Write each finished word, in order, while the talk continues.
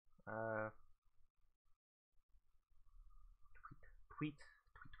tweet,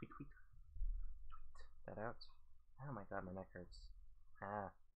 tweet that out. Oh my god, my neck hurts.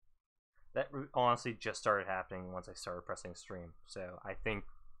 Ah. That honestly just started happening once I started pressing stream. So I think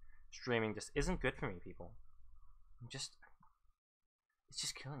streaming just isn't good for me, people. It's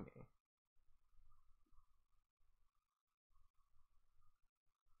just killing me.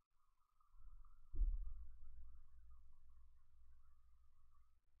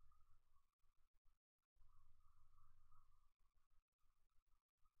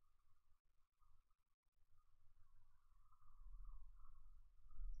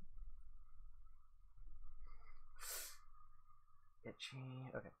 Itchy.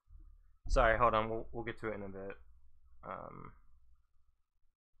 Okay. Sorry, hold on. We'll get to it in a bit.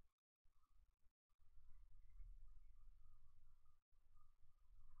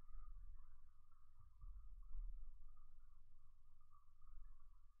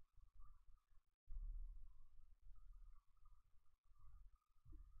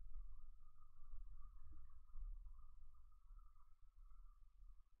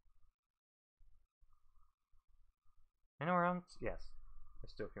 Anywhere else? Yes.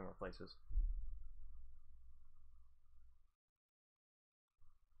 There's still a few more places.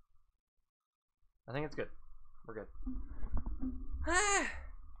 I think it's good. We're good.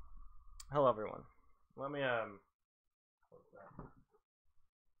 Hello, everyone. Let me close that.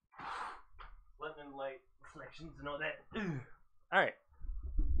 Letting in light reflections and all that. All right.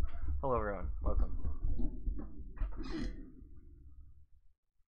 Hello, everyone. Welcome.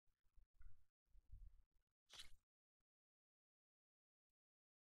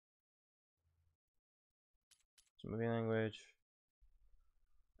 Movie language.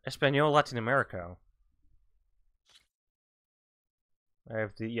 Espanol Latin America.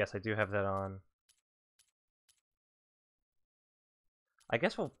 Yes, I do have that on. I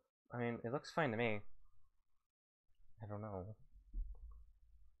guess I mean, it looks fine to me. I don't know.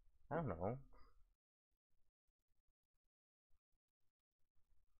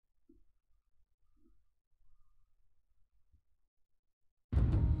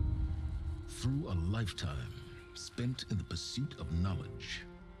 Through a lifetime spent in the pursuit of knowledge,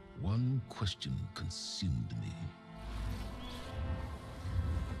 one question consumed me.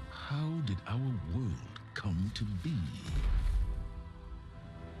 How did our world come to be?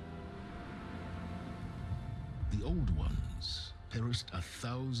 The old ones perished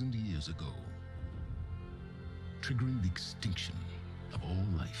 1,000 years ago, triggering the extinction of all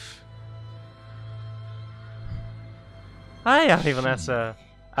life. Hi, Vanessa.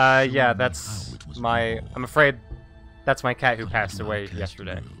 Yeah, that's my. I'm afraid that's my cat who passed away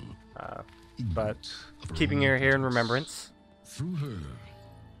yesterday. But keeping her here in remembrance. Through her,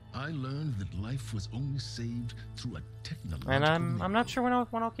 I learned that life was only saved through a technological. And I'm not sure when I'll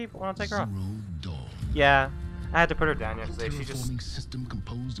take her off. Zero Dawn. Yeah, I had to put her down yesterday. She just system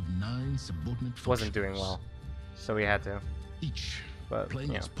composed of 9 subordinate wasn't doing well, so we had to. Each but playing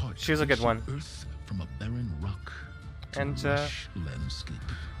you know, its part she was a good one. Earth from a barren rock. And landscape.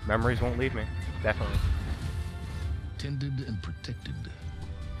 Memories won't leave me, definitely. Tended and protected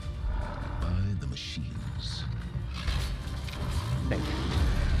by the machines. Thank you.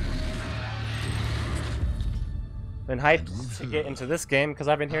 Been hyped to get into this game because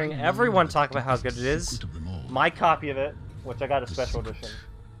I've been hearing everyone talk about how good it is. My copy of it, which I got a special edition.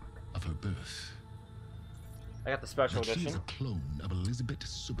 Of her birth. I got the special edition. She's a clone of Elizabeth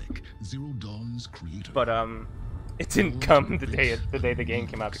Subek, Zero Dawn's creator. But it didn't come the day the game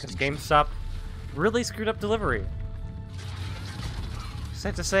came out because GameStop really screwed up delivery.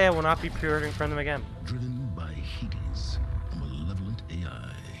 Sad to say, I will not be pre-ordering from them again. Driven by Hades, a malevolent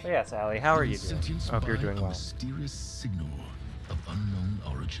AI. But yes, Allie, how are you doing? I hope you're doing well. A mysterious signal of unknown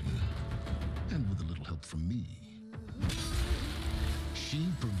origin, and with a little help from me. She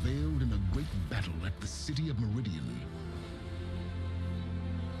prevailed in a great battle at the city of Meridian,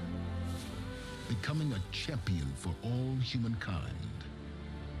 becoming a champion for all humankind.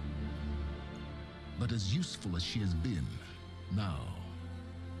 But as useful as she has been, now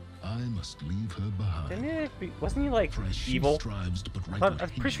I must leave her behind. Wasn't he like evil? I'm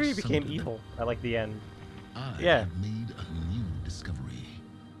pretty sure he became evil at like the end. I yeah. have made a new discovery.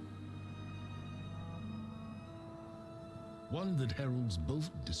 One that heralds both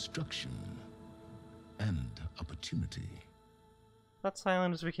destruction and opportunity. That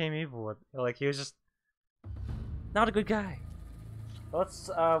Silas became evil. Like he was just not a good guy. Let's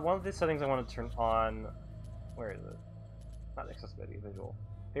one of the settings I want to turn on. Where is it? Not accessibility, visual.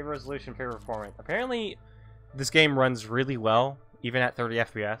 Favor resolution, favor performance. Apparently, this game runs really well, even at 30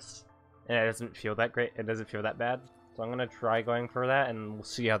 FPS, and it doesn't feel that great. It doesn't feel that bad. So I'm gonna try going for that, and we'll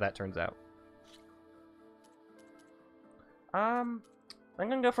see how that turns out. I'm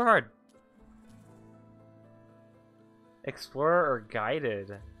gonna go for hard. Explorer or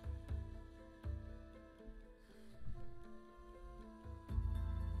guided?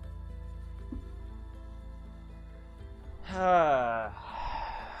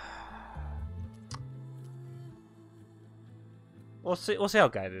 We'll see. We'll see how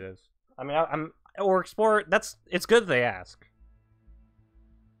guided it is. I mean, I'm or explorer. It's good they ask.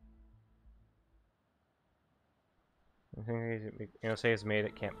 I think say it's made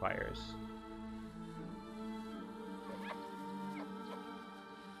at campfires.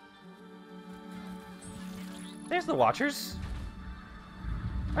 There's the Watchers.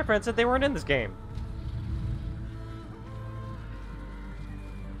 My friend said they weren't in this game.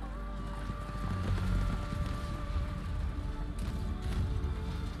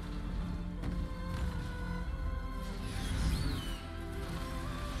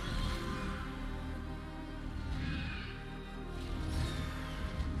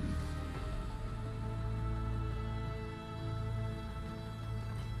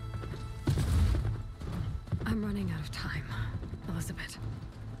 I'm running out of time, Elizabeth.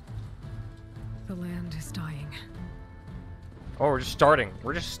 The land is dying. Oh, we're just starting.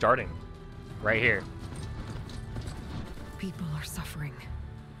 We're just starting. Right here. People are suffering.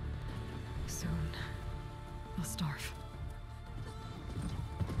 Soon, they'll starve.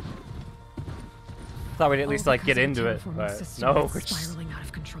 Thought we'd at least All like get because into our it, terraforming but system no, is we're just, spiraling out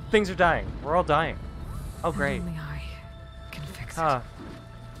of control. things are dying. We're all dying. Oh, And great. only I can fix Huh.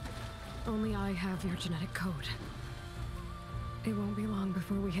 it. Only I have your genetic code. It won't be long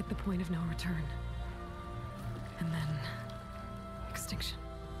before we hit the point of no return. And then... extinction.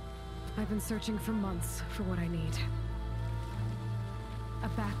 I've been searching for months for what I need. A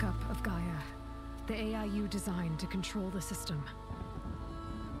backup of Gaia. The AI you designed to control the system.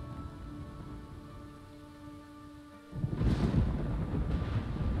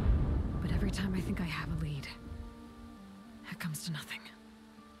 But every time I think I have a lead, it comes to nothing.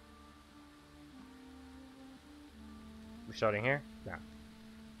 We're starting here? No.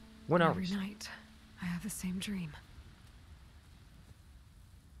 When are we? Every night, I have the same dream.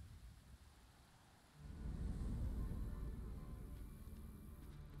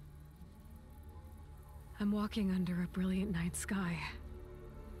 I'm walking under a brilliant night sky,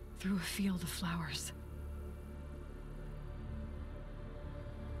 through a field of flowers.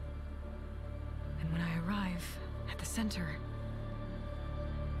 And when I arrive at the center,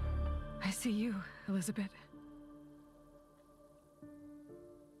 I see you, Elizabeth.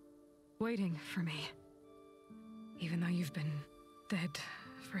 Waiting for me. Even though you've been dead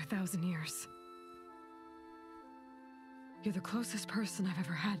for 1,000 years. You're the closest person I've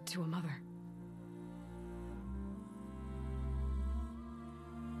ever had to a mother.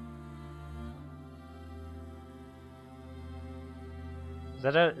 Is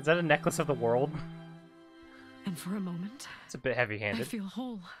that a necklace of the world? And for a moment, It's a bit I heavy-handed. feel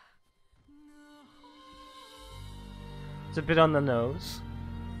whole. It's a bit on the nose.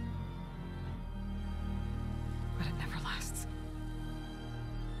 But it never lasts.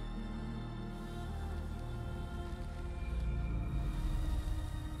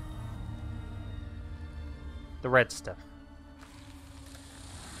 The red stuff.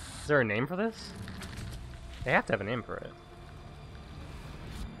 Is there a name for this? They have to have a name for it.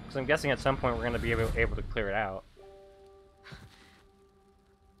 Because I'm guessing at some point we're going to be able to clear it out.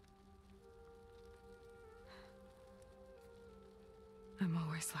 I'm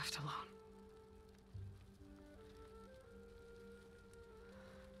always left alone.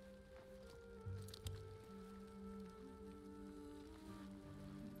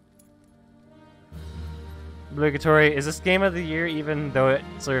 Obligatory. Is this game of the year even though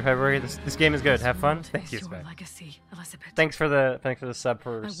it's early February? This game is good. Have fun. World Thank is you, your Sven. legacy, Elizabeth. Thanks for the sub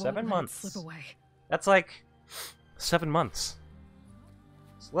for I won't 7 let it months. slip away. That's like 7 months.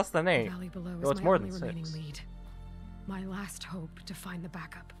 It's less than The 8. valley below Well, is it's my more only than remaining 6. lead. My last hope to find the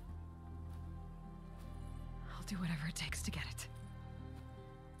backup. I'll do whatever it takes to get it.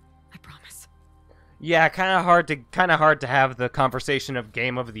 I promise. Yeah, kind of hard to have the conversation of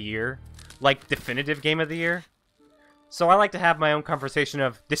game of the year, like definitive game of the year. So I like to have my own conversation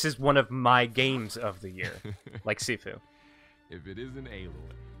of this is one of my games of the year, like Sifu. If it isn't Aloy,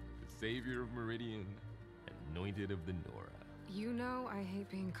 the savior of Meridian, anointed of the Nora. You know I hate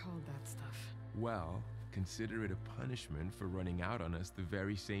being called that stuff. Well, consider it a punishment for running out on us the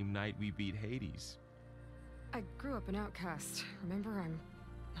very same night we beat Hades. I grew up an outcast. Remember, I'm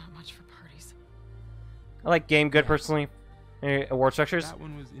not much for parties. I like game good personally. Award structures. That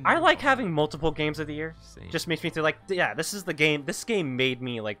one was in I the like wrong. having multiple games of the year. Saying. Just makes me feel like, yeah, this is the game. This game made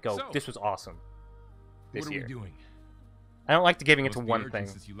me like go, So, this was awesome. This what are year. we doing? I don't like to giving it to Must be one urgent thing.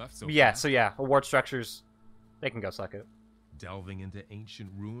 since you left so Yeah, fast. so yeah, award structures, they can go suck it. Delving into ancient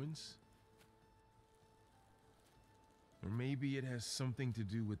ruins? Or maybe it has something to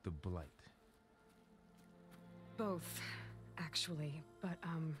do with the Blight. Both, actually. But,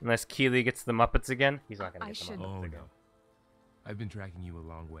 Unless Keeley gets the Muppets again, he's not gonna I get the should- Muppets Oh again. no. I've been tracking you a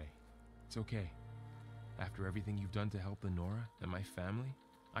long way. It's okay. After everything you've done to help Lenora and my family,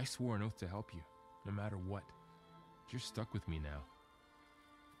 I swore an oath to help you, no matter what. You're stuck with me now.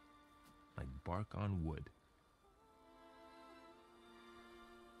 Like bark on wood.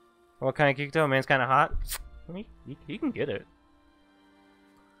 What kind of Kikuto? Man's kind of hot. He can get it.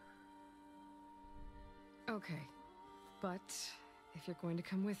 okay. But, if you're going to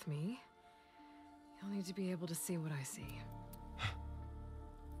come with me, you'll need to be able to see what I see.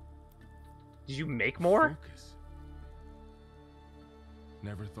 Did you make more? Focus.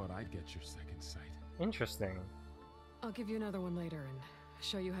 Never thought I'd get your second sight. Interesting. I'll give you another one later and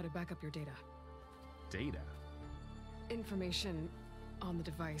show you how to back up your data. Data? Information on the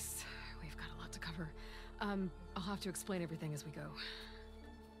device. We've got a lot to cover. I'll have to explain everything as we go.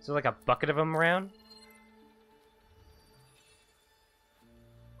 Is there like a bucket of them around?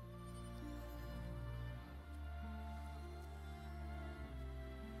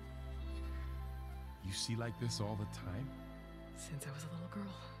 You see like this all the time? Since I was a little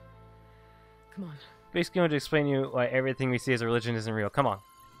girl. Come on. Basically, going to explain to you why everything we see as a religion isn't real. Come on.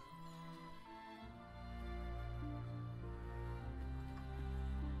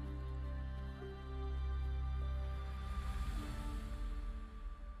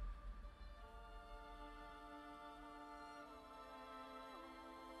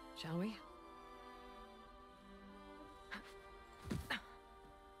 Shall we?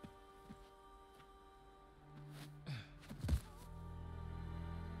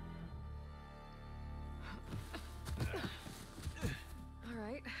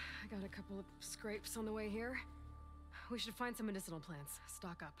 Alright, I got a couple of scrapes on the way here. We should find some medicinal plants,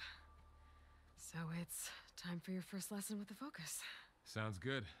 stock up. So it's time for your first lesson with the focus. Sounds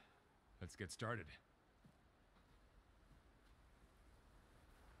good. Let's get started.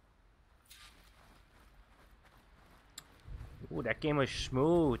 Ooh, that game was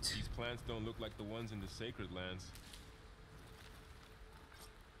smooth. These plants don't look like the ones in the Sacred Lands.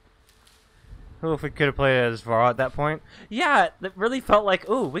 Ooh, if we could have played as Varl at that point. Yeah, it really felt like,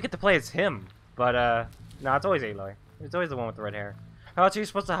 ooh, we get to play as him. But, no, it's always Aloy. It's always the one with the red hair. How else are you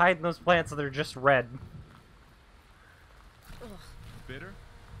supposed to hide in those plants that are just red? Bitter?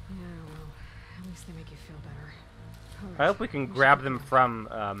 Yeah, well, at least they make you feel better. I hope we can grab them from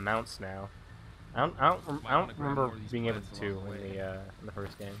mounts now. I don't wanna grab remember more of these being able plants to along the way. in the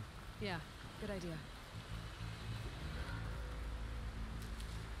first game. Yeah, good idea.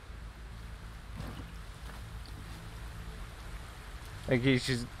 Like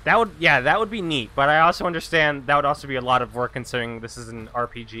that would be neat, but I also understand that would also be a lot of work considering this is an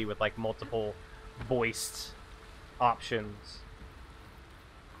RPG with like multiple voiced options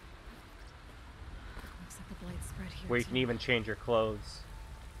Looks like the blight spread here. where you can too. even change your clothes.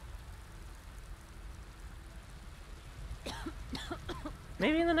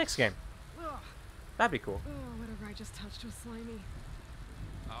 Maybe in the next game. Ugh. That'd be cool. Oh, whatever I just touched was slimy.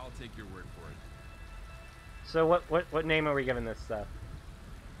 I'll take your word for it. So what name are we giving this stuff?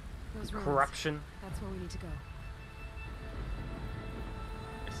 Those ruins. Corruption? That's where we need to go.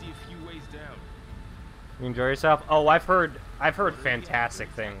 I see a few ways down. You enjoy yourself? Oh, I've heard fantastic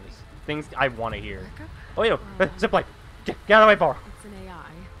things. Things I want to hear. Backup? Oh, yo, zipline. Get out of the way, Varl. It's an AI.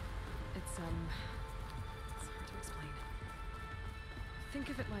 It's hard to explain. Think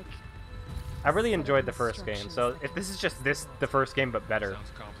of it like I really enjoyed the several first game, so instructions if that this is guide just you this through the first game but better, Sounds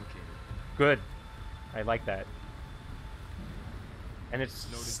complicated. good. I like that. And it's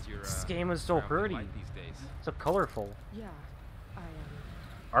Noticed you're, this game is so around the pretty, light these days. so colorful. Yeah, I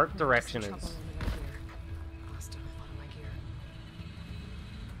Art ran into direction some is. trouble on the way here. Lost a lot of my gear.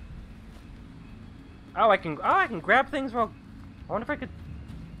 Oh, I can grab things. Well, I wonder if I could.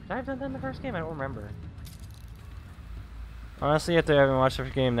 Did I have done that in the first game? I don't remember. Honestly, after having watched the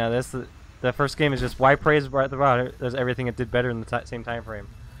first game, now the first game is just why praise Breath of the Wild does everything it did better in the same time frame.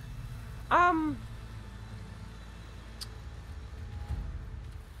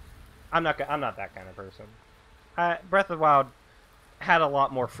 I'm not that kind of person. Breath of the Wild had a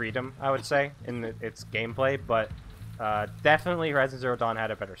lot more freedom, I would say, in its gameplay, but definitely Horizon Zero Dawn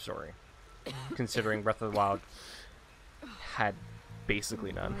had a better story, considering Breath of the Wild had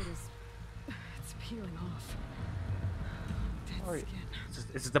basically none. Blight it's peeling off. Dead Sorry.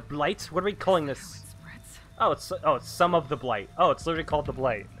 skin. Is it the Blight? What are we calling How this? it spreads. Oh, it's some of the Blight. Oh, it's literally called the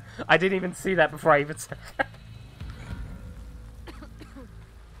Blight. I didn't even see that before I even said that.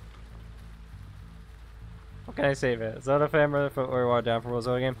 What can I say, man? Zelda fan, brother, footwear, water down from a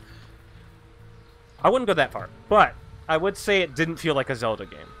Zelda game. I wouldn't go that far, but I would say it didn't feel like a Zelda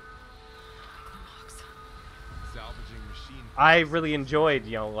game. Salvaging machine. I really enjoyed,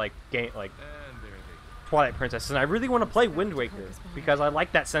 you know, like And there they go. Twilight Princess, and I really want to play Wind Waker because I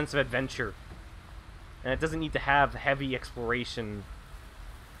like that sense of adventure, and it doesn't need to have heavy exploration.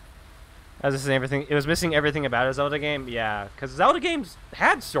 As this is everything, it was missing everything about a Zelda game, yeah, because Zelda games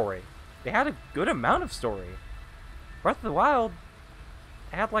had story. They had a good amount of story. Breath of the Wild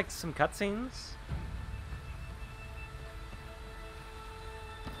had like some cutscenes.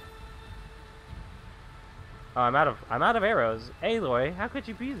 Oh, I'm out of arrows. Aloy, how could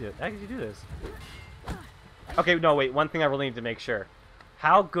you be this? How could you do this? Okay, no, wait. One thing I really need to make sure.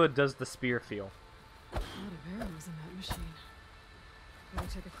 How good does the spear feel? A lot of arrows in that machine. Better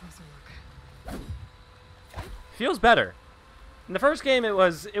take a closer look. Feels better. In the first game, it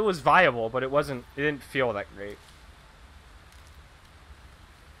was viable, but it didn't feel that great.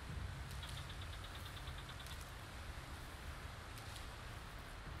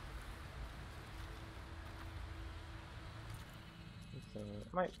 I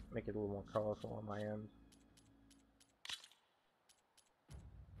might make it a little more colorful on my end.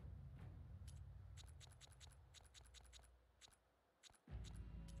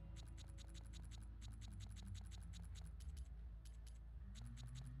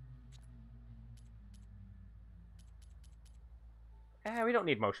 We don't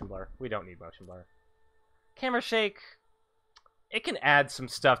need motion blur. We don't need motion blur. Camera shake, it can add some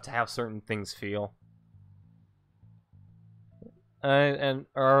stuff to how certain things feel. And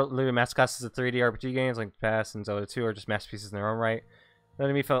our Lulu Mascots is a 3D RPG games like Past and Zelda 2 are just masterpieces in their own right. That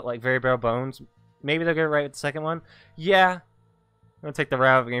to me felt like very bare bones. Maybe they'll get it right with the second one. Yeah. I'm gonna take the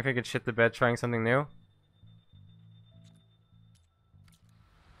route of Game Freak and shit the bed trying something new.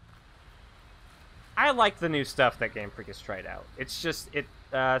 I like the new stuff that Game Freak has tried out. It's just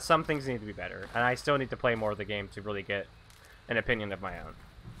some things need to be better, and I still need to play more of the game to really get an opinion of my own.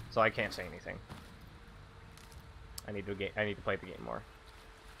 So I can't say anything. I need to play the game more.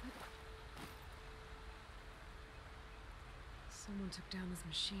 Someone took down this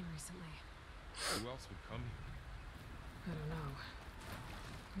machine recently. Who else would come here? I don't know.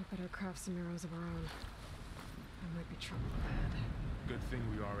 We better craft some arrows of our own. There might be trouble ahead. Good thing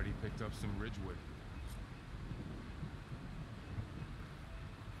we already picked up some Ridgewood.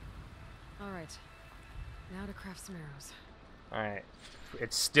 Alright. Now to craft some arrows. Alright.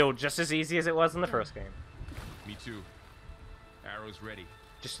 It's still just as easy as it was in the first game. Me too. Arrows ready.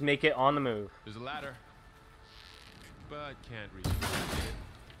 Just make it on the move. There's a ladder. But can't reach it.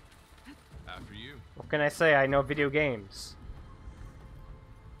 After you. What can I say? I know video games.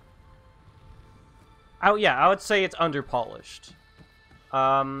 Oh yeah, I would say it's underpolished.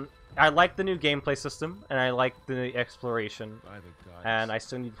 I like the new gameplay system, and I like the exploration. By the gods. And I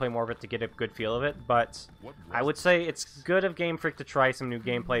still need to play more of it to get a good feel of it, but What I was would say it's good of Game Freak to try some new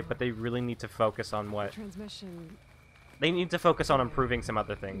gameplay, but they really need to focus on what... Transmission. They need to focus on improving some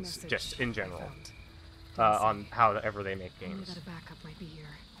other things, Message just in general, found. on however they make Only games. that a backup might be here.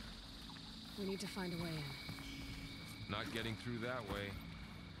 We need to find a way in. Not getting through that way.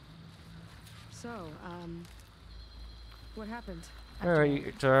 So, what happened? Alright,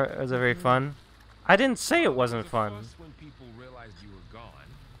 is it very fun? I didn't say it wasn't There was a fun. fuss when people realized you were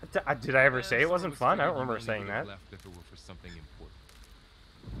gone. Did I ever And say it some wasn't of us fun? I figured don't you remember only saying would have that. left if it were for something important.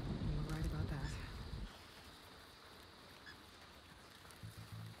 You were right about that.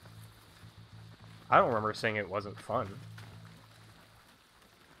 I don't remember saying it wasn't fun.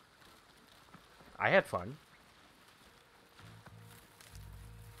 I had fun.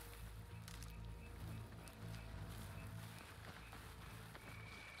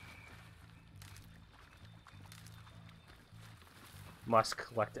 Must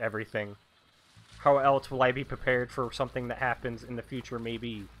collect everything. How else will I be prepared for something that happens in the future,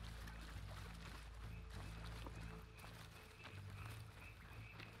 maybe?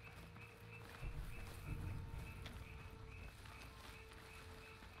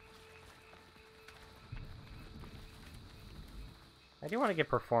 I do want to get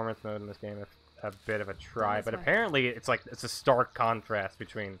performance mode in this game a bit of a try, That's but right. apparently it's a stark contrast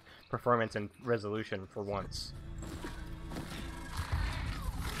between performance and resolution for once.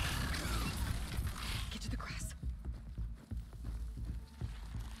 Get to the grass.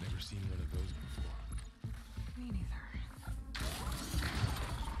 Never seen one of those before. Me neither.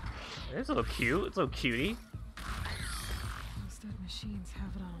 It's a little cute. It's a little cutie. Those dead machines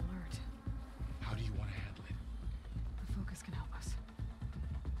have it on alert. How do you want to handle it? The focus can help us.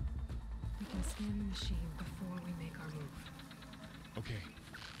 We can scan the machine before we make our move. Okay.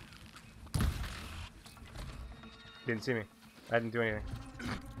 Didn't see me. I didn't do anything.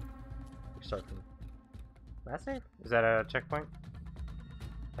 Start from last save? Is that a checkpoint?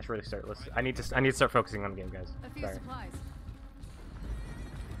 I should really start. I need to start focusing on the game, guys. A few Sorry. supplies.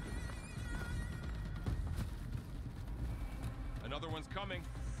 Another one's coming.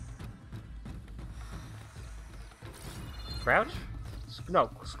 Crouch? No,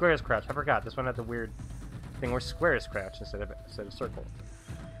 square is crouch. I forgot. This one had the weird thing where square is crouch instead of circle.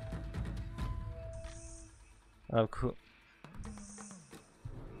 Oh, cool.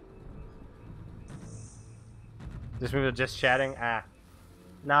 This move of just chatting? Ah.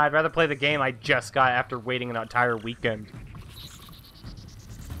 Nah, I'd rather play the game I just got after waiting an entire weekend.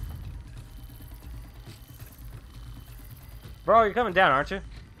 Bro, you're coming down, aren't you?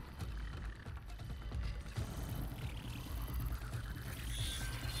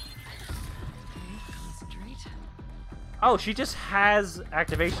 Okay, concentrate. Oh, she just has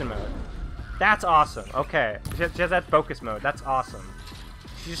activation mode. That's awesome. Okay. She has that focus mode. That's awesome.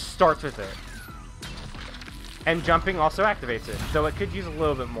 She just starts with it. And jumping also activates it. So it could use a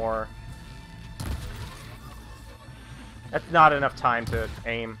little bit more. That's not enough time to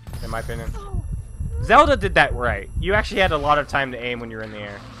aim, in my opinion. Zelda did that right. You actually had a lot of time to aim when you're in the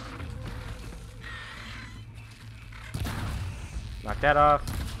air. Knock that off.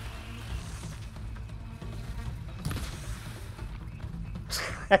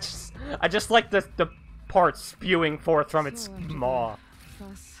 I just like the parts spewing forth from its So after maw. the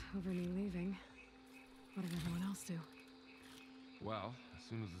fuss over me leaving, what did everyone else do? Well, as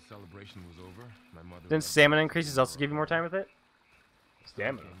soon as the celebration was over, my mother. Didn't stamina increases also give you more time with it?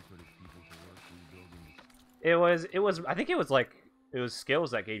 Stamina. It was I think it was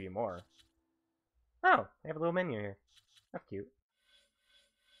skills that gave you more. Oh, they have a little menu here. That's cute.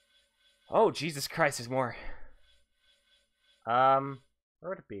 Oh, Jesus Christ, there's more. Where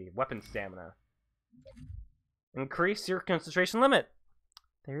would it be? Weapon stamina. Increase your concentration limit.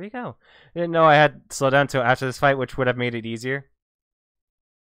 There you go. I didn't know I had to slow down until after this fight, which would have made it easier.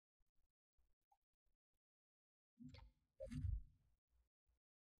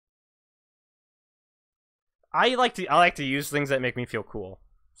 I like to use things that make me feel cool.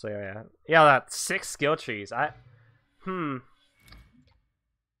 So yeah, that 6 skill trees. Oh, and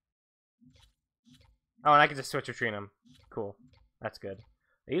I can just switch between them. Cool, that's good.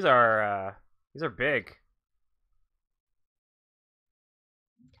 These are big.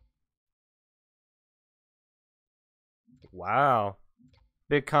 Wow,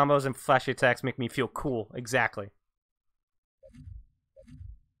 big combos and flashy attacks make me feel cool. Exactly.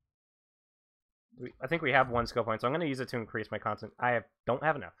 I think we have 1 skill point, so I'm going to use it to increase my constant. Don't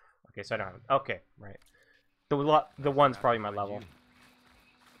have enough. Okay, so I don't have it. Okay, right. The one's probably my level.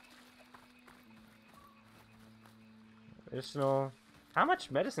 Additional. How much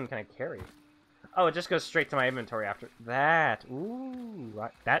medicine can I carry? Oh, it just goes straight to my inventory after that. Ooh,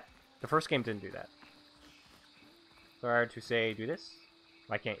 the first game didn't do that. So hard to say do this.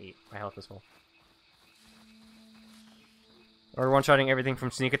 I can't eat. My health is full. Or one-shotting everything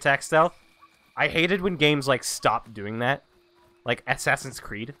from sneak attack stealth. I hated when games like stopped doing that, like Assassin's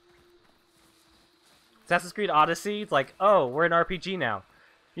Creed. Assassin's Creed Odyssey, it's like, oh, we're an RPG now.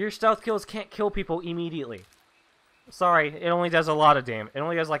 Your stealth kills can't kill people immediately. Sorry, it only does a lot of damage. It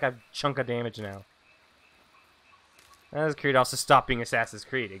only does like a chunk of damage now. Assassin's Creed also stopped being Assassin's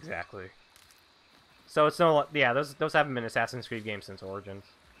Creed, exactly. So it's no, yeah, those haven't been Assassin's Creed games since Origins.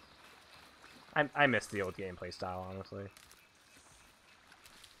 I miss the old gameplay style, honestly.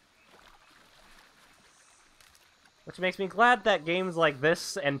 Which makes me glad that games like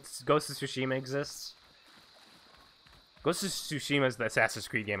this and Ghost of Tsushima exists. Ghost of Tsushima is the Assassin's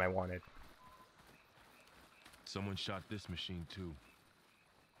Creed game I wanted. Someone shot this machine too.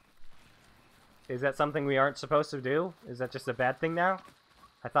 Is that something we aren't supposed to do? Is that just a bad thing now?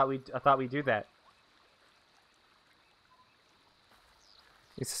 I thought we do that.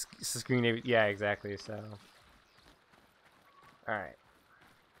 It's a screen. Yeah, exactly. So, all right.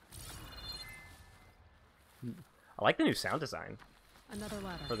 I like the new sound design Another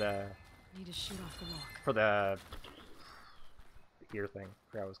ladder. for the Need to shoot off the rock. for the ear thing.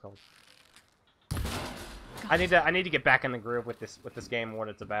 I forgot what it's called. I need to get back in the groove with this game and what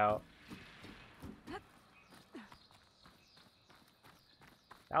it's about.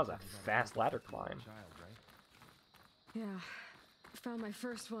 That was a fast ladder climb. Child, right? Yeah. Found my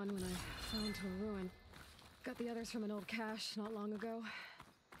first one when I fell into a ruin. Got the others from an old cache not long ago.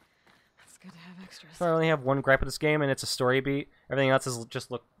 It's good to have extras. So I only have one gripe with this game, and it's a story beat. Everything else is just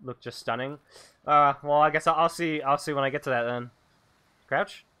look just stunning. Well, I guess I'll see when I get to that then.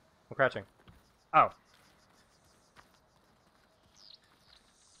 Crouch? I'm crouching. Oh.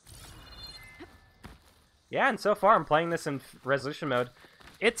 Yeah, and so far I'm playing this in resolution mode.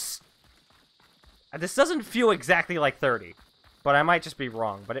 This doesn't feel exactly like 30, but I might just be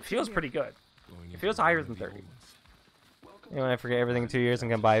wrong. But it feels pretty good. It feels higher than 30. You know, when I forget everything in 2 years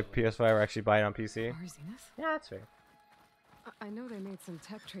and can buy PS5 or actually buy it on PC. Yeah, that's fair. I know they made some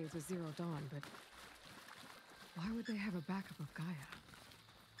tech trades with Zero Dawn, but why would they have a backup of Gaia?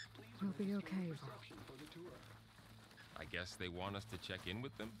 We'll be okay, Evo. I guess they want us to check in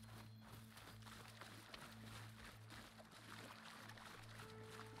with them?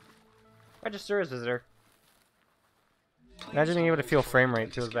 Register as visitor. Imagine being able to feel frame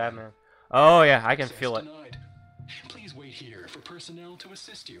rate too as Batman. Oh yeah, I can feel it. Denied. Please wait here for personnel to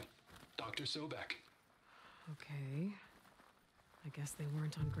assist you. Dr. Sobek. Okay. I guess they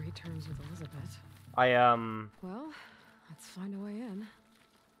weren't on great terms with Elizabeth. Well, let's find a way in.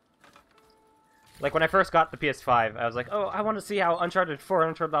 Like when I first got the PS5, I was like, oh, I want to see how Uncharted 4 and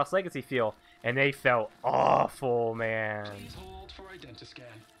Uncharted Lost Legacy feel. And they felt awful, man. Please hold for identiscan.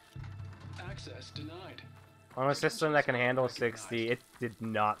 Access denied. On a system that can handle 60, it did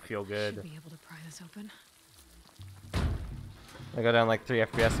not feel Should good. be able to pry this open. I go down like 3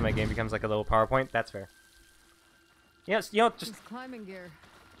 FPS and my game becomes like a little PowerPoint. That's fair. Yes, you know, just It's climbing gear.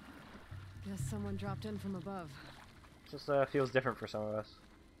 Guess someone dropped in from above. feels different for some of us.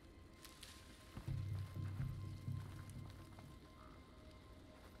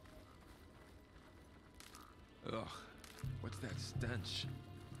 Ugh, what's that stench?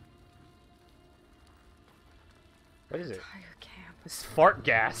 What is it? Fire camp. It's fart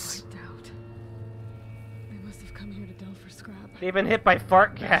gas. Wiped out. They must have come here to delve for scrap. They've been hit by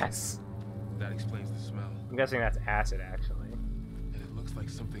fart gas. That explains the smell. I'm guessing that's acid, actually. And it looks like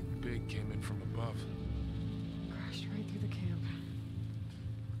something big came in from above. Crashed right through the camp.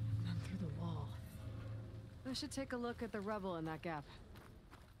 Then through the wall. I should take a look at the rubble in that gap.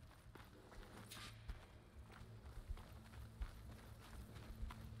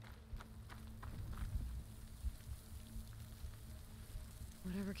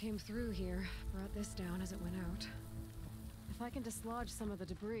 Whatever came through here brought this down as it went out. If I can dislodge some of the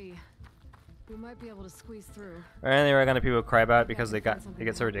debris, we might be able to squeeze through. And they were gonna people cry about it because it gets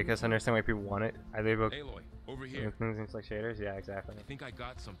so ridiculous. I understand why people want it. Are they both Aloy, over here. things like shaders? Yeah, exactly. I think I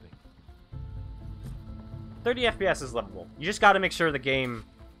got something. 30 FPS is livable. You just gotta make sure the game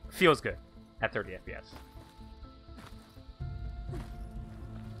feels good at 30 FPS.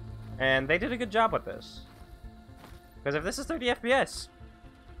 And they did a good job with this. Because if this is 30 FPS,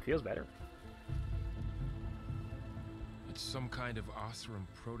 it feels better. It's some kind of Osram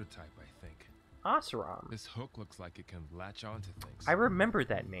prototype, I think. Oseram. This hook looks like it can latch onto things. I remember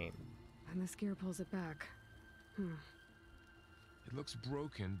that name. And this gear pulls it back. It looks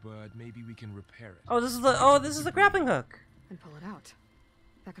broken, but maybe we can repair it. Oh, this is the grappling hook. And pull it out.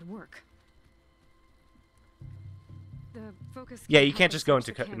 That could work. The focus Yeah, can you help can't us just go search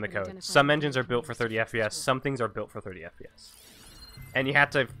into the in the camp and code. identify Some the engines are gear built for can 30 use to FPS. explore. Some things are built for 30 FPS. And you have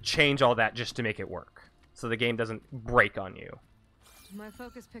to change all that just to make it work. So the game doesn't break on you. My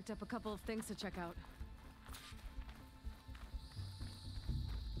focus picked up a couple of things to check out.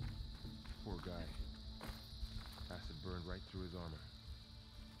 Poor guy. Acid burned right through his armor.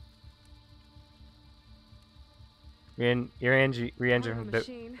 Re-engine Auto from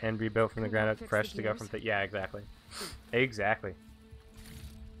machine. and rebuilt from the Could ground help up fix fresh the to go from gears. yeah, exactly. Exactly.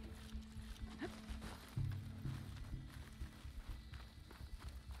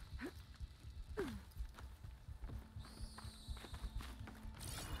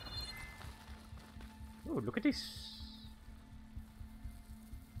 Ooh, look at this.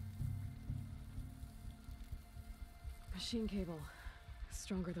 Machine cable.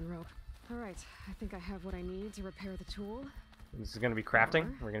 Stronger than rope. Alright, I think I have what I need to repair the tool. This is gonna be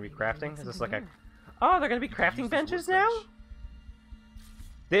crafting? Or We're gonna be maybe crafting? make Is this something like a... better. Oh, they're gonna be crafting benches now?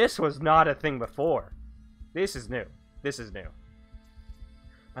 This was not a thing before. This is new. This is new. Am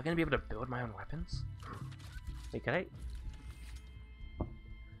I gonna be able to build my own weapons? Hey, can I...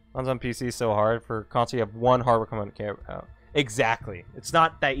 One's on PC so hard. For console, you have one hardware component. Oh. Exactly. It's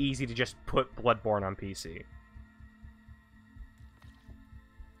not that easy to just put Bloodborne on PC.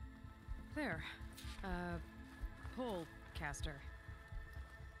 There. Pole caster.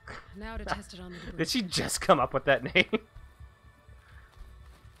 Now to test it on the debris. Did she just come up with that name?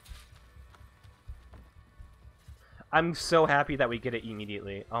 I'm so happy that we get it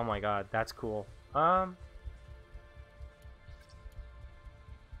immediately. Oh my god, that's cool.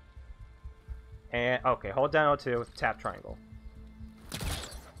 And okay, hold down L2, tap triangle.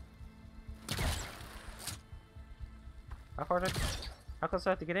 How close do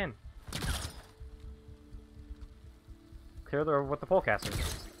I have to get in? Clear the with the pole caster.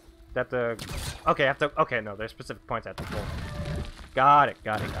 That the Okay, I have to. Okay, no, there's specific points I have to pull. Got it.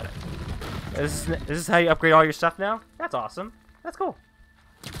 This is how you upgrade all your stuff now? That's awesome. That's cool.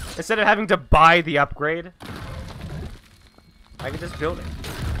 Instead of having to buy the upgrade, I can just build it.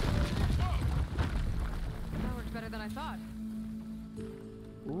 That worked better than I thought.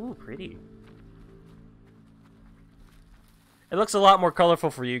 Ooh, pretty. It looks a lot more colorful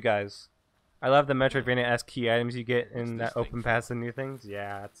for you guys. I love the Metroidvania-esque key items you get in that open pass and new things.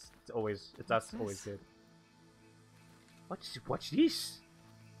 Yeah, that's always good. What's this?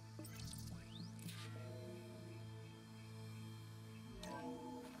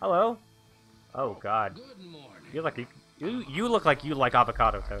 Hello. Oh God. Good morning. You look like you like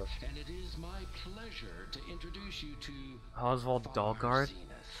avocado toast. And it is my pleasure to introduce you to Oswald Far Dahlgard. Zenith.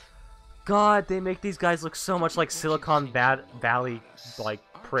 God, they make these guys look so much like Silicon Valley like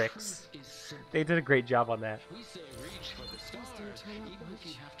pricks. They did a great job on that. We say reach for the stars, even if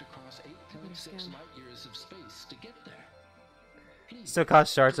you have to cross 8.6 light years of space to get there. Still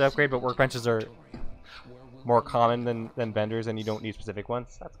cost shards to upgrade, but workbenches are more common than vendors, and you don't need specific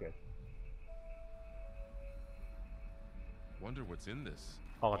ones. That's good. Wonder what's in this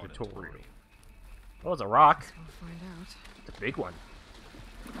Auditorium. Oh, it's a rock. We'll find out. It's a big one.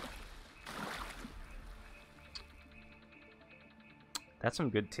 That's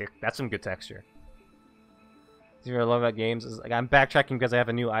some good texture. See what I love about games is like I'm backtracking because I have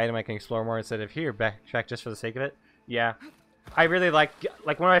a new item I can explore more instead of here backtrack just for the sake of it. Yeah, I really like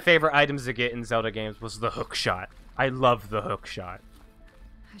one of my favorite items to get in Zelda games was the hook shot. I love the hook shot.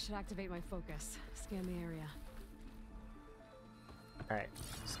 I should activate my focus. Scan the area. All right,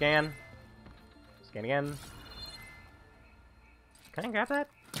 scan again. Can I grab that?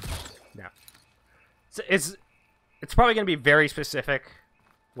 No. It's probably going to be very specific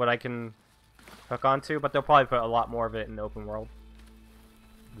what I can hook onto, but they'll probably put a lot more of it in the open world.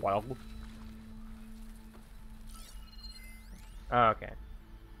 Wild. Okay.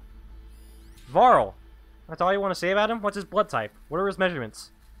 Varl. That's all you want to say about him? What's his blood type? What are his measurements?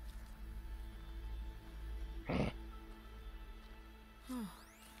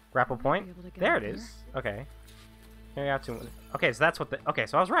 Grapple point? Be able to get There up it there. is. Okay. Carry out to. Okay, so that's what the. Okay,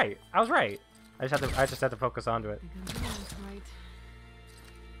 so I was right. I just had to focus onto it. I think I'm doing this right.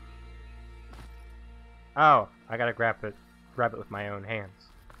 Oh, I gotta grab it with my own hands.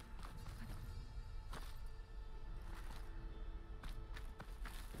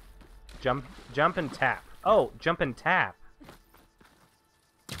 Jump and tap. Oh, jump and tap.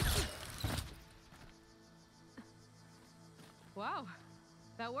 Wow,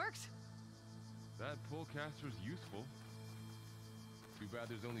 that worked. That pullcaster's useful. Too bad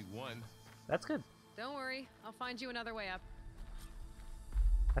there's only one. That's good. Don't worry, I'll find you another way up.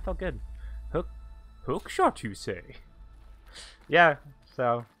 That felt good. Hook shot, you say? Yeah.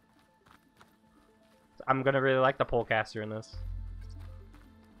 So I'm gonna really like the pullcaster in this.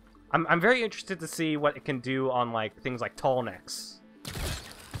 I'm very interested to see what it can do on like things like tall necks.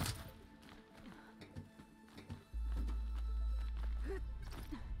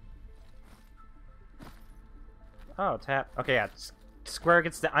 Oh, tap. Okay, yeah. Square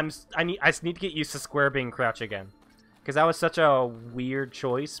gets the. I just need to get used to square being crouch again, because that was such a weird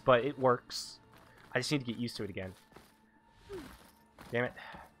choice, but it works. I just need to get used to it again. Damn it.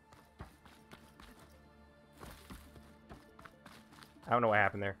 I don't know what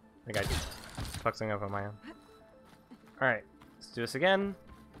happened there. I think I fucked something up on my own. Alright, let's do this again.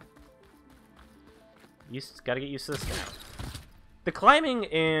 Gotta get used to this now. The climbing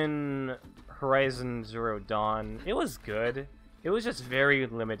in Horizon Zero Dawn, it was good. It was just very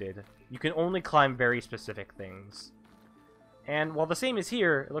limited. You can only climb very specific things. And while the same is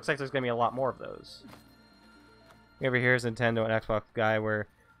here, it looks like there's going to be a lot more of those. Over here is Nintendo and Xbox guy where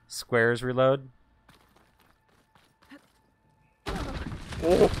squares reload.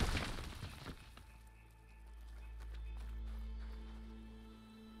 Oh!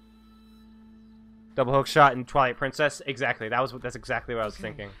 Double hook shot in Twilight Princess. Exactly. That's exactly what I was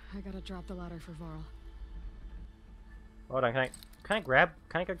thinking. I gotta drop the ladder for Varl. Hold on. Can I grab?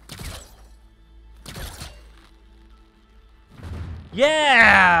 Can I go?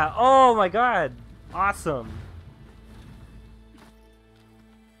 Yeah! Oh my god! Awesome!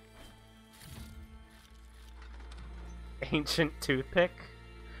 Ancient toothpick?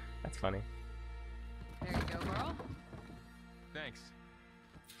 That's funny. There you go, Varl. Thanks.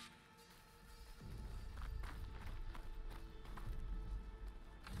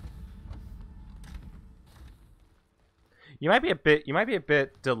 You might be a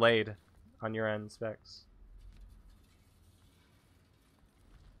bit delayed on your end, Specs.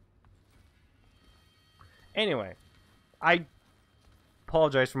 Anyway, I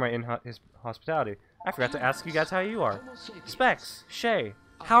apologize for my inhospitality. I forgot to ask you guys how you are. Specs, Shay,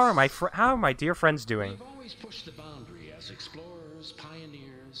 how are my dear friends doing? We've always pushed the boundary as explorers,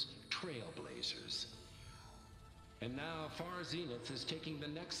 pioneers, trailblazers. And now Far Zenith is taking the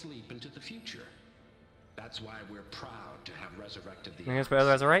next leap into the future. That's why we're proud to have resurrected the You guys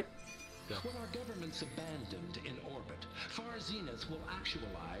alright? When our government's abandoned in orbit, Far Zenith will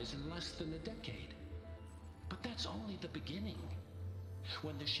actualize in less than a decade. But that's only the beginning.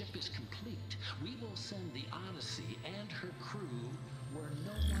 When the ship is complete, we will send the Odyssey and her crew where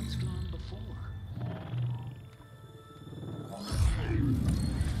no one's gone before.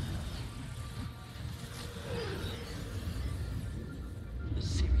 The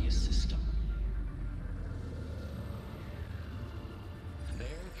Sirius system. There,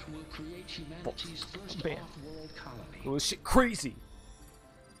 we'll create humanity's first off-world colony. Oh shit, crazy!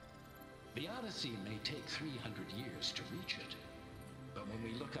 The Odyssey may take 300 years to reach it. But when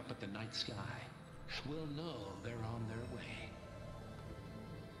we look up at the night sky, we'll know they're on their way.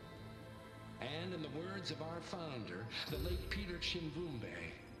 And in the words of our founder, the late Peter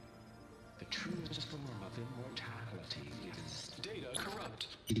Chimvumbe, the truest form of immortality is data corrupt.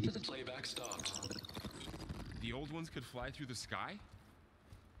 The playback stopped. The old ones could fly through the sky?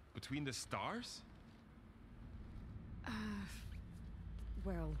 Between the stars?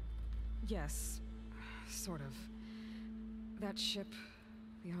 Well, yes, sort of. That ship,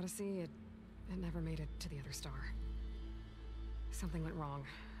 the Odyssey, it never made it to the other star. Something went wrong,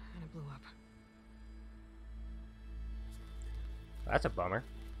 and it blew up. That's a bummer.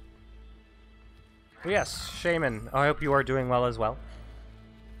 But yes, Shaman, I hope you are doing well as well.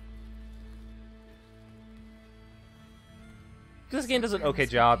 This game does an okay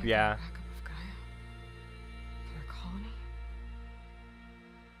job, yeah.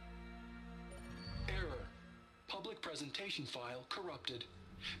 Error. Public presentation file corrupted.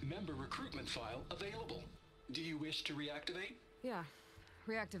 Member recruitment file available. Do you wish to reactivate? Yeah,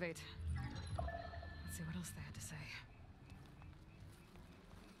 reactivate. Let's see what else they had to say.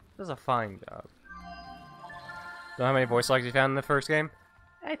 Does a fine job. Don't know how many voice logs you found in the first game?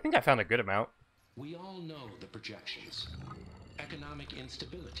 I think I found a good amount. We all know the projections. Economic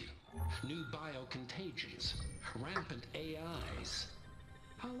instability, new biocontagions, rampant AIs.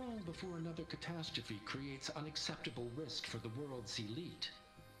 How long before another catastrophe creates unacceptable risk for the world's elite?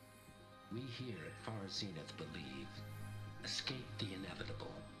 We here at Far Zenith believe, escape the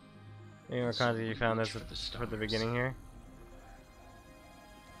inevitable. Any more content you found this for the beginning here?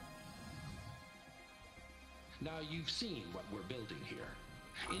 Now you've seen what we're building here.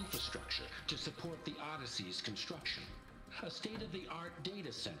 Infrastructure to support the Odyssey's construction. A state-of-the-art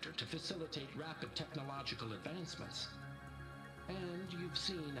data center to facilitate rapid technological advancements. And you've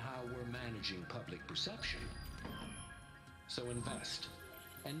seen how we're managing public perception. So invest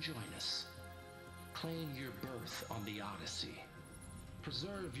and join us. Claim your berth on the Odyssey.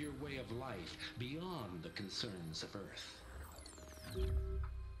 Preserve your way of life beyond the concerns of Earth.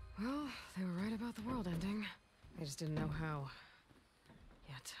 Well, they were right about the world ending. I just didn't know how.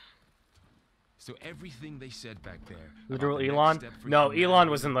 Yet. So everything they said back there. Literal about the Elon? next step for No, humanity, Elon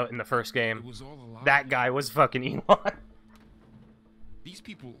was in the first it game. was all a lie. That guy was fucking Elon. These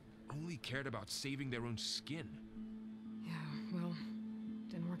people only cared about saving their own skin. Yeah, well,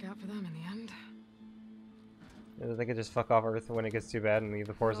 didn't work out for them in the end. They could just fuck off Earth when it gets too bad and leave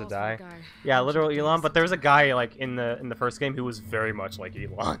the poor to Well, die. that guy. Yeah, literal Elon, but there was a guy like in the first game who was very much like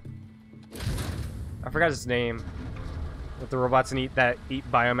Elon. I forgot his name. With the robots and eat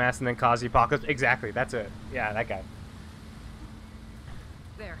biomass and then cause the apocalypse. Exactly, that's it. Yeah, that guy.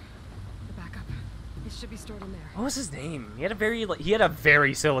 There. The backup. It should be stored in there. What was his name? He had a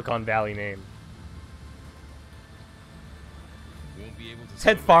very Silicon Valley name. Won't be able to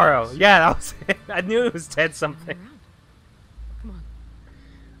Ted save Faro. us. Yeah, that was it. I knew it was Ted something. Around.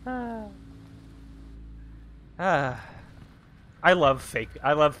 Come on. I love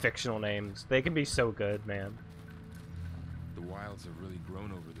fictional names. They can be so good, man. The wilds have really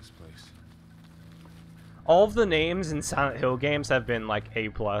grown over this place. All of the names in Silent Hill games have been like A+.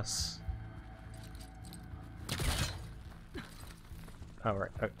 Oh,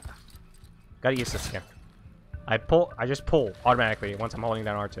 right. Okay. Gotta use this again. I just pull automatically once I'm holding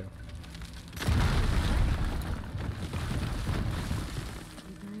down R2. Deeper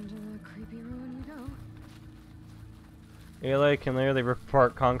into the creepy ruin we go. Ayla can literally rip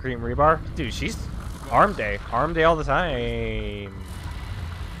apart concrete and rebar. Dude, she's arm day all the time. Might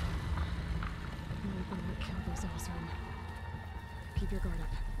be what killed those awesome. Keep your guard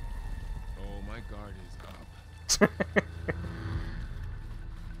up. Oh, my guard is up.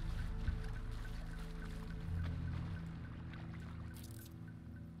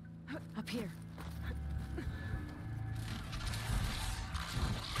 here.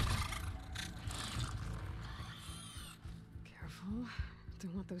 Careful.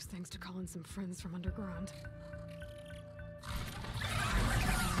 Don't want those things to call in some friends from underground.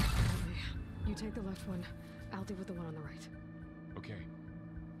 You take the left one. I'll deal with the one on the right. Okay.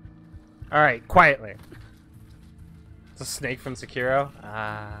 Alright, quietly. It's a snake from Sekiro.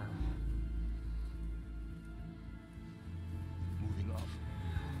 Ah. Moving up.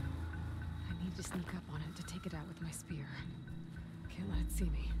 I need to sneak up on it to take it out with my spear. Can't let it see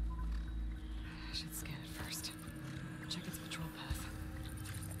me. I should scan it first. Check its patrol path.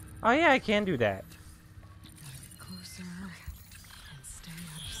 Oh yeah, I can do that. Gotta get closer and stay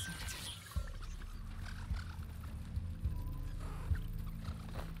out of sight.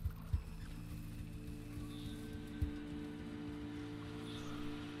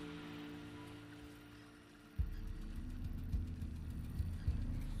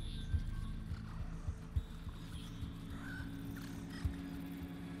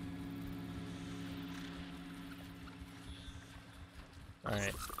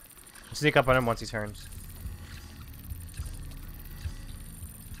 Alright. Sneak up on him once he turns.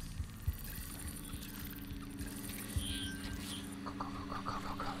 Go, go, go, go, go,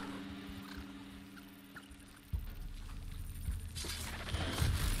 go, go.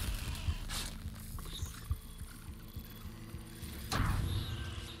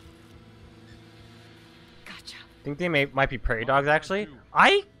 Gotcha. Think they might be prairie dogs, actually?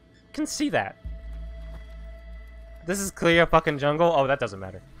 I can see that. This is clear fucking jungle. Oh, that doesn't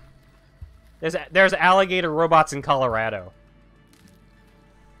matter. There's alligator robots in Colorado.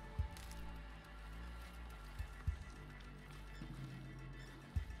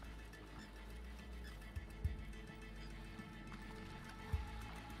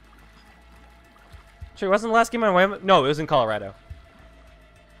 Sure, wasn't the last game on Wyoming? No, it was in Colorado. At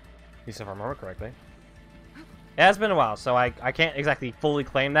least if I remember correctly. It has been a while, so I can't exactly fully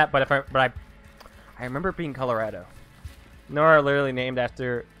claim that, but I remember it being Colorado. Nora literally named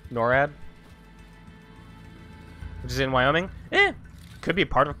after NORAD, which is in Wyoming. Could be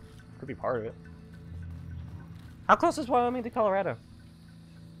part of it. How close is Wyoming to Colorado?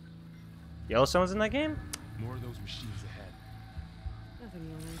 Yellowstone's in that game? More of those machines ahead. Nothing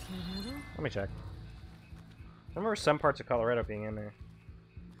you and I can't handle. Let me check. I remember some parts of Colorado being in there.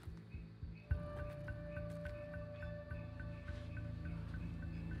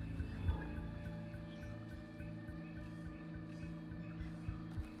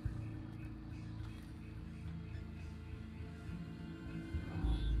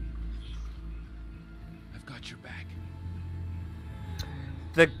 Your back.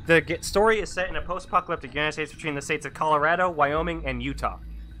 The story is set in a post-apocalyptic United States between the states of Colorado, Wyoming, and Utah.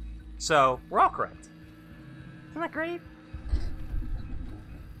 So, we're all correct. Isn't that great?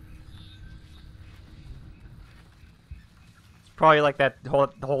 It's probably like that the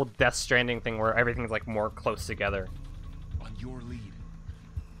whole Death Stranding thing where everything's like more close together. On your lead.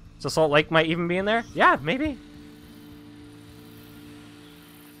 So Salt Lake might even be in there? Yeah, maybe.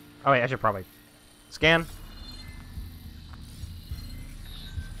 Oh wait, I should probably scan.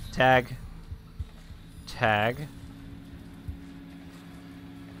 Tag. Tag.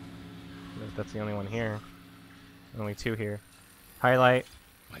 That's the only one here. Only two here. Highlight.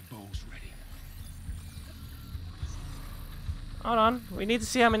 My bow's ready. Hold on. We need to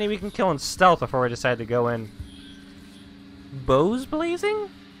see how many we can kill in stealth before we decide to go in. Bows blazing?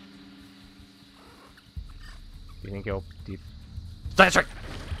 Do you think he'll... That's right!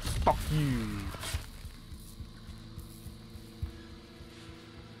 Fuck you!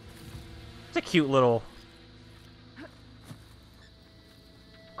 It's a cute little...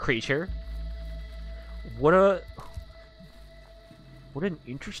 creature. What an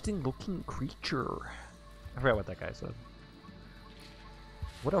interesting looking creature. I forgot what that guy said.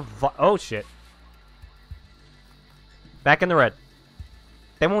 What a oh shit. Back in the red.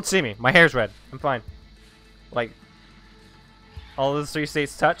 They won't see me. My hair's red. I'm fine. Like, all of the 3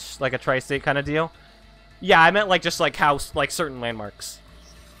 states touch, like a tri-state kind of deal. Yeah, I meant like just like how like certain landmarks.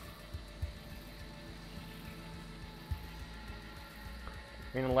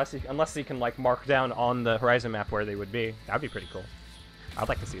 I mean, unless you can like mark down on the horizon map where they would be, that'd be pretty cool. I'd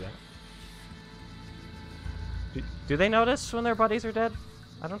like to see that. Do they notice when their buddies are dead?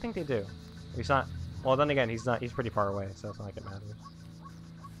 I don't think they do. He's not. Well, then again, he's not. He's pretty far away, so it's not like it matters.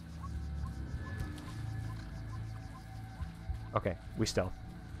 Okay, we stealth.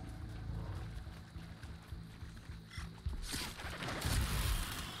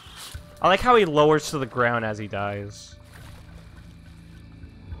 I like how he lowers to the ground as he dies.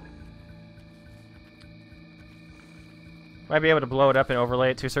 Might be able to blow it up and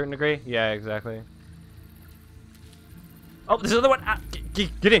overlay it to a certain degree. Yeah, exactly. Oh, there's another one. Ah,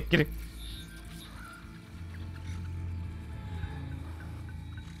 get in, get in.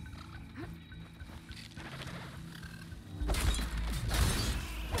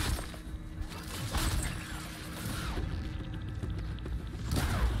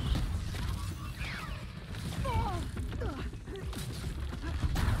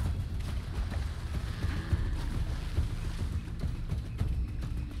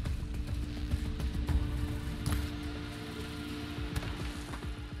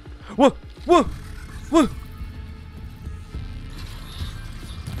 Whoa! Whoa! Whoa!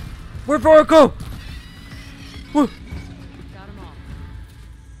 Where'd Varro go? Whoa! Got them all.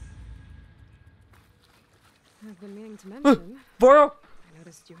 I've been meaning to mention. Varro! I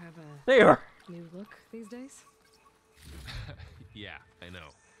noticed you have a There you are. new look these days. Yeah, I know.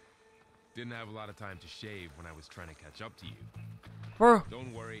 Didn't have a lot of time to shave when I was trying to catch up to you. Varro,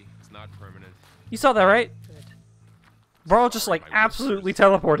 Don't worry, it's not permanent. you saw that, right? Good. Varro just like absolutely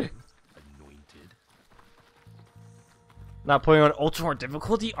teleported. Anointed. Not playing on ultra hard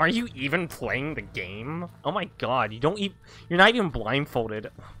difficulty? Are you even playing the game? Oh my god, you're not even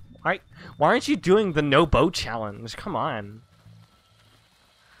blindfolded. Why aren't you doing the no bow challenge? Come on.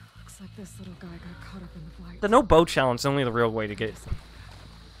 Looks like this little guy got caught up in the flight. The no bow challenge is only the real way to get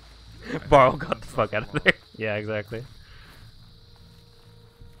Varro got the fuck out of there. Yeah, exactly.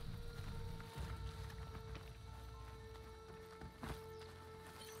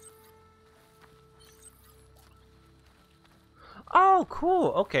 Oh,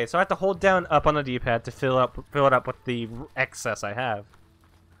 cool. Okay, so I have to hold down up on the D-pad to fill it up with the excess I have.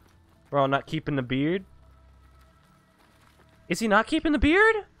 Bro, not keeping the beard? Is he not keeping the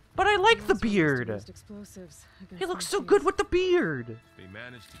beard? But I like the beard. He looks so good with the beard. They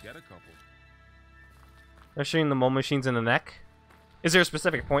managed to get a couple. They're shooting the mole machines in the neck. Is there a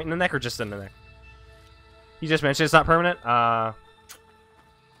specific point in the neck or just in the neck? You just mentioned it's not permanent.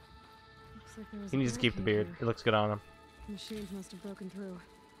 He needs to keep the beard. It looks good on him. Machines must have broken through.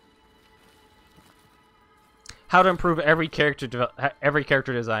 How to improve every character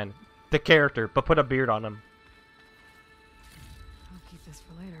design. The character, but put a beard on him. I'll keep this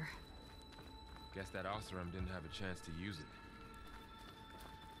for later. Guess that Oseram didn't have a chance to use it.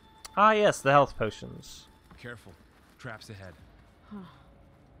 Ah, yes, the health potions. Careful. Traps ahead. Huh.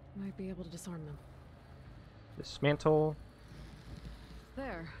 Might be able to disarm them. Dismantle.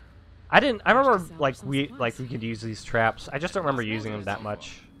 There. I remember to salvage like some we supplies. could use these traps. I just don't remember using them that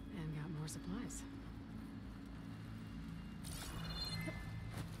much. And got more supplies.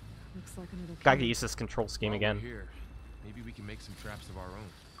 Looks like another Gotta get plan. used to this control scheme While again. we're here, maybe we can make some traps of our own.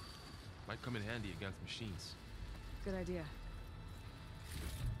 Might come in handy against machines. Good idea.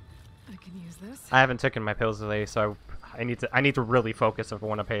 I can use this. I haven't taken my pills today, so I need to really focus if I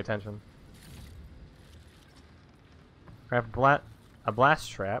want to pay attention. Craft a blast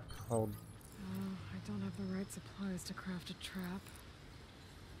trap. Hold. Oh, I don't have the right supplies to craft a trap.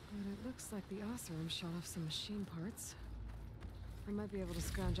 But it looks like the Oseram shot off some machine parts. I might be able to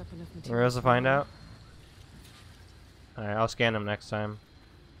scrounge up enough material. Where else to find out? Alright, I'll scan them next time.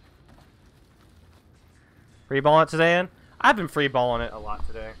 Freeballing it today, Ian? I've been freeballing it a lot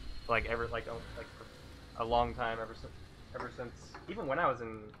today. Like for a long time, ever since even when I was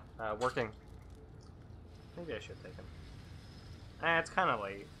in working. Maybe I should take him. It's kind of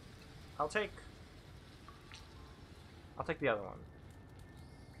late. I'll take the other one.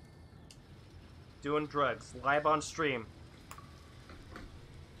 Doing drugs live on stream.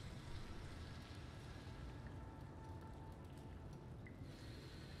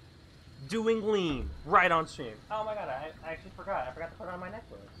 Doing lean right on stream. Oh my god, I actually forgot. I forgot to put it on my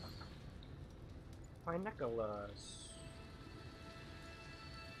necklace. My necklace.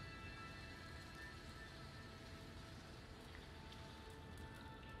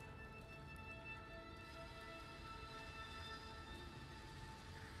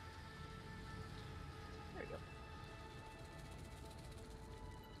 There you go.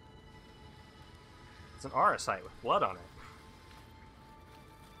 It's an aura site with blood on it.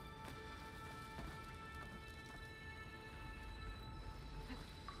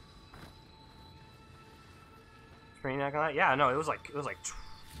 Yeah, no, it was like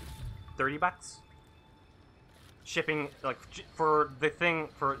 30 bucks. Shipping, like, for the thing,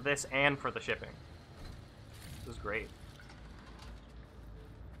 for this and for the shipping. It was great.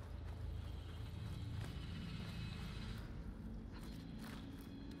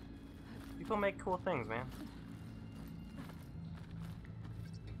 People make cool things, man.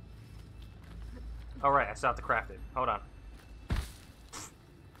 Alright, I still have to craft it. Hold on.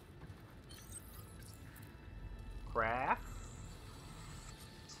 Craft.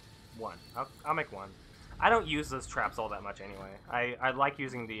 one. I'll make one. I don't use those traps all that much anyway. I like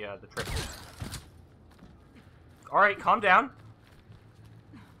using the triples. All right, calm down.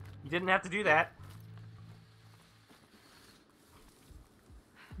 You didn't have to do that.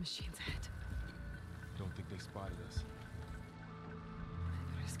 Machines ahead. Don't think they spotted us.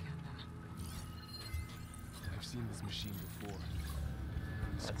 I better scan them. I've seen this machine before.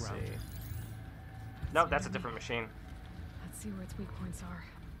 Let's Scrounger. see. Nope, that's a different machine. Let's see where its weak points are.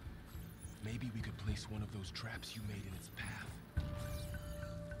 Maybe we could place one of those traps you made in its path.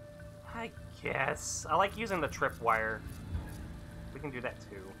 I guess. I like using the tripwire. We can do that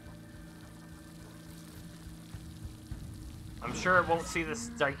too. I'm sure it won't see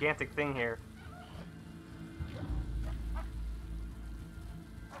this gigantic thing here.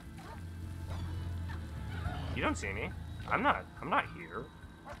 You don't see me. I'm not here.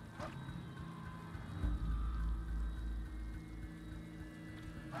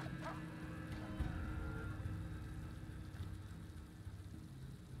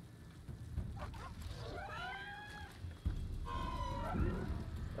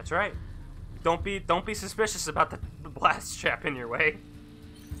 That's right. Don't be suspicious about the blast trap in your way.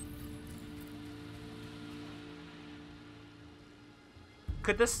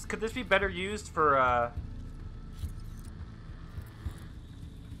 Could this be better used for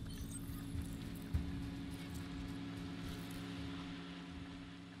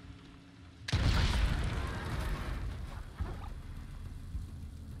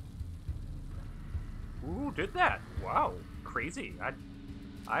Ooh, did that. Wow. Crazy.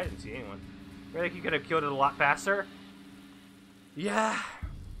 I didn't see anyone. Really think you could have killed it a lot faster? Yeah.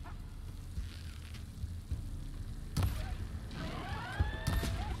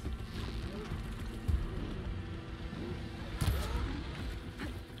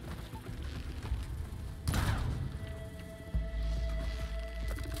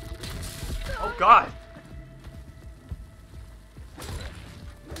 Oh god.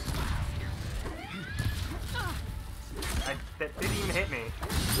 That didn't even hit me.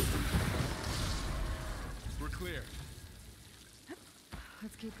 We're clear.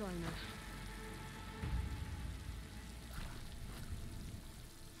 Let's keep going then.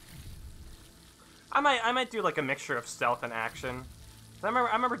 I might do like a mixture of stealth and action. I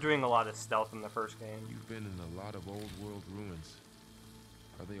remember doing a lot of stealth in the first game. You've been in a lot of old world ruins.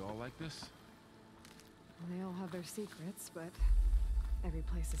 Are they all like this? They all have their secrets, but every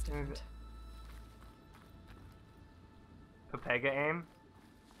place is different. Pepega aim?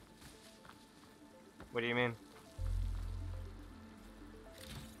 What do you mean?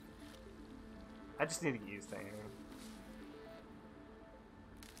 I just need to get used to aiming.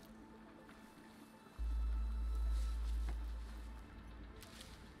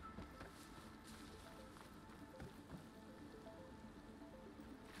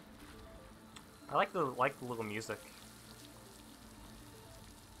 I like the little music.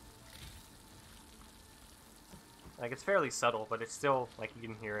 Like, it's fairly subtle, but it's still, like, you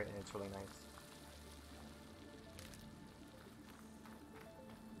can hear it, and it's really nice.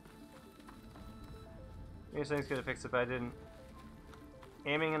 Maybe something's gonna fix it, but I didn't.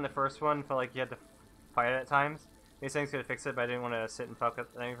 Aiming in the first one felt like you had to fight it at times. Maybe something's gonna fix it, but I didn't want to sit and fuck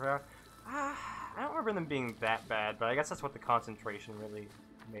up the thing for hours. I don't remember them being that bad, but I guess that's what the concentration really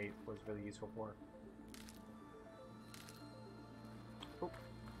was really useful for.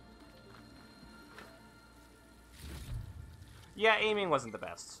 Yeah, aiming wasn't the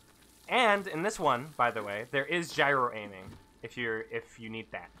best. And in this one, by the way, there is gyro aiming if you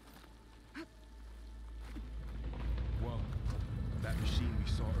need that. Whoa. That machine we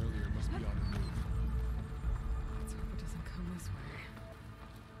saw earlier must be on the move. Let's hope it doesn't come this way.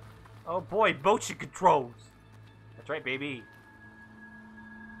 Oh boy, motion controls. That's right, baby.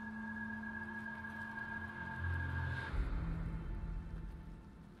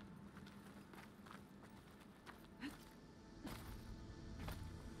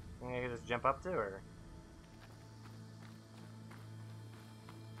 Can I just jump up to, or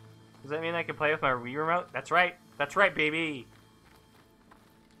does that mean I can play with my Wii remote? That's right, baby.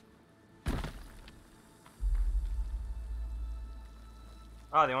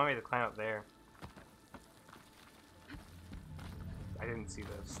 Oh, they want me to climb up there. I didn't see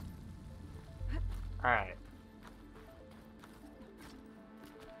this. Alright.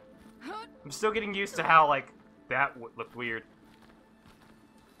 I'm still getting used to how, like, that looked weird.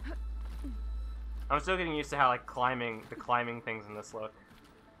 I'm still getting used to how, like, the climbing things in this look.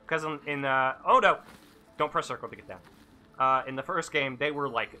 Because oh no! Don't press circle to get down. In the first game, they were,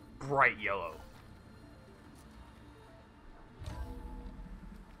 like, bright yellow.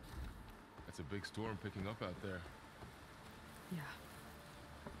 That's a big storm picking up out there. Yeah.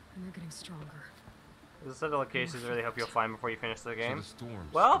 and they're getting stronger. There's a set of locations I really hope you'll find before you finish the So game. the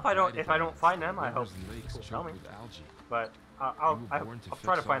storms, Well, the if I don't find them, I hope rivers and lakes you'll tell me. choked with algae. But You were born to I'll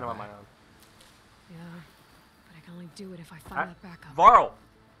try to fix find them all on my that. own. Yeah, but I can only do it if I find that backup. Varl!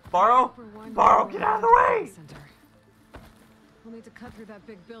 Varl! Rewind Varl, the get out of the data way! center. We'll need to cut through that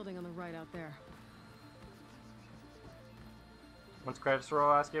big building on the right out there. Once credits roll,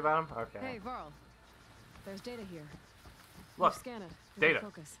 I'll ask you about them? Okay. Hey, Varl. There's data here. Look, You scan it. data.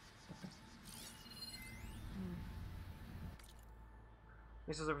 Focus.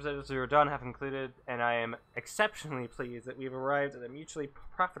 These representatives who are done have concluded, and I am exceptionally pleased that we've arrived at a mutually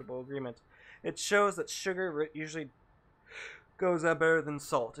profitable agreement. It shows that sugar usually goes better than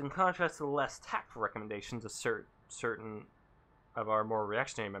salt, in contrast to the less tactful recommendations of certain of our more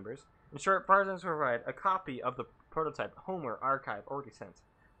reactionary members. In short, Farzan's will provide a copy of the prototype Homer archive already sent.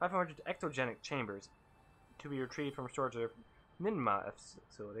 500 ectogenic chambers to be retrieved from storage at Ninma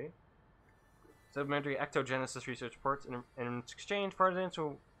facility. Supplementary ectogenesis research reports. In exchange, Farzan's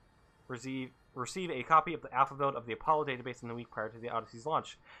will receive a copy of the alpha build of the Apollo database in the week prior to the Odyssey's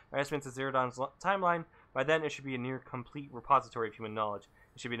launch. By estimates of Zero Dawn's timeline, by then it should be a near complete repository of human knowledge.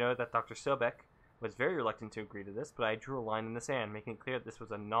 It should be noted that Dr. Sobek was very reluctant to agree to this, but I drew a line in the sand, making it clear that this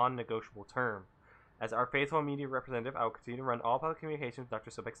was a non-negotiable term. As our faithful media representative, I will continue to run all public communications with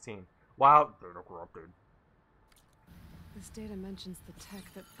Dr. Sobek's team. Wow, data corrupted. This data mentions the tech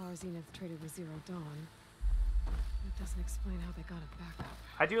that Far Zenith traded with Zero Dawn. It doesn't explain how they got it back up.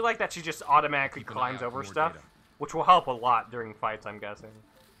 I do like that she just automatically Keep an eye climbs out for over more stuff, data. which will help a lot during fights, I'm guessing.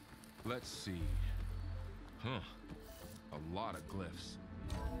 Let's see. Huh. A lot of glyphs.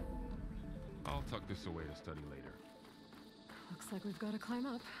 I'll tuck this away to study later. Looks like we've got to climb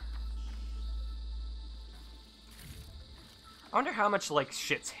up. I wonder how much, like,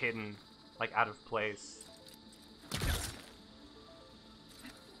 shit's hidden, like, out of place.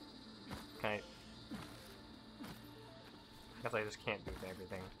 Okay. Guess I just can't do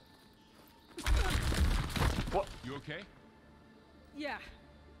everything. What? You okay? Yeah.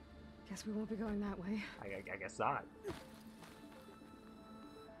 Guess we won't be going that way. I guess not.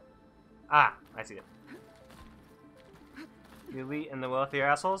 Ah, I see it. The elite and the wealthier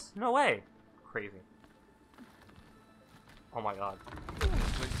assholes? No way! Crazy. Oh my god. This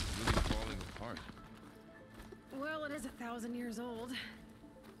place is really falling apart. Well, it is 1,000 years old.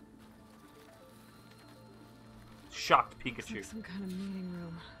 Shocked Looks Pikachu. like some kind of meeting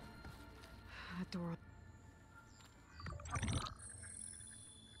room. That door.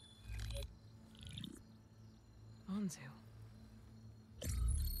 Anzu.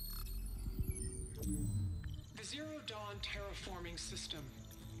 The Zero Dawn terraforming system,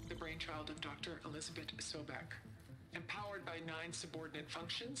 the brainchild of Dr. Elizabeth Sobek. Empowered by 9 subordinate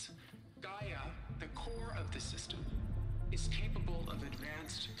functions, Gaia, the core of the system, is capable of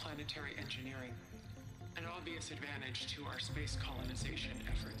advanced planetary engineering, an obvious advantage to our space colonization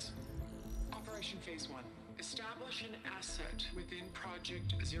efforts. Operation Phase 1. Establish an asset within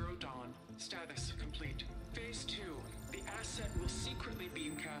Project Zero Dawn. Status complete. Phase 2. The asset will secretly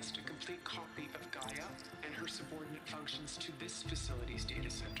beamcast a complete copy of Gaia and her subordinate functions to this facility's data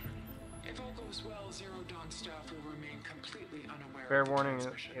center. If all goes well, Zero Dawn staff will remain completely unaware Fair of the warning,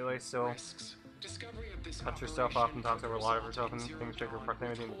 transmission. Aloy still Risks. Discovery of this cuts herself off and talks over a lot of herself and Zero things trigger Dawn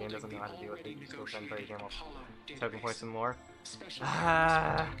proximity, and the game withholding doesn't know how to deal with already it. Still send very game off. Apollo Token database. points and lore. Special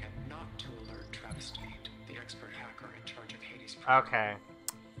Ah. efforts were taken not to alert Travis Tate, the expert hacker in charge of Hades' Okay.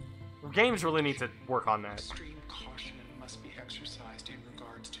 Games really need to work on that. Extreme caution must be exercised in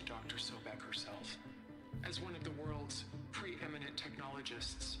regards to Dr. Sobek herself. As one of the world's preeminent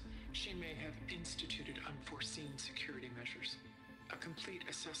technologists, she may have instituted unforeseen security measures. A complete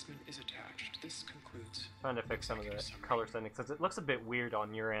assessment is attached. This concludes. Trying to fix some of the Executive color settings since it looks a bit weird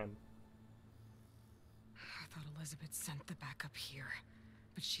on your end. I thought Elizabeth sent the backup here,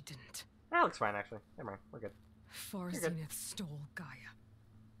 but she didn't. That looks fine actually. Never mind, we're good. Far You're good. Zenith stole Gaia.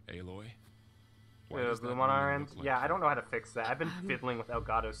 Aloy? We have does a that boom on our moon end. look like Yeah, I that? don't know how to fix that. I've been Um, fiddling with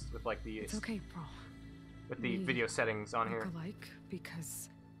Elgato's with like the It's okay, bro. We video settings on look here. alike because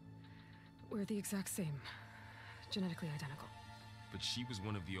we're the exact same. Genetically identical. But she was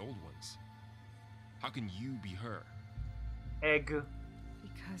one of the old ones. How can you be her? Egg.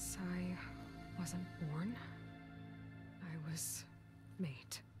 Because I wasn't born. I was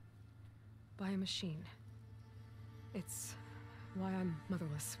made. By a machine. It's why I'm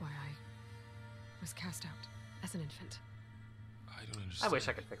motherless, why I was cast out as an infant. I don't I understand. wish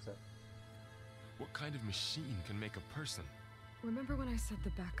I could fix it. What kind of machine can make a person? Remember when I said the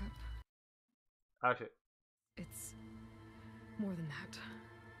backup? Oh shit. It's more than that.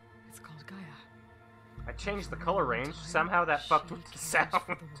 It's called Gaia. I changed the color range. Somehow that fucked with the She cares sound.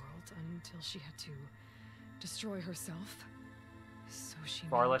 for the world she had to destroy herself. So she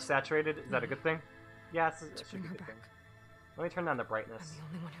Far made less saturated. Is that a good thing? Yeah, it's, it to should bring be a her good back. thing. Let me turn down the I'm brightness. the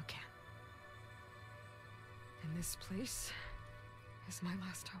only one who can. And this place is my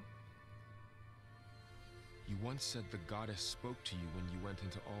last hope. You once said the goddess spoke to you when you went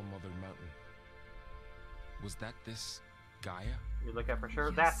into All Mother Mountain. Was that this Gaia? You look at for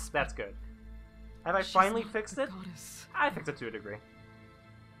sure. Yes, That's good. Have I She's finally not fixed the it? goddess. I fixed it to a degree.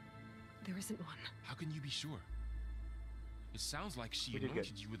 There isn't one. How can you be sure? It sounds like she We did good.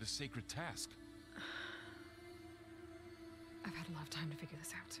 anointed you with a sacred task. I've had a lot of time to figure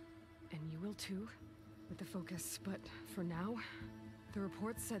this out. And you will too, with the focus. But for now, the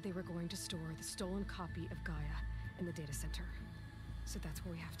reports said they were going to store the stolen copy of Gaia in the data center. So that's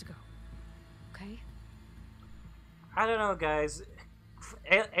where we have to go. Okay? I don't know, guys.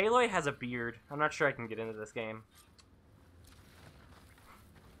 Aloy has a beard. I'm not sure I can get into this game.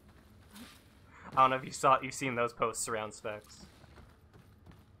 I don't know if you've seen those posts around specs.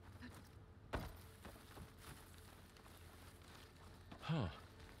 Huh.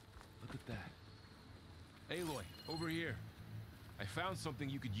 Look at that. Aloy, over here. I found something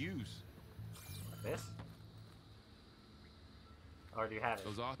you could use. This? Or do you have it?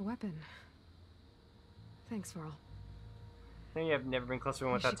 Those A weapon. Thanks, Varl. I think I've never been closer to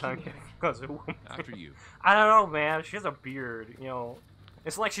one with You that should tongue. keep moving. Closer to one. After you. I don't know, man. She has a beard. You know,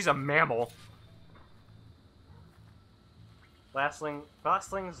 it's like she's a mammal.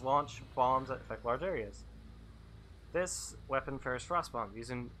 Blastlings launch bombs that affect large areas. This weapon fires frost bombs,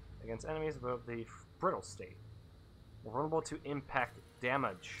 using against enemies above the brittle state. Vulnerable to impact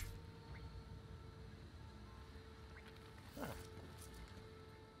damage. Huh.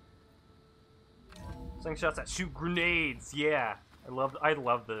 Slingshots that shoot grenades. Yeah, I love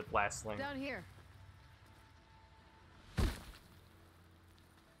the blastling. Down here.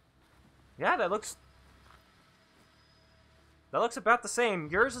 Yeah, that looks about the same.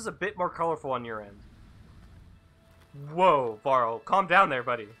 Yours is a bit more colorful on your end. Whoa, Varl, calm down there,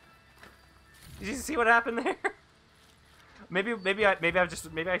 buddy. Did you see what happened there? maybe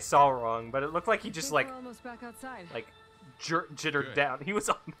I saw wrong, but it looked like he just like We're almost back outside. jittered Good. down. He was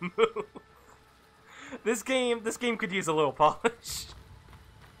on the move. This game could use a little polish.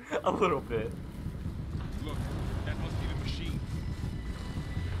 A little bit. Look, that must be the machine.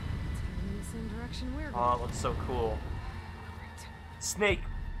 It's heading in the same direction we're Oh, going. it looks so cool. Great. Snake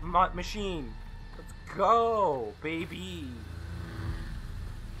machine. Let's go, baby.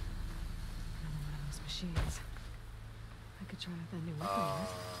 Another one of those machines. I could try out that new weapon. on it.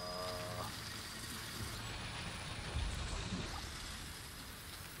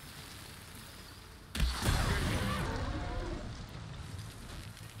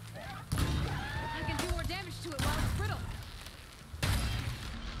 I can do more damage to it while it's brittle.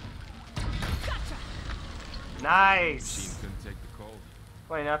 Gotcha! Nice. Machine couldn't take the cold.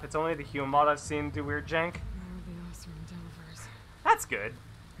 Funny enough, it's only the human mod I've seen do weird jank. More of the Oseram Delvers. That's good.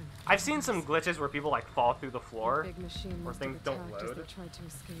 I've seen some glitches where people like fall through the floor, The big machine where must have things don't attacked as load. they tried to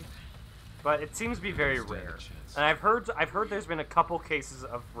escape. but it seems to be very Stand a rare. chance. And I've heard there's been a couple cases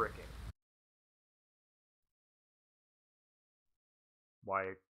of bricking.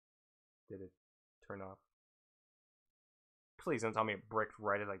 Why did it turn off? Please don't tell me it bricked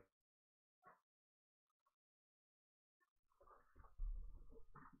right as I...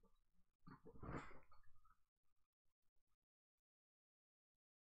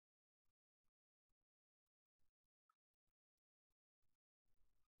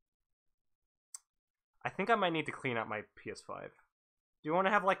 I think I might need to clean out my PS5. Do you want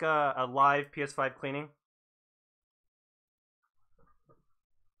to have like a live PS5 cleaning?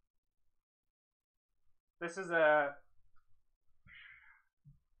 This is a...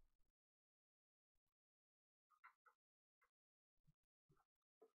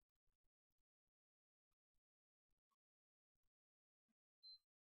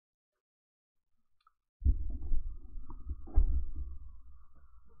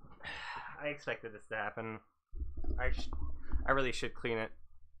 I expected this to happen. I really should clean it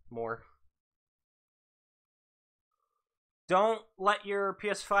more. Don't let your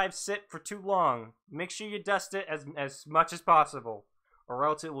PS5 sit for too long. Make sure you dust it as much as possible, or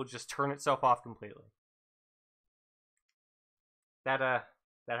else it will just turn itself off completely. That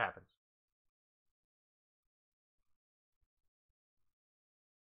happens.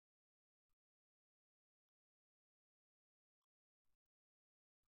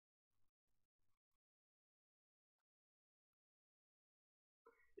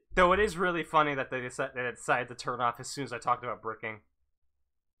 Though it is really funny that they decided to turn off as soon as I talked about bricking.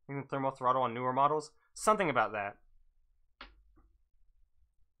 Even thermal throttle on newer models, something about that.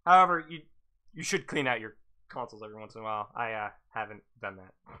 However, you should clean out your consoles every once in a while. I haven't done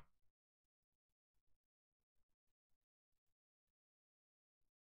that.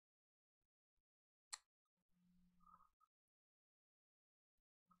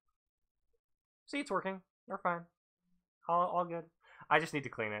 See, it's working. We're fine. All good. I just need to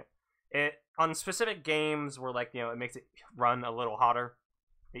clean it. It on specific games where, like, you know, it makes it run a little hotter,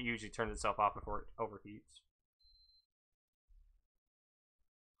 it usually turns itself off before it overheats.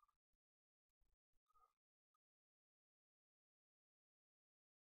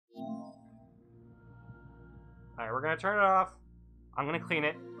 Alright, we're gonna turn it off. I'm gonna clean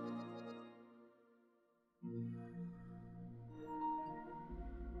it.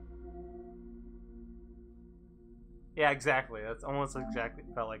 Yeah, exactly. That's almost exactly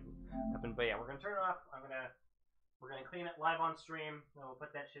felt like happened. But yeah, we're gonna turn it off. We're gonna clean it live on stream. And we'll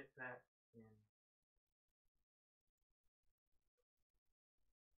put that shit back in.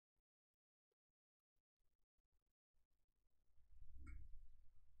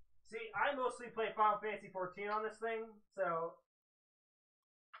 See, I mostly play Final Fantasy 14 on this thing, so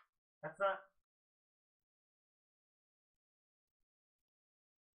that's not.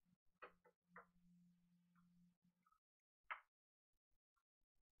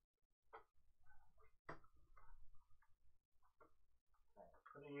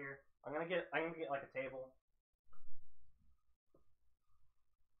 Put it here. I'm gonna get like a table.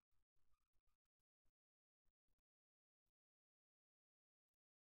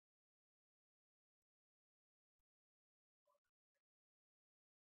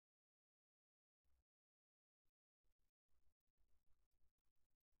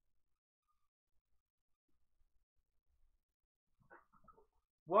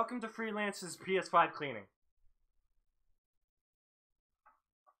 Welcome to Freelance's PS5 cleaning.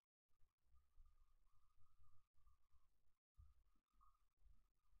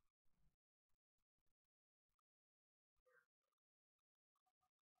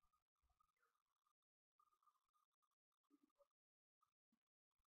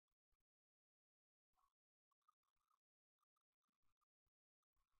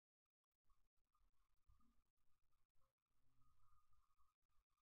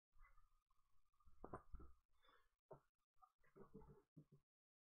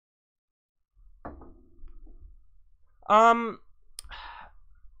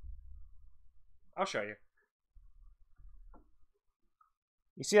 I'll show you.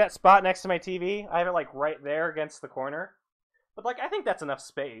 You see that spot next to my TV? I have it like right there against the corner. But like, I think that's enough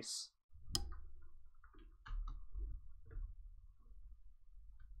space.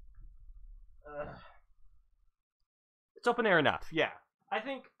 It's open air enough, yeah. I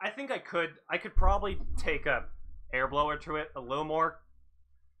think I could probably take a air blower to it a little more,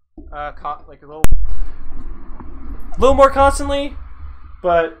 like a little more constantly,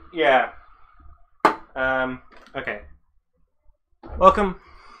 but yeah. Okay. Welcome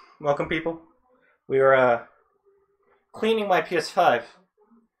people. We are cleaning my PS5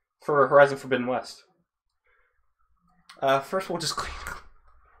 for Horizon Forbidden West. First we'll just clean.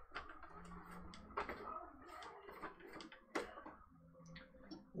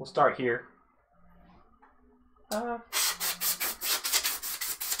 We'll start here.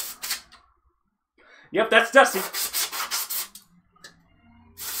 Yep, that's dusty.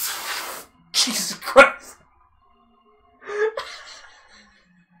 Jesus Christ.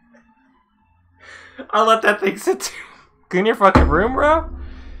 I'll let that thing sit too. Clean your fucking room, bro?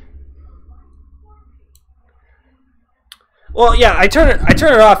 Well, yeah, I turn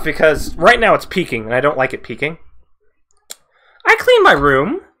it off because right now it's peaking and I don't like it peaking. I clean my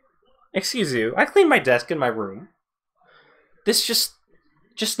room. Excuse you. I clean my desk in my room. This just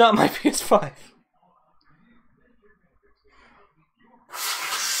not my PS5.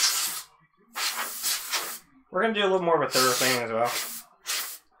 We're gonna do a little more of a thorough thing as well.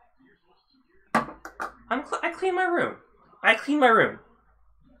 I clean my room. I clean my room.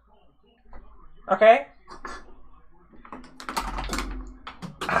 Okay?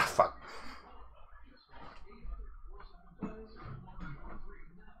 Ah, fuck.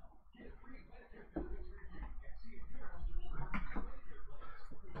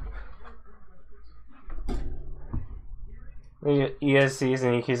 ESCs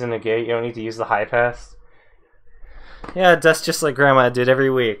and EQs in the gate, you don't need to use the high pass. Yeah, dust just like Grandma did every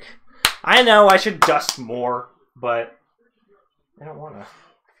week. I know I should dust more, but I don't want to.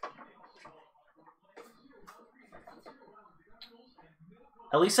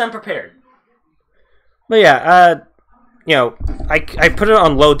 At least I'm prepared. But yeah, you know, I put it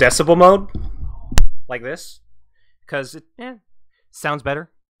on low decibel mode, like this, because it sounds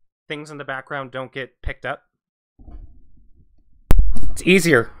better. Things in the background don't get picked up. It's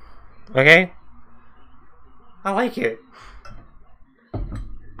easier, okay? I like it.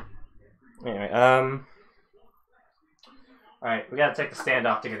 Anyway, alright, we gotta take the stand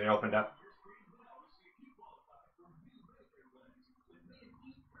off to get it opened up.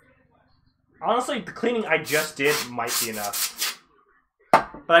 Honestly, the cleaning I just did might be enough.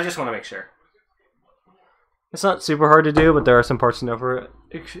 But I just want to make sure. It's not super hard to do, but there are some parts to know for it.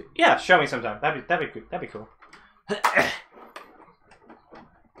 Yeah, show me sometime. That'd be cool.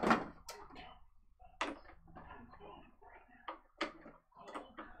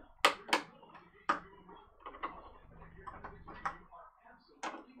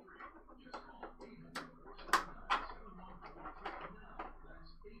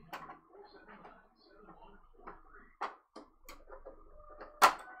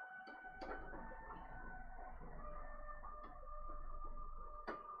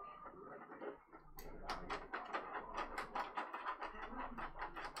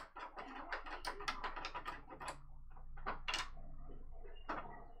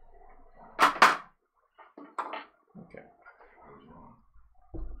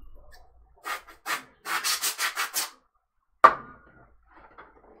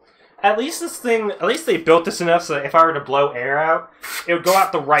 At least they built this enough so that if I were to blow air out, it would go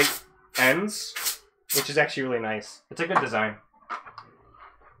out the right ends, which is actually really nice. It's a good design.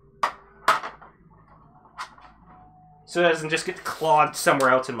 So it doesn't just get clogged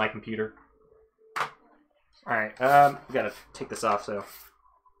somewhere else in my computer. Alright, we gotta take this off, so...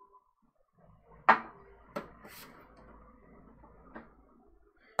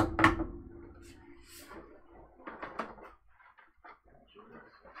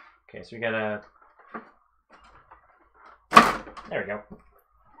 Okay, so we gotta... There we go.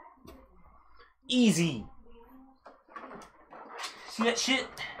 Easy! See that shit?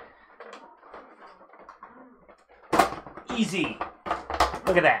 Easy!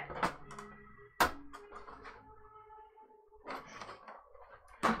 Look at that.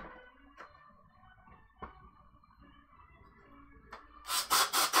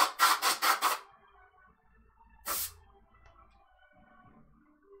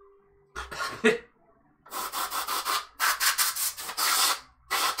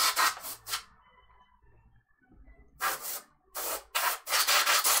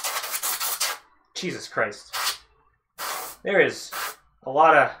 Jesus Christ. There is a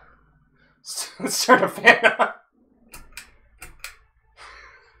lot of... Let's turn a fan on.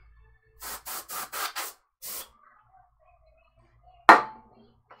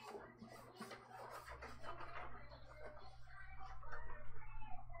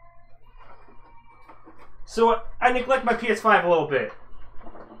 So I neglect my PS5 a little bit.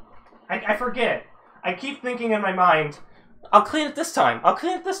 I forget. I keep thinking in my mind, I'll clean it this time,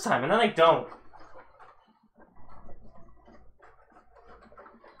 and then I don't.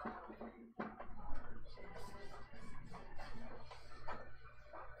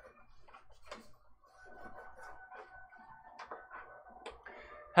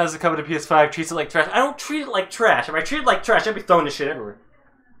 How does it come to PS5? Treats it like trash. I don't treat it like trash. If I treat it like trash, I'd be throwing this shit everywhere.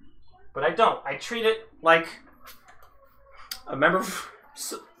 But I don't. I treat it like a member of...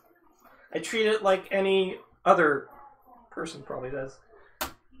 I treat it like any other person probably does.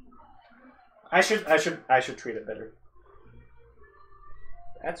 I should treat it better.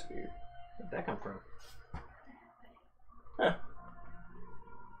 That's weird. Where'd that come from? Huh.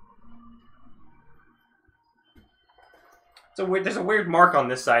 There's a weird mark on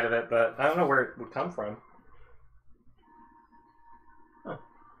this side of it, but I don't know where it would come from. Huh.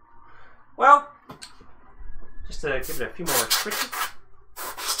 Well, just to give it a few more switches.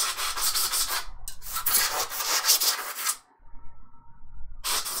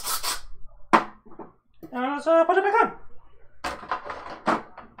 And let's put it back on.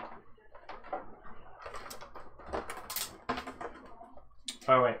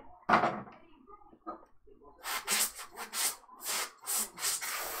 Oh, wait.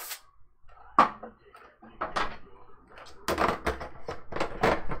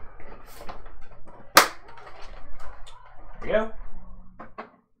 There we go.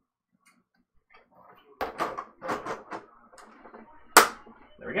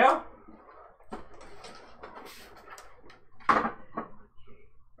 There we go.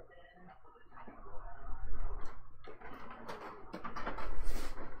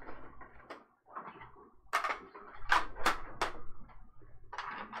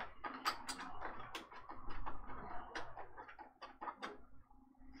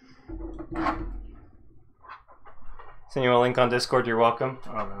 Send you a link on Discord, you're welcome.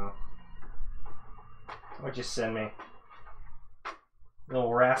 Oh no. What'd you send me?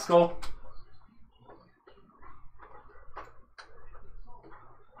 Little rascal.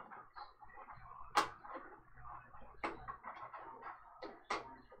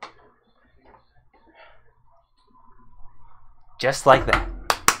 Just like that.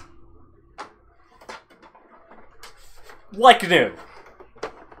 Like noon.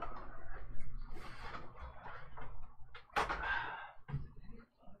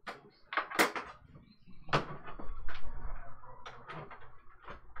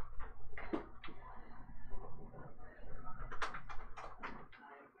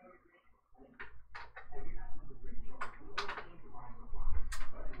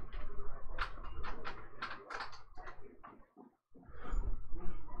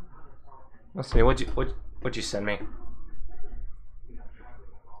 Let's see, what'd you send me?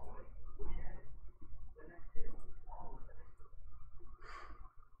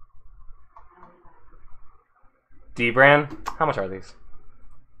 D-brand? How much are these?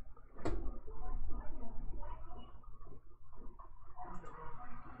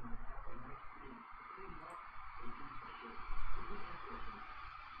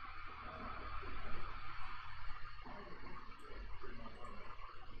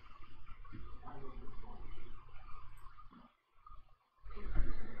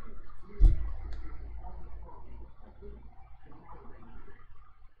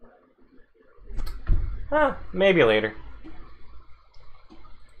 Maybe later.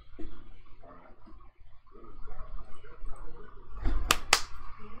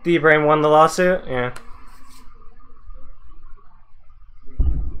 D-Brain won the lawsuit? Yeah.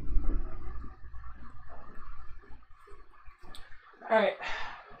 Alright.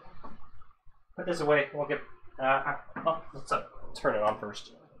 Put this away. We'll get... let's turn it on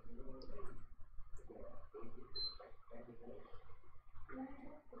first.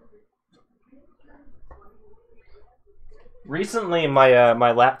 Recently,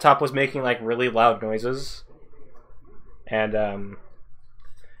 my laptop was making like really loud noises, and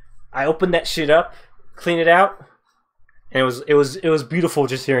I opened that shit up, cleaned it out, and it was beautiful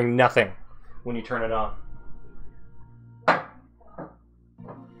just hearing nothing when you turn it on.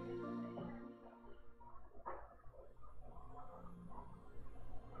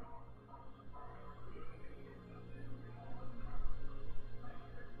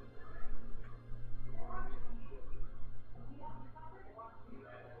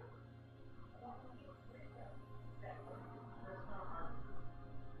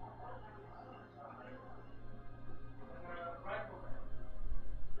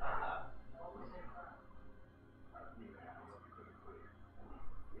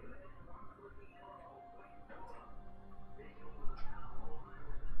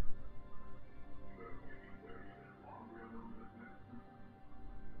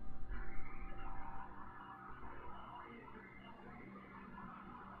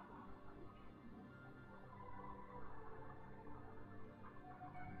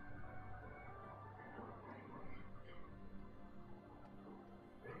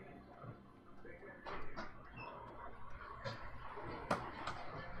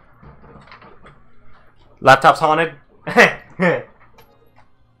 Laptop's haunted?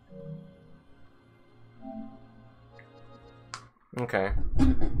 Okay.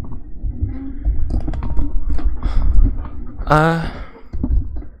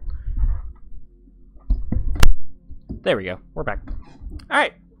 There we go. We're back.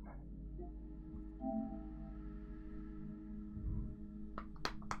 Alright.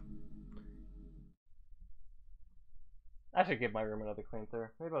 I should give my room another clean through.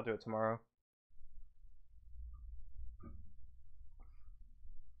 Maybe I'll do it tomorrow.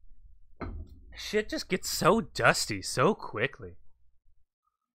 Shit just gets so dusty so quickly.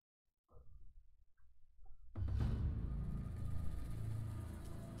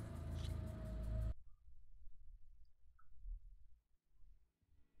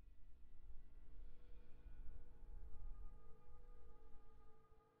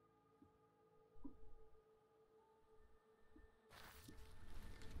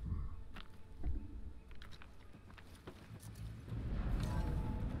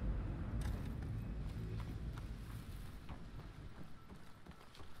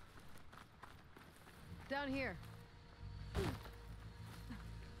 Down here.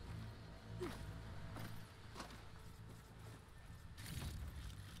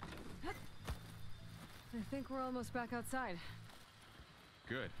 I think we're almost back outside.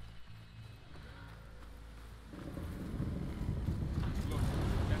 Good. Look,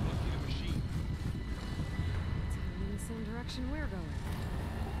 that must be the machine. It's heading in the same direction we're going.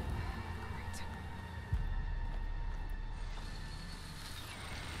 Great.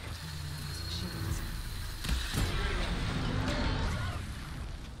 Machines.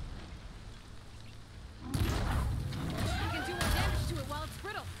 We can do more damage to it while it's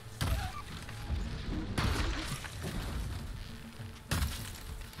brittle.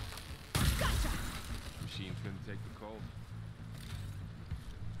 Machine's gonna take the cold.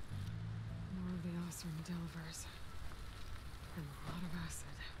 Professor Delvers. And a lot of acid.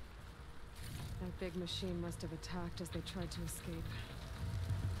 That big machine must have attacked as they tried to escape.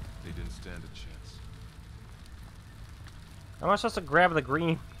 They didn't stand a chance. Am I supposed to grab the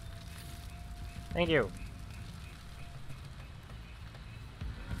green? Thank you.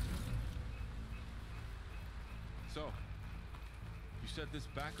 So, you said this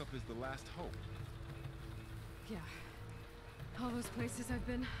backup is the last hope. Yeah. All those places I've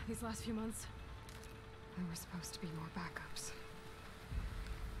been these last few months, there were supposed to be more backups.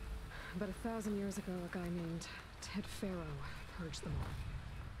 But 1,000 years ago, a guy named Ted Faro purged them all.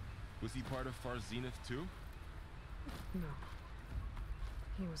 Was he part of Far Zenith too? No.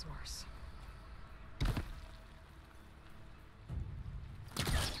 He was worse.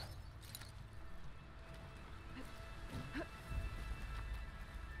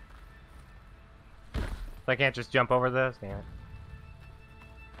 I can't just jump over this? Damn it.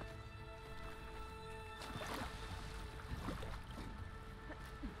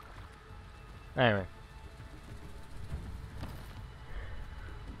 Anyway.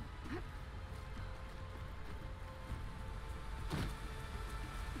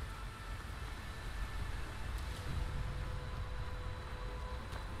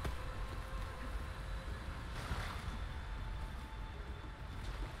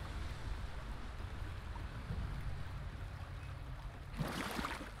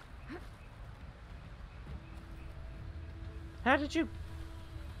 How did you...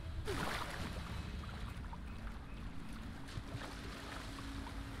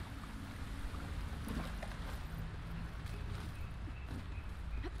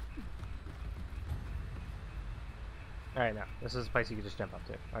 Alright, now. This is a place you can just jump up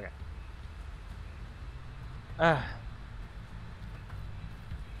to. Okay.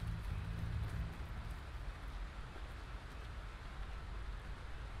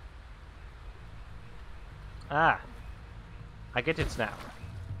 I get it now.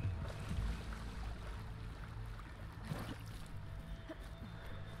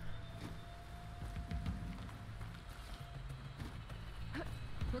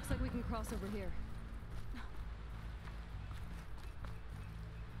 Looks like we can cross over here.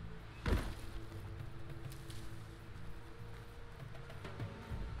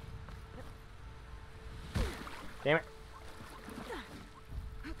 Damn it.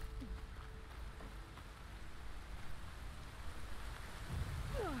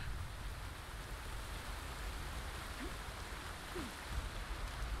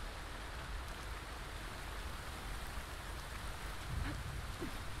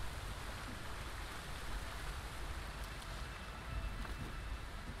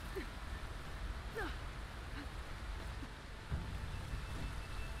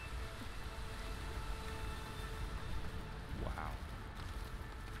 Wow.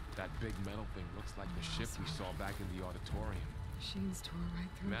 That big metal thing looks like the ship we saw back in the auditorium. Machines tore right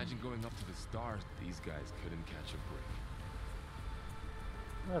through. Imagine going up to the stars. These guys couldn't catch a break.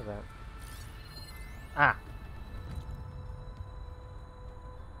 What is that? Ah.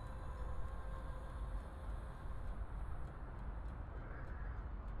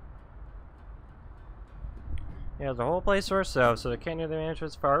 He has the whole place to herself, so the can't near the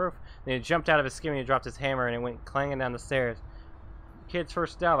management's far roof. Then he jumped out of his skin and he dropped his hammer and it went clanging down the stairs. Kid's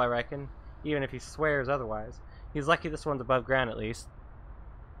first down, I reckon, even if he swears otherwise. He's lucky this one's above ground at least.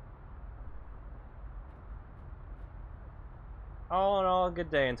 All in all, a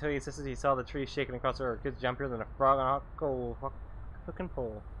good day until he insisted he saw the tree shaking across the earth. Kid's jumpier than a frog on a hot coal hook and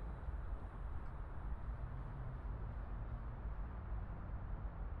pole.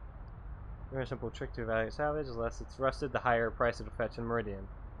 Very simple trick to evaluate salvage. The less it's rusted, the higher price it'll fetch in Meridian.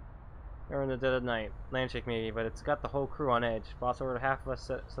 We're in the dead of night. Landshake maybe, but it's got the whole crew on edge. Boss ordered half of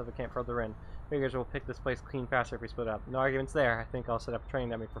us so they can't further in. Figures we'll pick this place clean faster if we split up. No arguments there. I think I'll set up a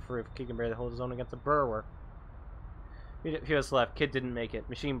training dummy for free if Kid can barely hold his own against a burrower. A few of us left. Kid didn't make it.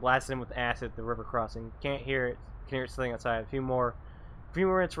 Machine blasted him with acid at the river crossing. Can't hear it. Can hear it sitting outside. A few more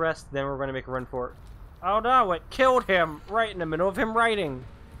minutes rest, then we're going to make a run for it. Oh no, it killed him right in the middle of him writing.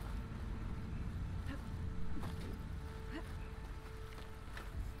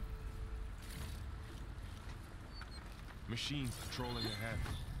 Machines patrolling ahead.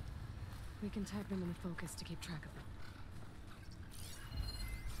 We can tag them in the focus to keep track of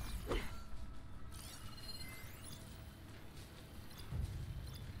them.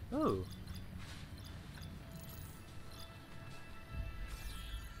 Ooh.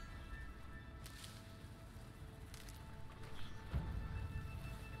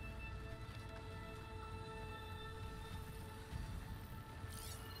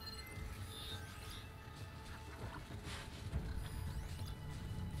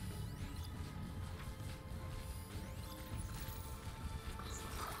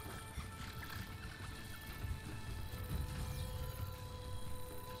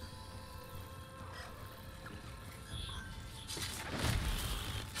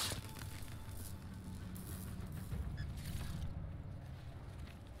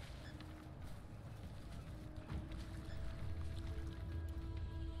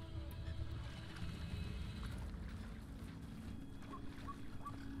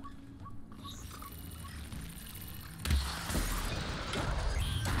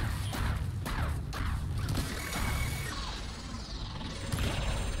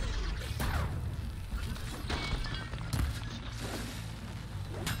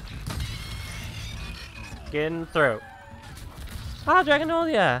 Get in the throat. Ah,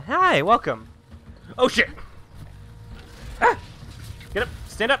 Dragonolia! Hi, welcome. Oh shit! Ah! Get up,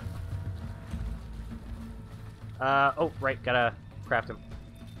 stand up. Oh right, gotta craft him.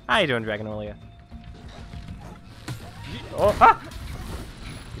 How you doing, Dragonolia? Oh, ah!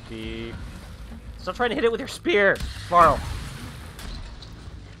 Stop trying to hit it with your spear, Marl.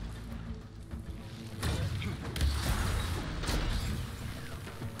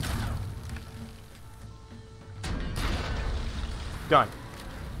 Done.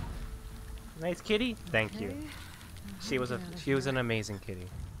 Nice kitty. Thank you. She was an amazing kitty.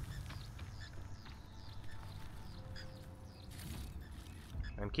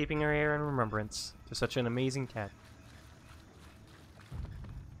 I'm keeping her here in remembrance to such an amazing cat.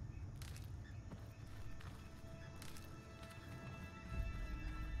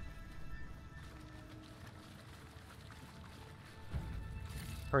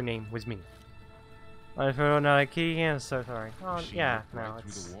 Her name was Minnie. I feel not a kitty. I'm so sorry. Oh yeah, no,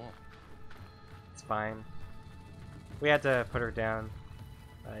 it's fine. We had to put her down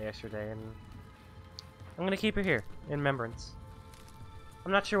yesterday, and I'm gonna keep her here in remembrance.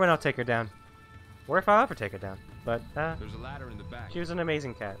 I'm not sure when I'll take her down, or if I'll ever take her down. But there's a ladder in the back. She was an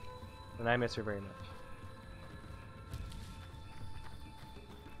amazing cat, and I miss her very much.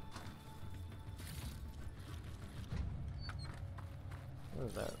 What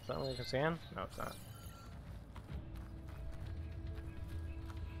is that? Is that like a sand? No, it's not.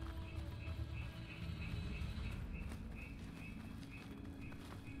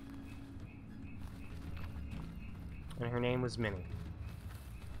 And her name was Minnie.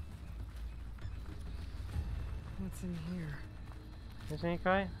 What's in here? Does Minnie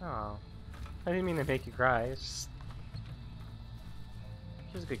cry? Oh. I didn't mean to make you cry. It's just...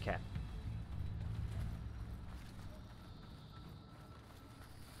 She's a good cat.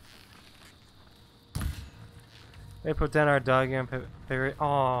 They put down our dog and favorite. Oh,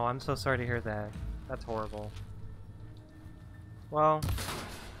 I'm so sorry to hear that. That's horrible. Well...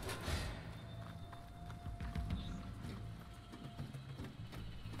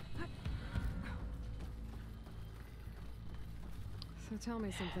 So tell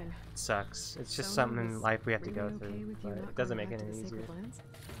me something. It sucks. It's just Sona something in was life we have to go really okay through, with you but not it doesn't going make it back to any the easier. Sacred Lands?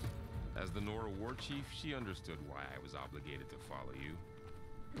 As the Nora war chief, she understood why I was obligated to follow you.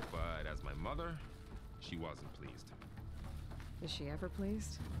 But as my mother, she wasn't pleased. Is she ever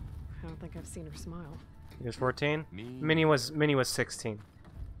pleased? I don't think I've seen her smile. He was 14? Me? Minnie was 16.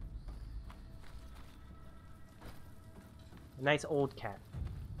 A nice old cat.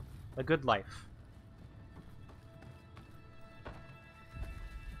 A good life.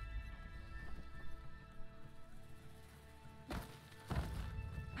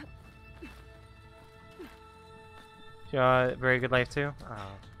 Very good life too?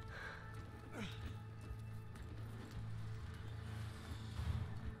 Oh.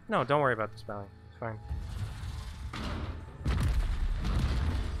 No, don't worry about the spelling. It's fine.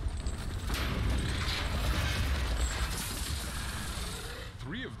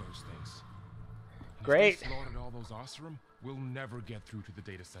 Three of those things. Great. If they slaughtered all those Oseram, we'll never get through to the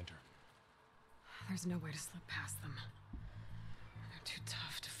data center. There's no way to slip past them. They're too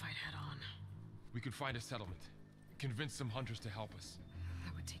tough to fight head on. We could find a settlement. Convince some hunters to help us.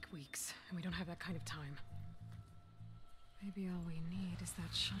 That would take weeks, and we don't have that kind of time. Maybe all we need is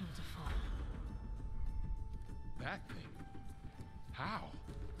that shuttle to fall. That thing? How?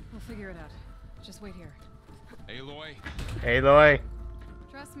 We'll figure it out. Just wait here. Aloy. Aloy.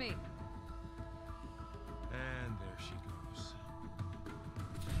 Trust me. And there she goes.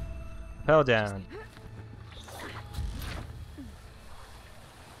 Fell down.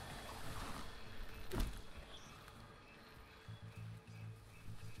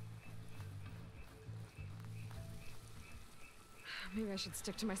 Maybe I should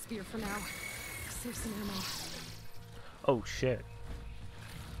stick to my spear for now. Save some ammo. Oh shit.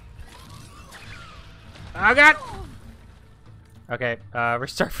 Oh god! Okay,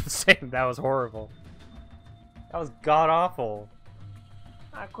 restart from the same. That was horrible. That was god awful.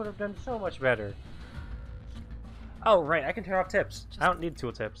 I could have done so much better. Oh right, I can turn off tips. I don't need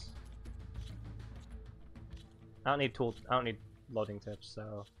tool tips. I don't need loading tips,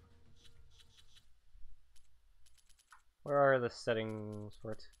 so. Where are the settings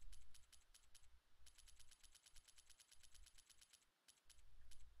for it?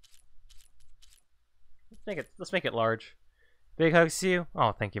 Let's make it large. Big hugs to you.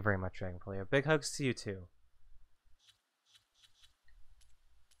 Oh, thank you very much, Dragonfolio. Big hugs to you too.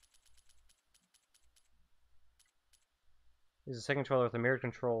 Use a second controller with the mirror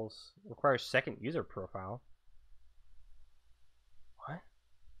controls. Requires second user profile. What?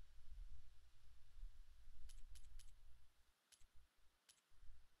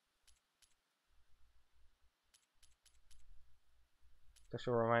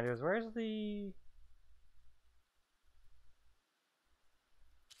 Special reminders. Where's the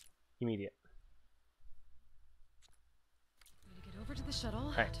immediate? Need to get over to the shuttle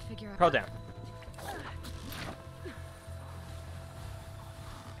Alright. to figure out. Crawl down.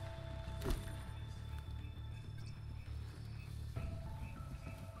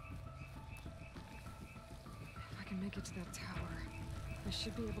 If I can make it to that tower, I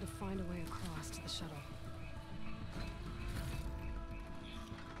should be able to find a way across to the shuttle.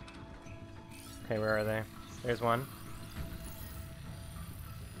 Okay, where are they? There's one.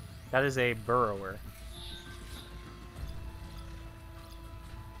 That is a burrower.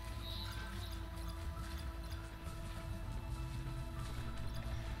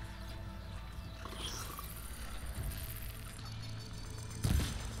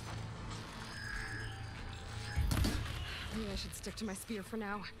 Maybe I should stick to my spear for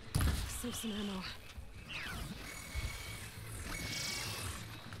now. Save some ammo.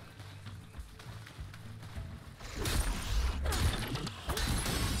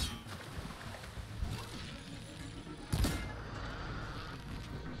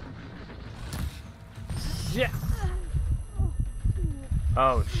 Yeah.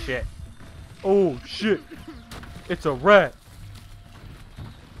 Oh shit. Oh shit. It's a rat.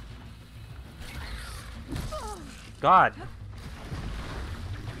 God.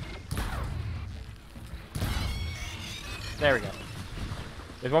 There we go.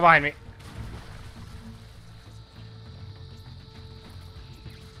 There's one behind me.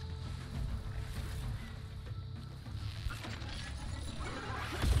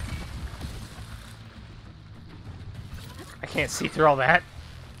 I can't see through all that.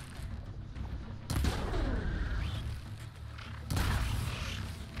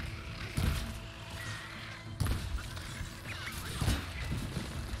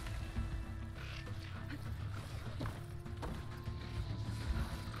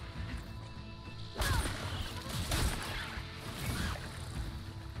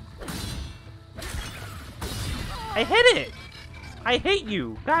 I hit it! I hate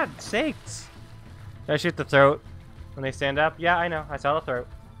you! God sakes! Did I shoot the throat when they stand up? Yeah, I know. I saw the throat.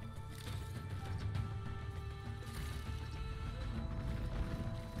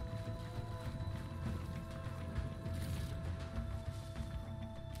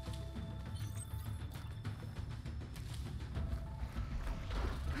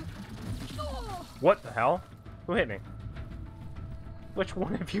 What the hell? Who hit me? Which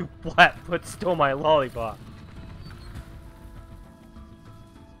one of you flatfoot stole my lollipop?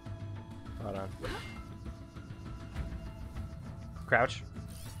 Hold on. Crouch.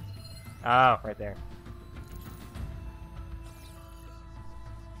 Oh, right there.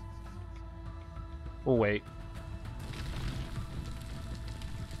 We'll wait.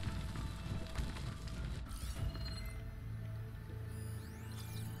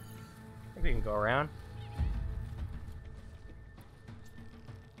 I think we can go around.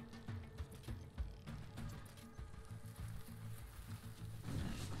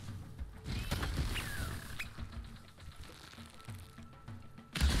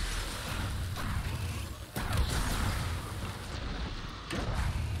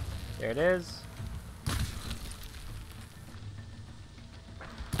 There it is.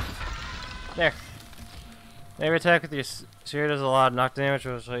 There. Every attack with your spear does a lot of knock damage,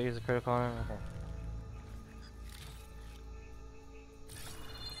 which I use a critical on it. Okay.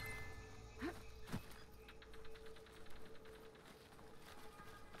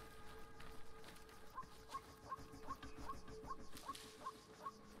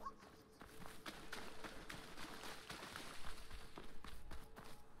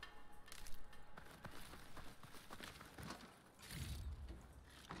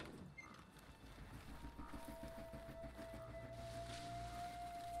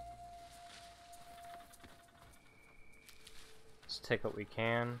 Let's take what we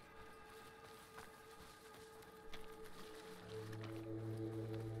can.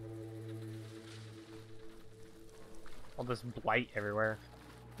 All this blight everywhere.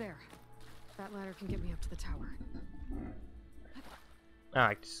 There. That ladder can get me up to the tower. Ah,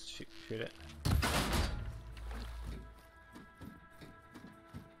 I can just shoot it.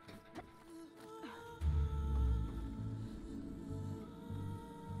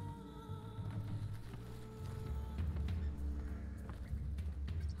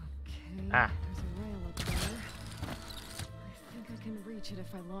 Okay, Ah. there's a rail up there. I think I can reach it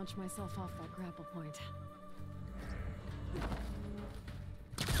if I launch myself off that grapple point.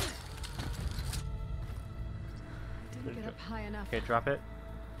 I didn't get up high enough. Okay, drop it.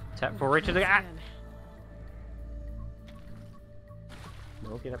 Tap Gotta forward to the. try Ah! again.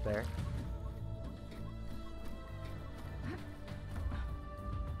 We'll get up there.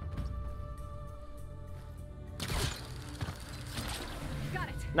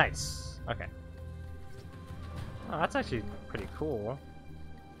 Nice. Okay. Oh, that's actually pretty cool.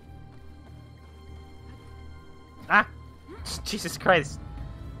 Ah! Jesus Christ!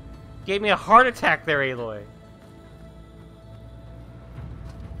 Gave me a heart attack there, Aloy.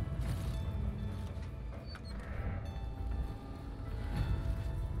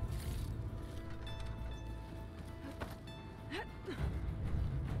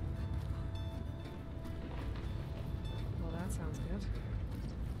 Well, that sounds good.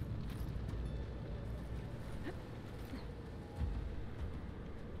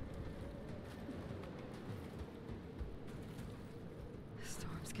 The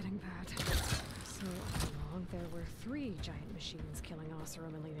storm's getting bad. So all along, there were 3 giant machines killing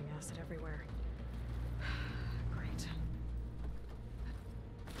Oseram and leaving acid everywhere. Great.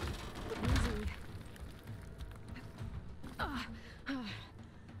 Easy.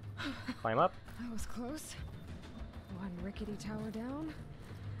 Climb up. That was close. One rickety tower down.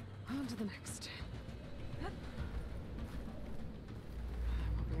 On to the next. I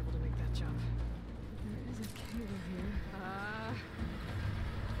won't be able to make that jump. There is a cable here.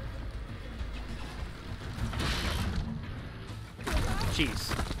 Jeez.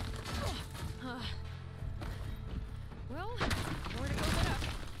 Well, more to go get up.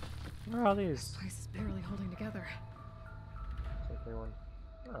 Where are all these? This place is barely holding together.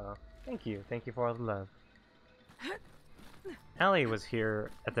 Oh, thank you. Thank you for all the love. Allie was here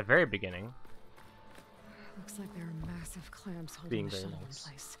at the very beginning. Looks like there are massive clamps holding Being the very shuttle nice,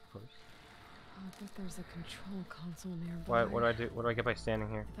 in place. of course. I bet there's a control console nearby. What do I do? What do I get by standing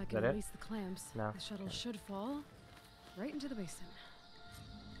here? If I Is can that it? release the clamps, No. the shuttle should fall right into the basin.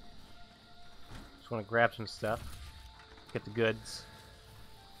 Just want to grab some stuff. Get the goods.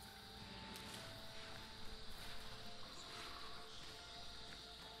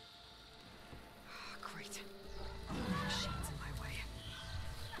 Great. Machines in my way.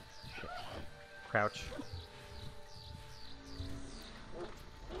 Crouch.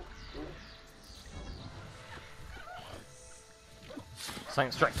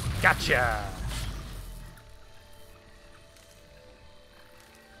 Silent strike. Gotcha!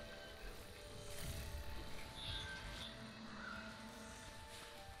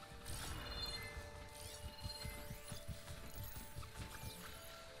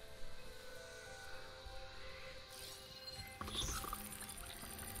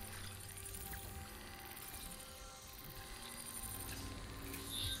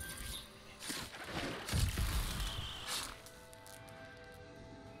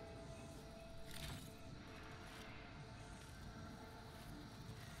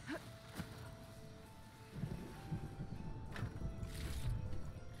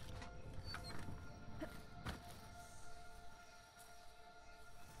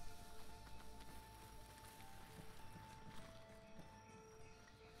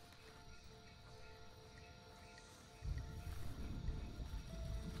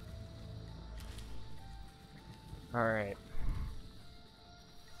 Alright.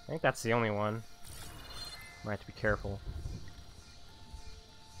 I think that's the only one. Might have to be careful.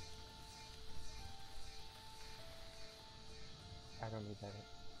 I don't need that.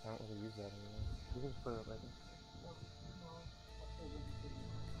 I don't really use that anymore. You can just put it up right there.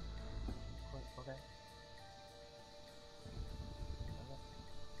 Okay.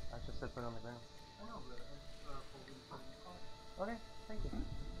 I just said put it on the ground. Okay, thank you.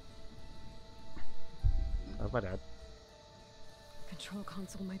 Oh, my dad. Control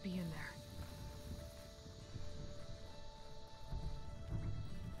console might be in there.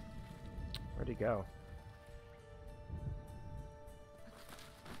 Where'd he go?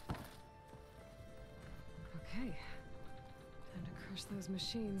 Okay. Time to crush those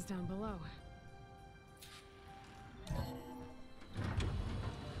machines down below.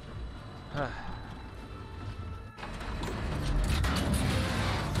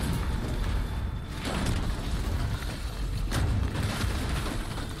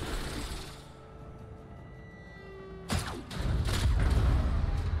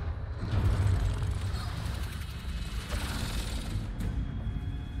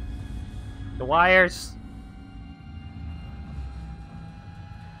 The wires!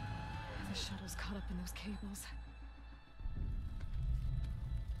 The shuttle's caught up in those cables.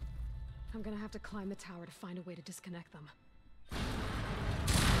 I'm gonna have to climb the tower to find a way to disconnect them. Now,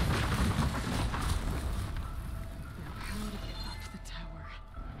 how to get up the tower?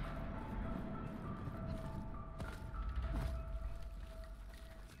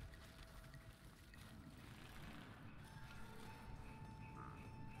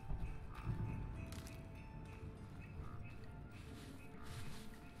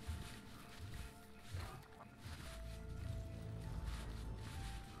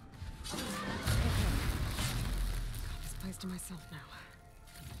 to myself now.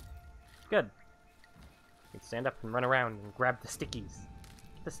 Good. You can stand up and run around and grab the stickies.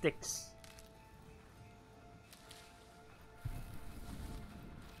 The sticks.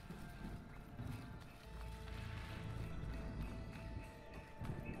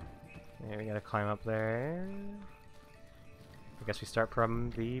 Yeah, we gotta climb up there. I guess we start from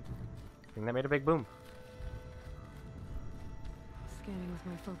the thing that made a big boom. Scanning with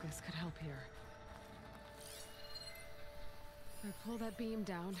my focus could help here. If I pull that beam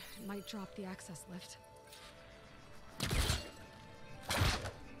down, it might drop the access lift.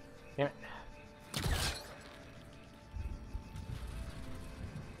 Damn it.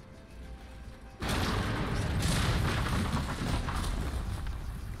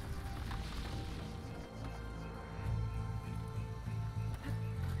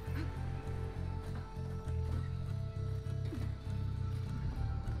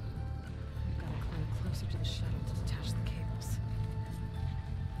 To the shuttle to detach the cables.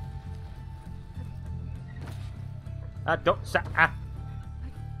 Don't stop.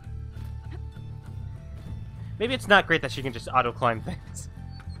 Maybe it's not great that she can just auto-climb things.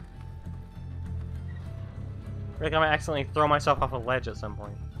 I feel like I might accidentally throw myself off a ledge at some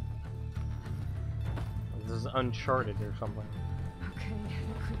point. This is Uncharted or something. Okay,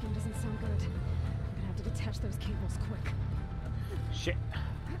 that creaking doesn't sound good. I'm gonna have to detach those cables quick. Shit.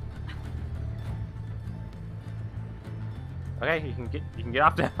 Okay, you can get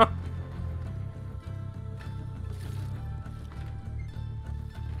off now.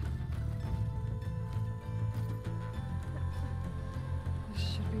 This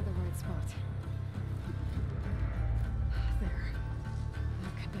should be the right spot. There. The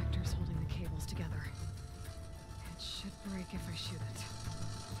connector's holding the cables together. It should break if I shoot it.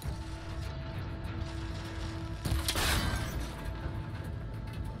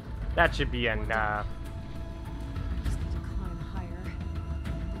 That should be enough.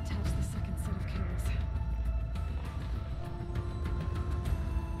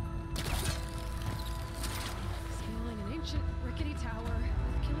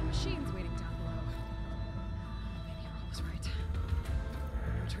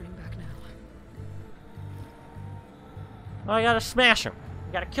 Oh, you gotta smash him.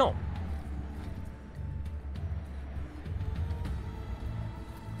 You gotta kill him.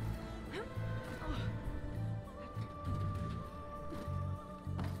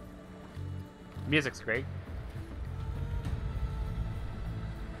 Music's great.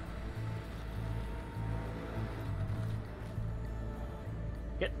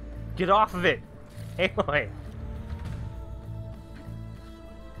 Get off of it. Aloy.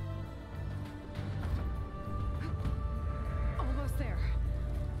 Almost there.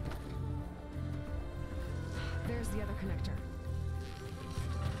 There's the other connector.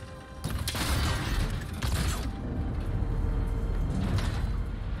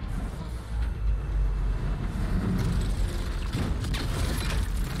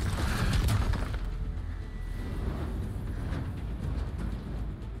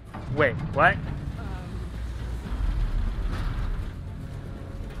 Wait, what?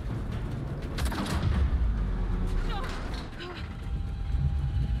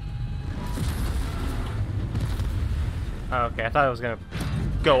 Okay, I thought it was gonna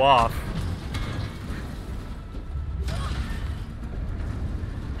go off.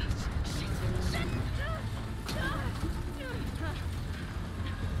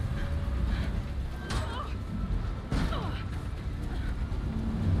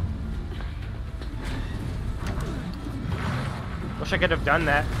 Wish I could have done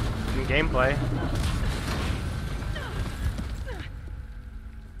that in gameplay.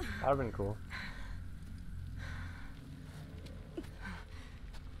 That would have been cool.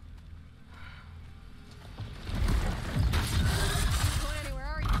 Going anywhere,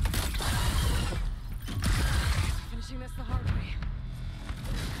 are you? Finishing this the hard way.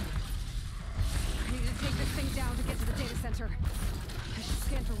 I need to take this thing down to get to the data center. I should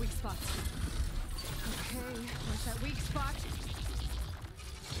scan for weak spots. Okay, where's that weak spot?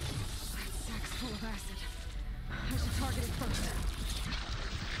 That sack's full of acid. I should target it first.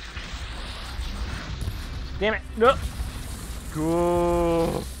 Damn it! No.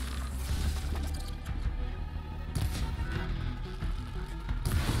 Cool.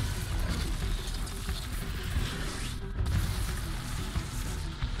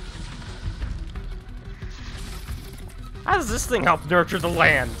 How does this thing help nurture the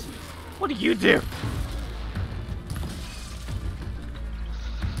land? What do you do?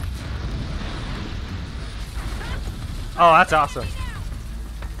 Oh, that's awesome.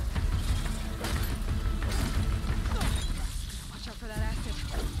 Watch out for that acid.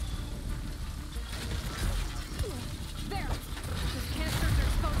 There.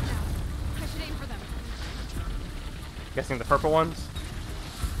 Guessing the purple ones.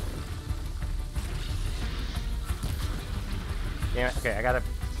 Damn it. Okay, I gotta...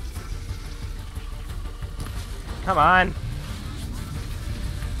 Come on!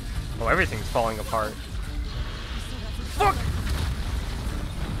 Oh, everything's falling apart. Fuck!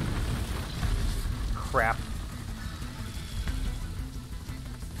 Crap.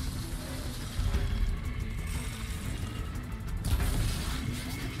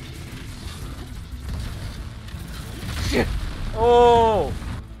 Shit! Oh!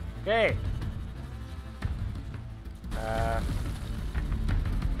 Okay.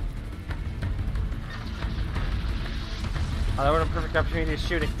 Oh, that was a perfect opportunity to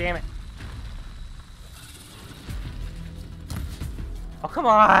shoot it. Damn it. Oh, come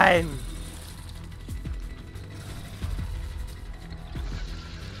on!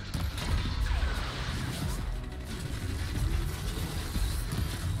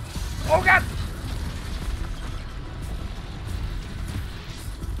 Oh, God!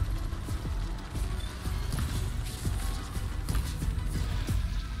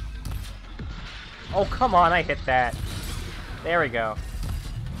 Oh, come on, I hit that. There we go.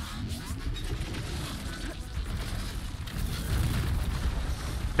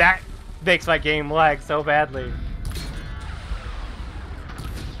 That makes my game lag so badly.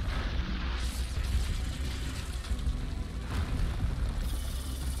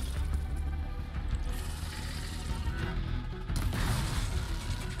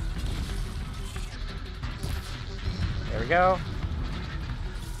 There we go.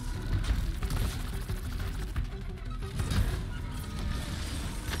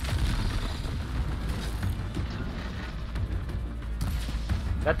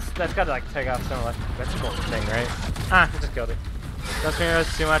 That's gotta like take off some electrical thing, right? Ah, I just killed it.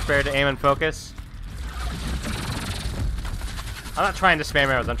 That's too much. Better to aim and focus. I'm not trying to spam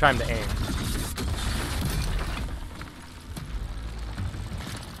arrows. I'm trying to aim.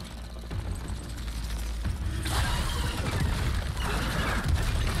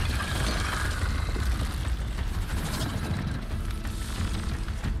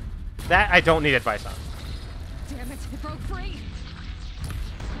 That I don't need advice on. Damn it, it broke free.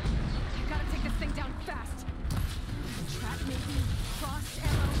 I gotta take this thing down fast. Trap maybe, frost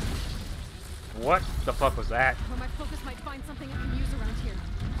arrow. What the fuck was that? Or my focus might find something I can use around here.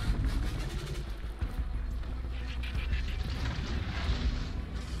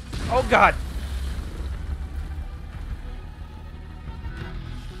 Oh God!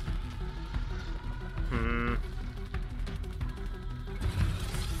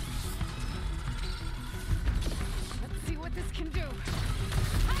 Let's see what this can do.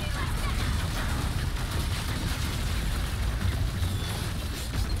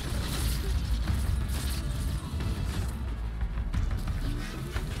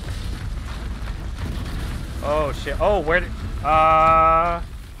 Oh shit! Oh, where'd it?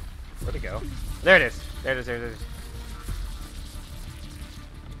 Where'd it go? There it is. There it is. There it is.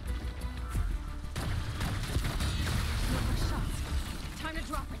 No more shots. Time to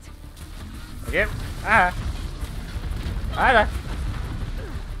drop it. Okay. Ah. Ah.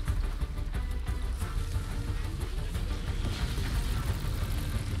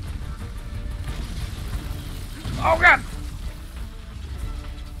 Oh God!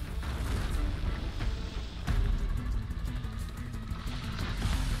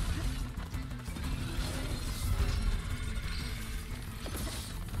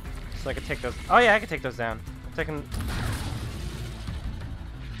 So I can take those. Oh yeah, I can take those down. I'm taking.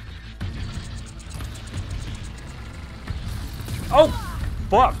 Oh,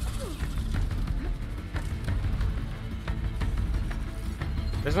 fuck!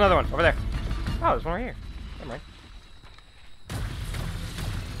 There's another one over there. Oh, there's one right here. Never mind.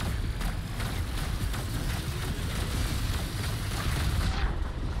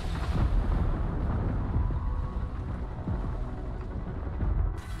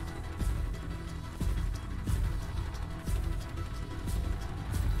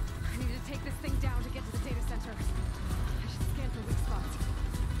 I need to take this thing down to get to the data center. I should scan for weak spots.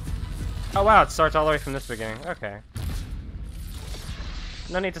 Oh wow, it starts all the way from this beginning. Okay.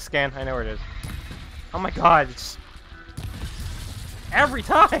 No need to scan. I know where it is. Oh my God! It's every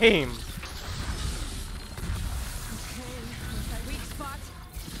time. Okay, where's that weak spot?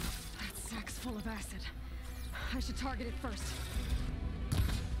 That sack's full of acid. I should target it first.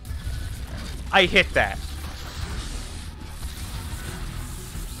 I hit that.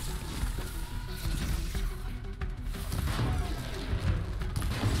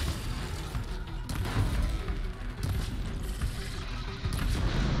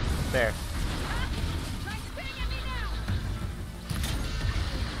 There.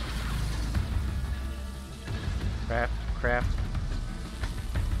 Crap. craft.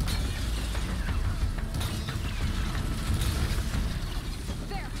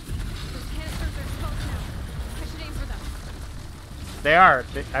 There! Those canisters are exposed now. I should aim for them. They are.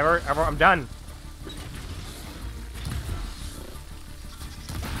 I'm done.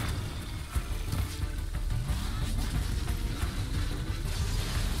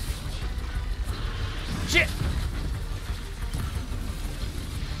 Shit!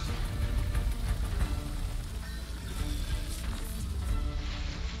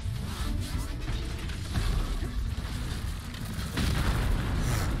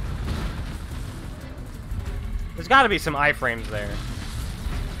 There's got to be some iframes there.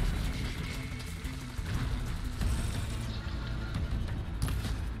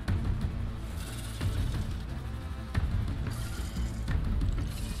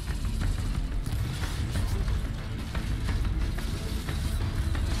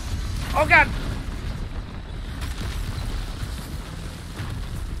 Oh god!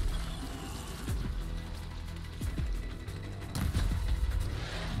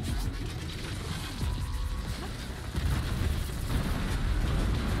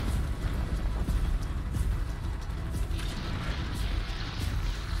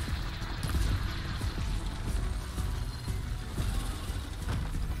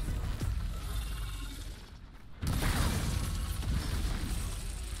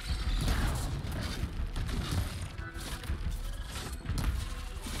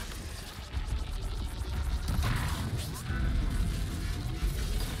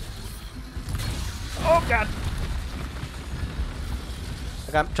 Oh god!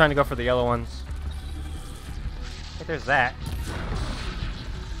 I'm trying to go for the yellow ones. I think there's that.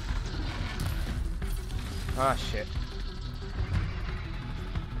 Oh shit.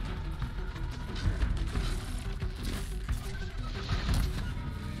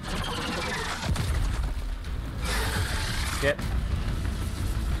 Shit.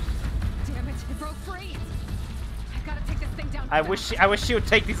 Damn it, it broke free! I gotta take this thing down. I wish she would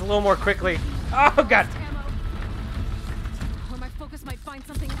take these a little more quickly. Oh god! Ammo. Or my focus might find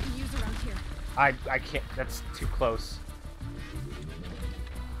something I can use around here. I can't. That's too close.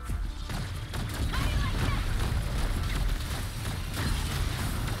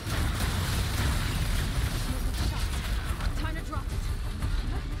 Time to drop it.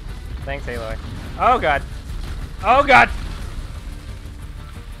 Thanks, Aloy. Oh god. Oh god.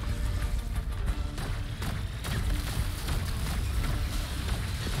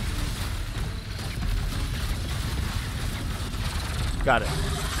 Got it.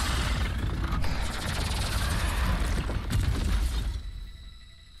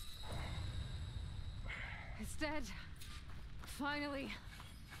 It's dead. Finally.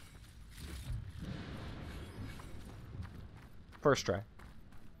 First try.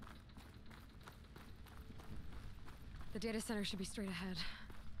 The data center should be straight ahead.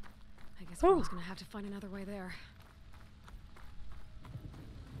 I guess we're just gonna have to find another way there.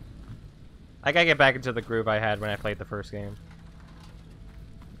 I gotta get back into the groove I had when I played the first game.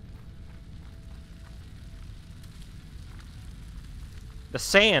 The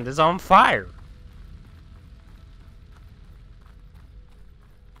sand is on fire.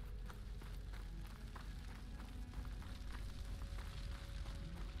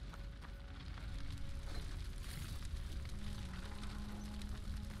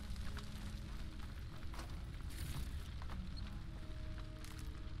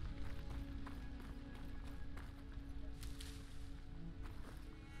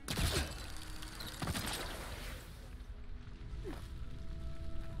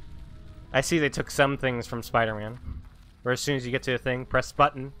 I see they took some things from Spider-Man, where as soon as you get to a thing, press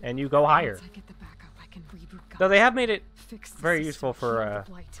button and you go higher. Once I get the backup, I can reboot Though they have made it fix the very system, useful heal for the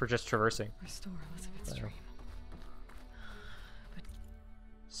blight, just traversing. restore Elizabeth's dream.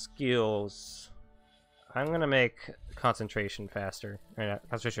 Skills. I'm gonna make concentration faster.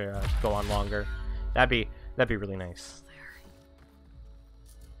 Concentration go on longer. That'd be really nice. There.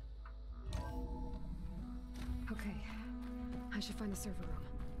 Okay, I should find the server room.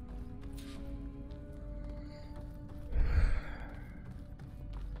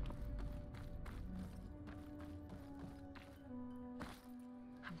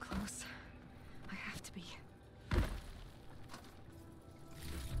 I'm close. I have to be.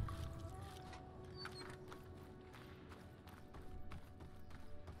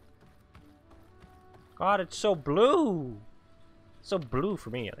 God, it's so blue. So blue for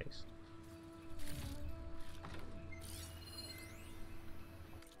me, at least.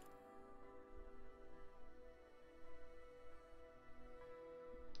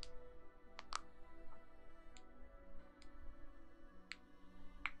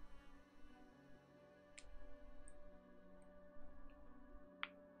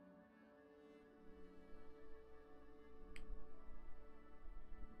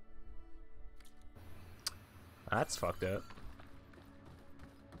 That's fucked up.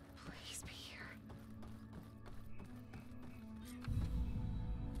 Please be here.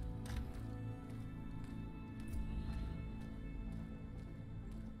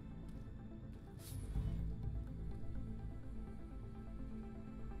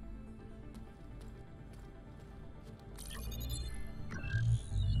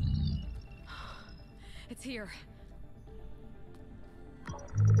 It's here.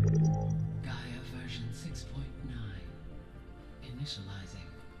 Gaia version 6.9. Initializing.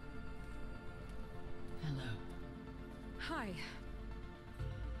 Hello. Hi.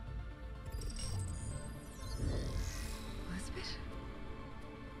 Elizabeth?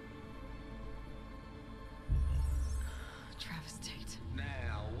 Travis Tate.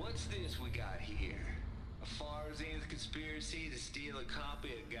 Now, what's this we got here? A Farzan's conspiracy to steal a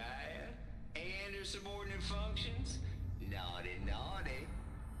copy of Gaia? And her subordinate functions? Naughty, naughty.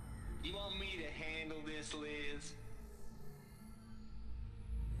 You want me to handle this, Liz?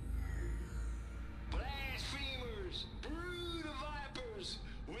 Blasphemers! Brood of vipers!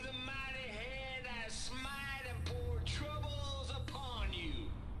 With a mighty hand I smite and pour troubles upon you!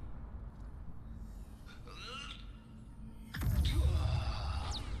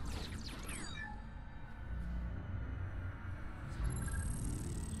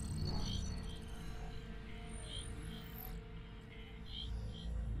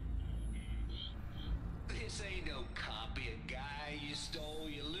 This ain't no copy of Gaia you stole,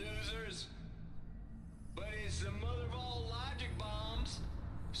 you losers. But it's the mother of all logic bombs.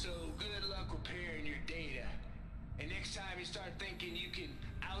 So good luck repairing your data. And next time you start thinking you can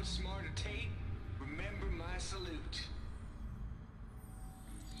outsmart a Tate, remember my salute.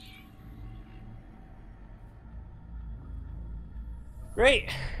 Great.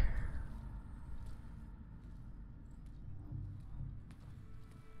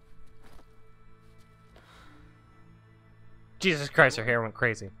 Jesus Christ, her hair went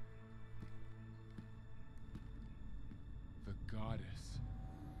crazy. The goddess.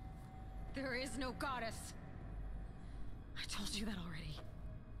 There is no goddess. I told you that already.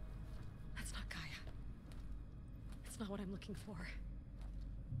 That's not Gaia. It's not what I'm looking for.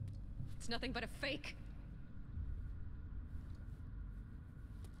 It's nothing but a fake.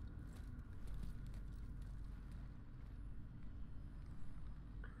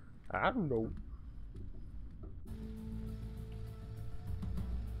 I don't know.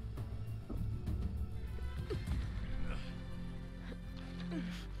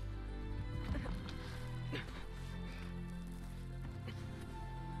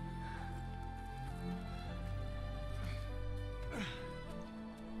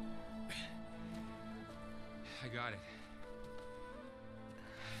 I got it.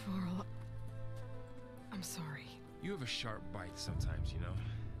 Varl, I'm sorry. You have a sharp bite sometimes, you know?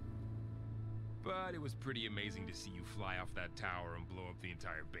 But it was pretty amazing to see you fly off that tower and blow up the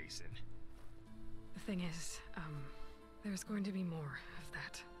entire basin. The thing is, there's going to be more of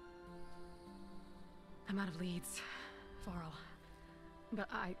that. I'm out of leads, Varl. But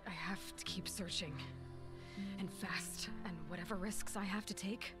I have to keep searching. And fast, and whatever risks I have to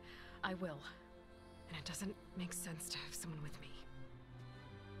take, I will. And it doesn't make sense to have someone with me.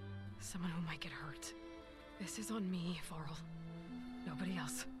 Someone who might get hurt. This is on me, Varl. Nobody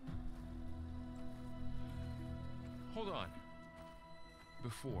else. Hold on.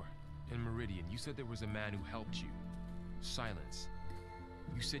 Before, in Meridian, you said there was a man who helped you. Silence.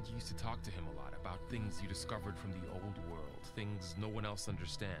 You said you used to talk to him a lot about things you discovered from the old world, things no one else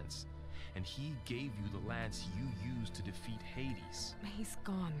understands. And he gave you the lance you used to defeat Hades. He's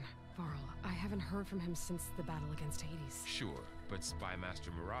gone, Varl. I haven't heard from him since the battle against Hades. Sure, but Spy Master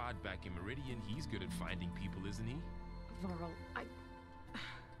Murad back in Meridian, he's good at finding people, isn't he? Varl,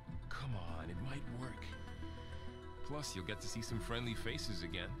 Come on, it might work. Plus, you'll get to see some friendly faces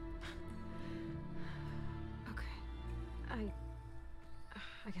again. Okay.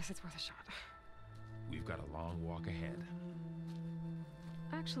 I guess it's worth a shot. We've got a long walk ahead.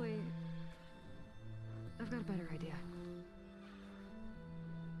 Actually, I've got a better idea.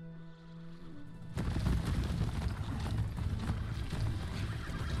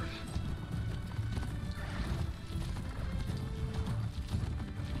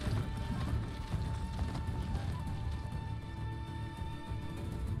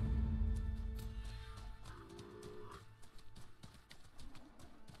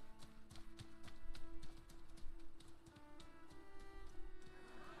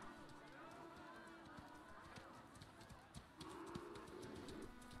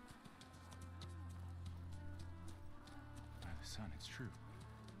 Son, it's true.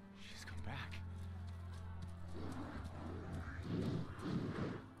 She's come back.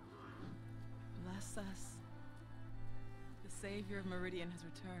 Bless us savior of Meridian has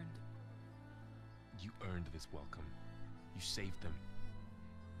returned. You earned this welcome. You saved them.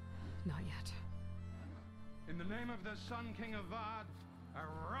 Not yet. In the name of the Sun King of Vard, a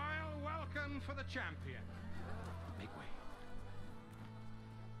royal welcome for the champion. Make way.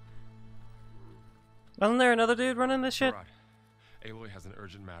 Wasn't there another dude running this shit? Farad, Aloy has an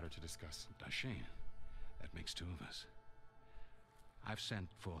urgent matter to discuss. Dashane, that makes two of us. I've sent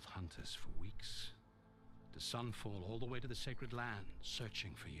forth hunters for weeks, to Sunfall all the way to the Sacred Land,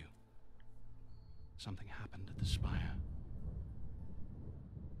 searching for you. Something happened at the Spire.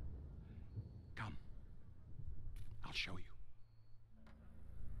 Come. I'll show you.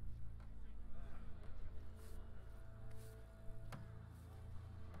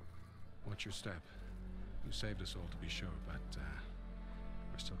 Watch your step. You saved us all, to be sure, but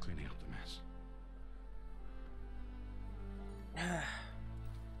we're still cleaning up the mess.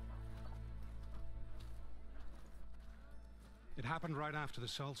 It happened right after the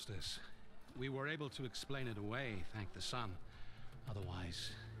solstice. We were able to explain it away, thank the sun.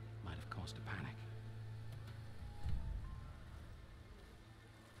 Otherwise, it might have caused a panic.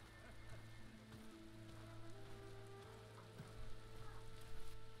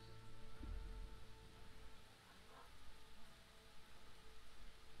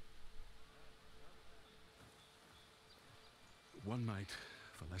 One night,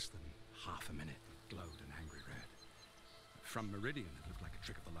 for less than half a minute, it glowed an angry red. From Meridian, it looked like a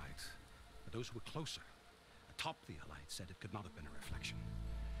trick of the light. But those who were closer, atop the light, said it could not have been a reflection.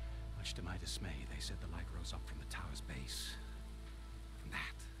 Much to my dismay, they said the light rose up from the tower's base. From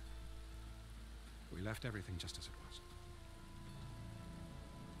that. We left everything just as it was.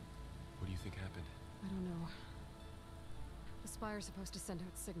 What do you think happened? I don't know. The Spire's supposed to send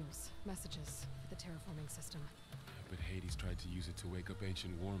out signals, messages, for the terraforming system. But Hades tried to use it to wake up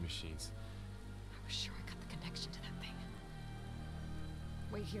ancient war machines. I was sure I got the connection to that thing.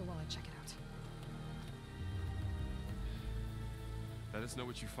 Wait here while I check it out. Let us know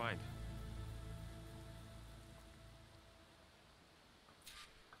what you find.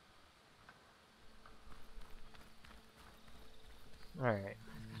 Alright.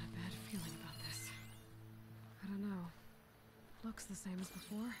 I've got a bad feeling about this. I don't know. Looks the same as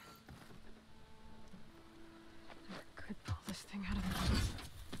before. I could pull this thing out of the...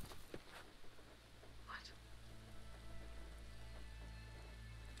 What?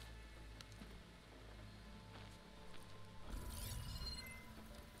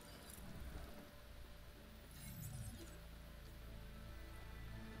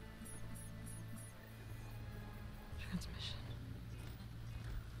 Transmission.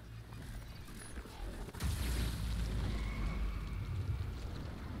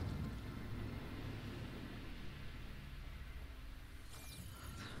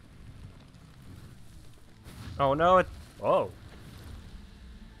 Oh no, it. Oh.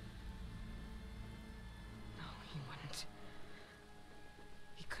 No, he wouldn't.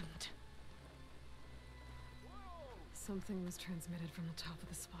 He couldn't. Something was transmitted from the top of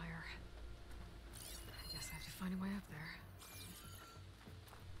the spire. I guess I have to find a way up there.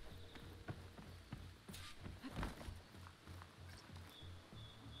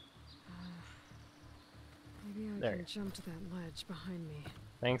 Maybe I There. can jump to that ledge behind me.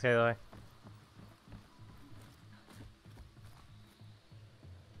 Thanks, Aloy.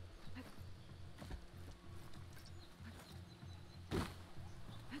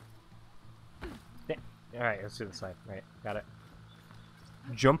 Alright, let's do this side. Right, got it.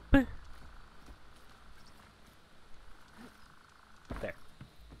 Jump. There.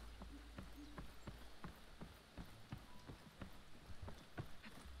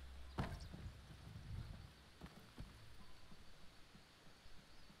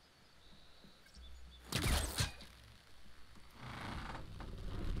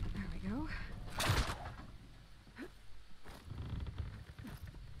 There we go.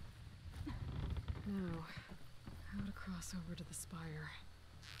 Now, how to cross over to the spire.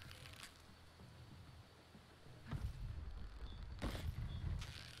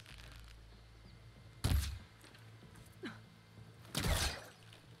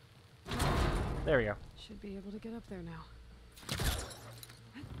 There we go. Should be able to get up there now.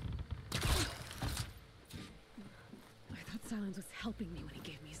 I thought Silence was helping me when he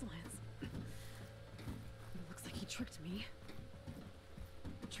gave me his lance. But it looks like he tricked me.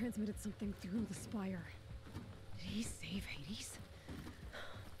 Transmitted something through the spire. Did he save Hades?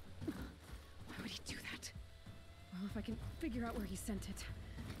 Why would he do that? Well, if I can figure out where he sent it,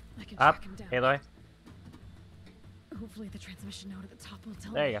 I can Up, track him down. Aloy. Hopefully the transmission node at the top will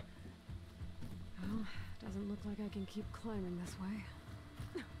tell There me. you go. Well, doesn't look like I can keep climbing this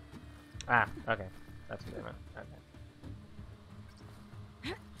way. Ah, okay. That's what I meant. Okay.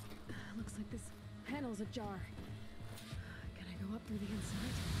 Looks like this panel's ajar. Can I go up through the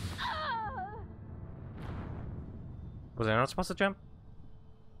inside? Was I not supposed to jump?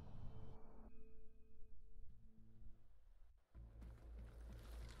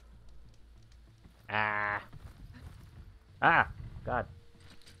 Ah. Ah! God.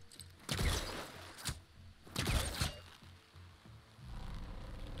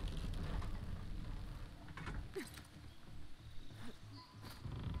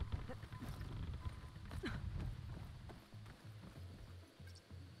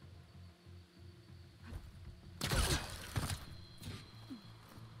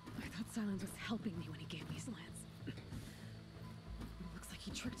 Silence was helping me when he gave me his lance. Looks like he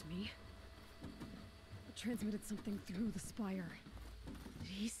tricked me. Transmitted something through the spire. Did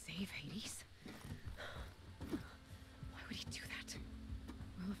he save Hades? Why would he do that?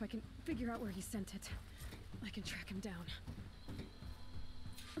 Well, if I can figure out where he sent it, I can track him down.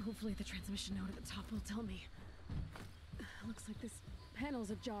 Hopefully the transmission node at the top will tell me. Looks like this panel's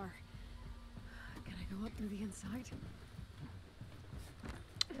ajar. Can I go up through the inside?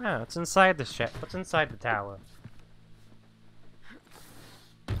 Ah, what's inside the ship? What's inside the tower?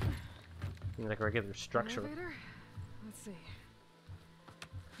 Seems like a regular structure. Elevator? Let's see.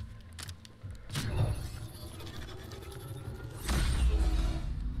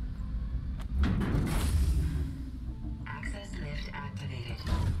 Access lift activated.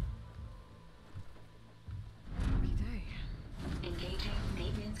 Lucky day. Engaging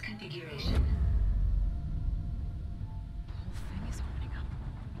maintenance configuration. The whole thing is opening up.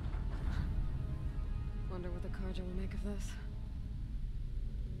 Wonder what the Carja will make of this.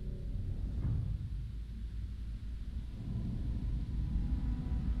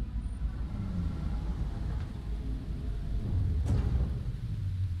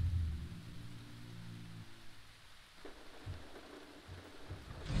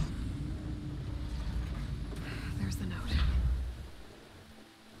 There's the note.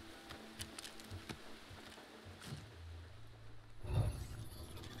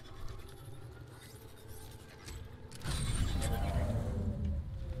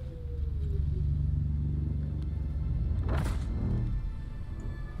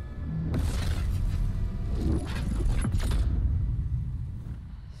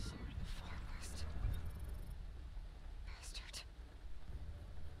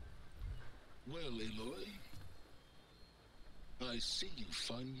 Well, Aloy, I see you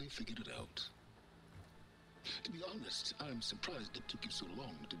finally figured it out. To be honest, I'm surprised it took you so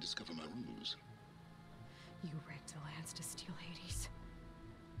long to discover my ruse. You rigged the lance to steal Hades.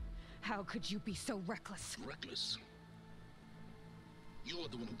 How could you be so reckless? Reckless? You're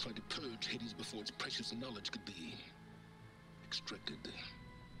the one who tried to purge Hades before its precious knowledge could be extracted.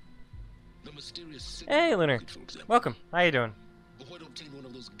 The mysterious Hey, Lunar. for example. Welcome. How you doing? Or why don't obtain one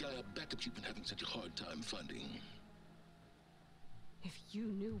of those Gaia backups you've been having such a hard time finding? If you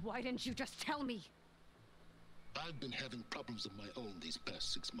knew, why didn't you just tell me? I've been having problems of my own these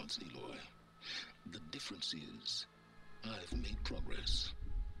past 6 months, Aloy. The difference is, I've made progress.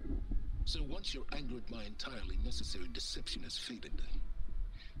 So once your anger at my entirely necessary deception has faded,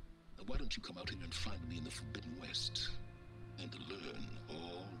 why don't you come out here and find me in the Forbidden West and learn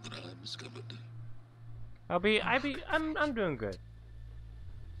all that I've discovered? I'm doing good.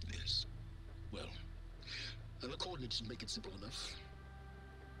 Yes. Well, the coordinates make it simple enough.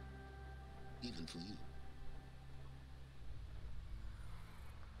 Even for you.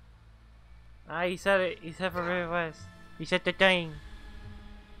 Ah, he said it. He said Forbidden West. He said the thing.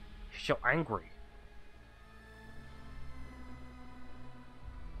 He's so angry.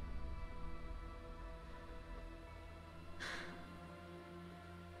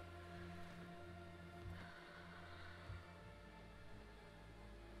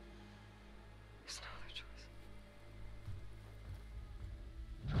 There's no other choice.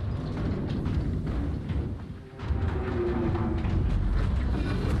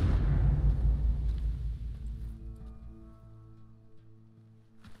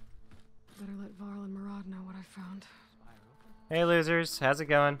 Better let Varl and Murad know what I found. Hey, losers. How's it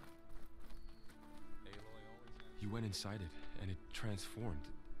going? You went inside it, and it transformed,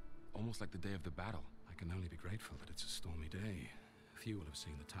 almost like the day of the battle. I can only be grateful that it's a stormy day. Few will have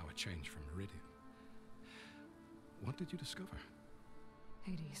seen the tower change from Meridian. What did you discover?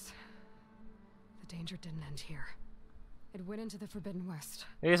 Hades. The danger didn't end here. It went into the Forbidden West,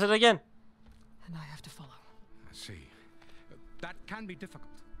 He said it again. and I have to follow. I see. That can be difficult.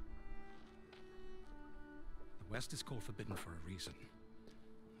 The West is called Forbidden for a reason.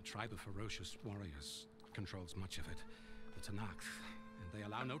 A tribe of ferocious warriors controls much of it, the Tenakth, and they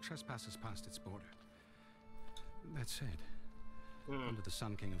allow no trespassers past its border. That said, Under the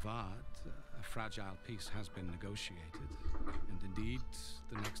Sun King of Ard, a fragile peace has been negotiated. And indeed,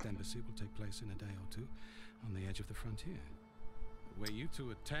 the next embassy will take place in a day or two on the edge of the frontier. Were you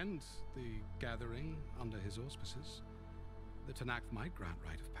to attend the gathering under his auspices, the Tenakth might grant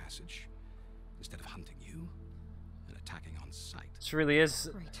right of passage instead of hunting you and attacking on sight. This really is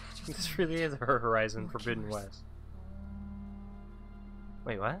her Horizon Forbidden West.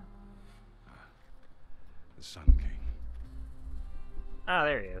 Wait, what? The Sun King. Ah,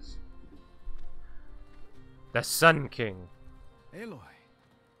 there he is. The Sun King. Aloy,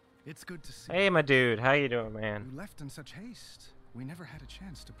 it's good to see you. Hey, my dude, how you doing, man? You left in such haste. We never had a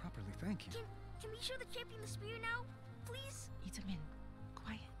chance to properly thank you. Can we show the champion the spear now, please? Itamin,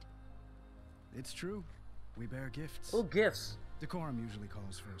 quiet. It's true. We bear gifts. Oh, gifts. Decorum usually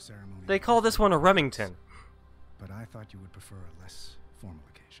calls for a ceremony. They call this one a Remington. But I thought you would prefer a less formal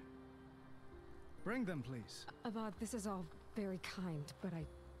occasion. Bring them, please. Avad, this is all very kind, but I...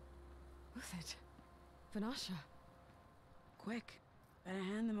 Who's it? Vanasha. Quick. Better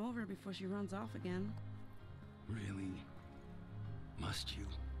hand them over before she runs off again. Really? Must you?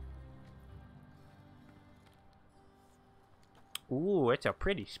 Ooh, it's a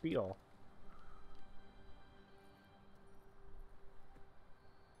pretty spiel.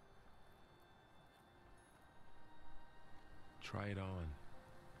 Try it on.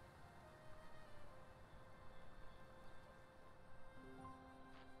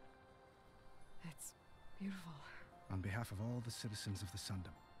 It's beautiful. On behalf of all the citizens of the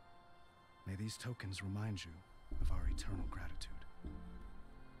Sundom, may these tokens remind you of our eternal gratitude.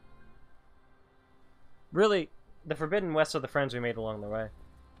 Really, the Forbidden West are the friends we made along the way.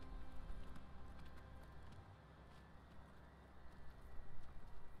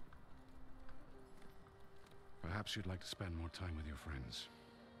 Perhaps you'd like to spend more time with your friends.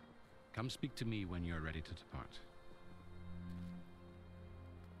 Come speak to me when you're ready to depart.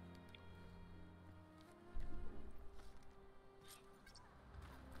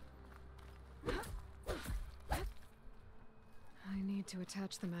 I need to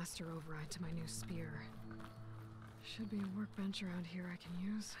attach the Master Override to my new spear. Should be a workbench around here I can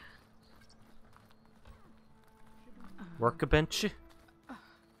use. Workbench? Is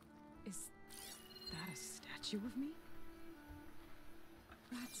that a statue of me?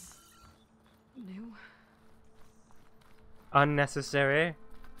 That's new. Unnecessary.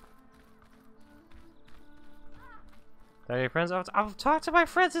 Are your friends? I'll talk to my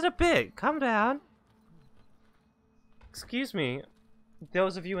friends in a bit. Calm down. Excuse me,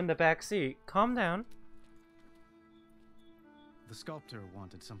 those of you in the back seat, calm down. The sculptor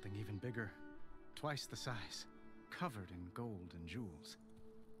wanted something even bigger, twice the size, covered in gold and jewels.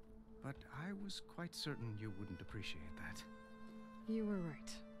 But I was quite certain you wouldn't appreciate that. You were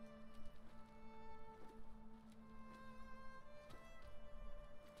right.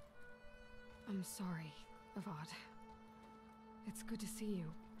 I'm sorry, Avad. It's good to see you,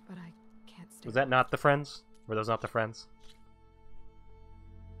 but I can't stay. Was that not the friends? Were those not the friends?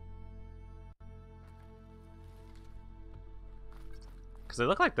 Because they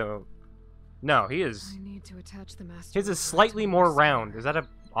look like the... No, he is... I need to attach the Master. His is slightly more round. Is that an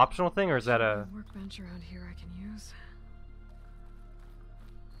optional thing, or is that a... workbench around here I can use?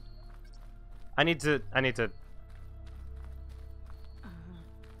 I need to...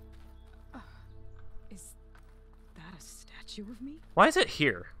 Is that a statue of me? Why is it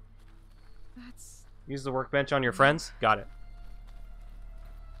here? That's... Use the workbench on your friends? Got it.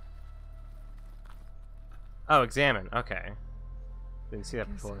 Oh, examine. Okay. Didn't see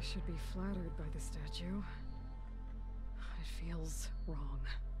that before. I should be flattered by the statue. It feels wrong.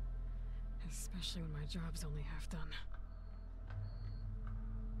 Especially when my job's only half done.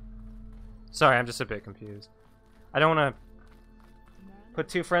 Sorry, I'm just a bit confused. I don't want to put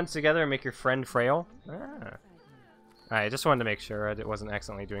two friends together and make your friend frail. Ah. Alright, I just wanted to make sure I wasn't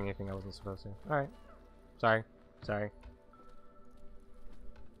accidentally doing anything I wasn't supposed to. Alright. Sorry. Sorry.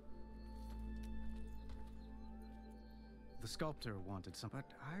 The sculptor wanted some, but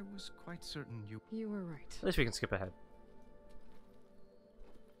I was quite certain you... You were right. At least we can skip ahead.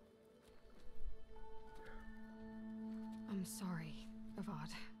 I'm sorry, Avad.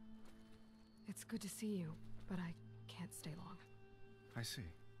 It's good to see you, but I can't stay long. I see.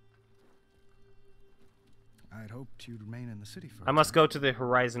 I'd hoped you'd remain in the city for I must go to the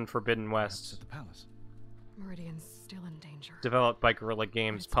Horizon Forbidden West. at the palace. Meridian's still in danger. Developed by Guerrilla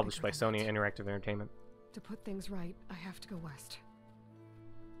Games, published by Sony Interactive Entertainment. To put things right, I have to go west.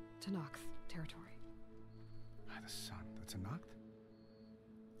 Tenakth territory. By the sun, that's Tenakth?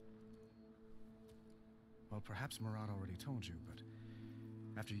 Well, perhaps Murad already told you, but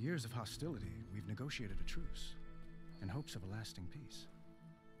after years of hostility, we've negotiated a truce. in hopes of a lasting peace.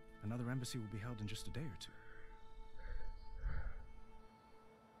 Another embassy will be held in just a day or two.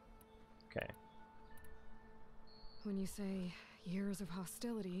 Okay. When you say years of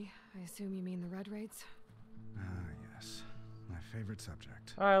hostility, I assume you mean the Red Raids? Ah, yes. My favorite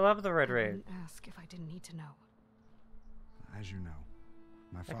subject. Oh, I love the Red I Raid. wouldn't ask if I didn't need to know. As you know,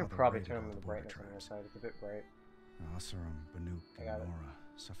 my I father could probably raided turn all on the border brightness on the tribes. side. It's a bit bright. Asurum, Banuk, I and got it. Nora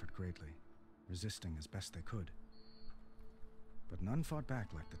suffered greatly, resisting as best they could. But none fought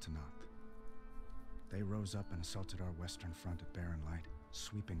back like the Tenakth. They rose up and assaulted our western front at Barren Light,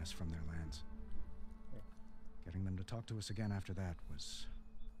 sweeping us from their lands. Getting them to talk to us again after that was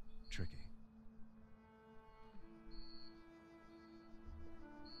tricky.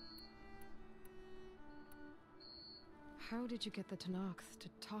 How did you get the Tenakth to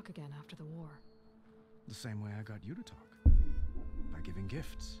talk again after the war? The same way I got you to talk. By giving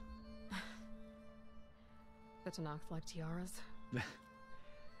gifts. The Tenakth like tiaras?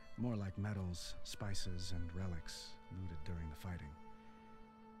 More like medals, spices, and relics looted during the fighting.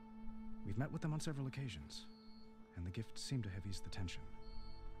 We've met with them on several occasions, and the gifts seem to have eased the tension.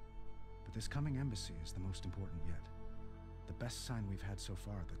 But this coming embassy is the most important yet. The best sign we've had so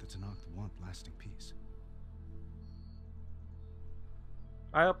far that the Tenakth want lasting peace.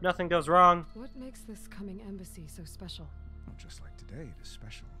 I hope nothing goes wrong. What makes this coming embassy so special? Well, just like today, it is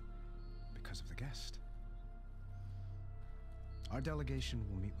special because of the guest. Our delegation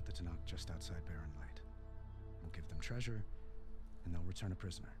will meet with the Tenakth just outside Barren Light. We'll give them treasure, and they'll return a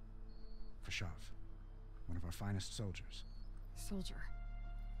prisoner. Fashav, one of our finest soldiers. Soldier?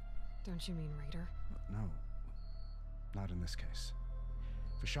 Don't you mean raider? No, not in this case.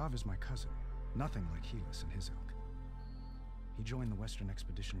 Fashav is my cousin, nothing like Helis and his ilk. He joined the Western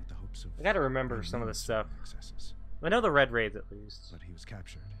expedition with the hopes of... I gotta remember some of this stuff. I know the Red Raids at least. But he was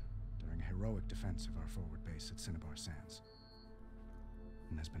captured during a heroic defense of our forward base at Cinnabar Sands,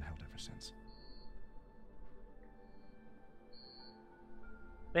 and has been held ever since.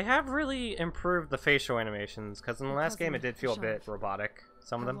 They have really improved the facial animations, because in the last game it did feel a bit robotic.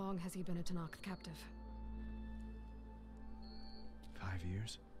 Some of them. How long has he been a Tenakth captive? 5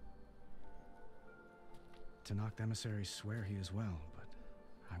 years. Tenakth emissaries swear he is well, but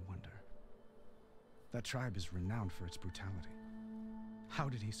I wonder. That tribe is renowned for its brutality. How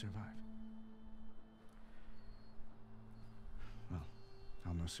did he survive? Well,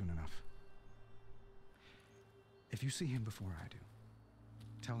 I'll know soon enough. If you see him before I do,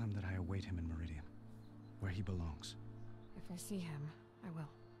 tell him that I await him in Meridian, where he belongs. If I see him, I will.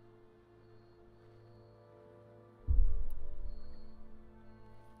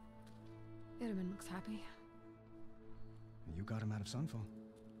 Itamen looks happy. You got him out of Sunfall.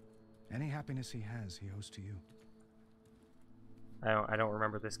 Any happiness he has, he owes to you. I don't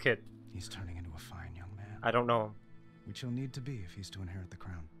remember this kid. He's turning into a fine young man. I don't know him. Which he'll need to be if he's to inherit the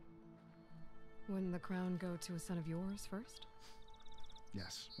crown. Wouldn't the crown go to a son of yours first?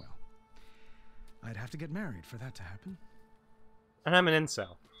 Yes, well, I'd have to get married for that to happen. And I'm an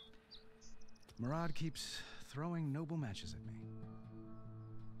incel. Murad keeps throwing noble matches at me.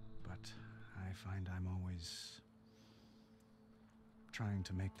 But I find I'm always trying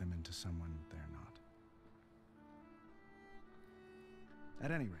to make them into someone they're not.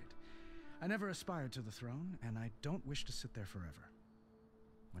 At any rate, I never aspired to the throne, and I don't wish to sit there forever.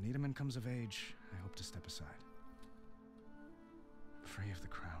 When Itamen comes of age, I hope to step aside. Free of the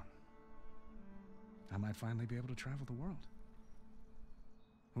crown. I might finally be able to travel the world.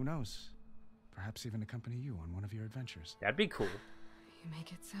 Who knows? Perhaps even accompany you on one of your adventures. That'd be cool. You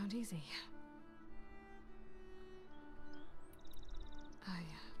make it sound easy.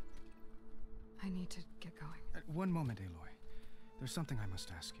 I need to get going. One moment, Aloy. There's something I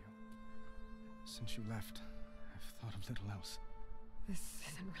must ask you. Since you left, I've thought of little else. This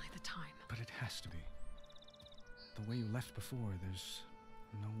isn't really the time. But it has to be. The way you left before, there's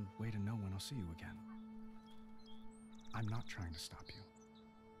no way to know when I'll see you again. I'm not trying to stop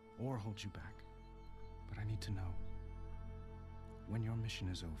you, or hold you back, but I need to know, when your mission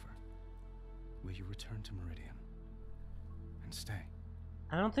is over, will you return to Meridian and stay?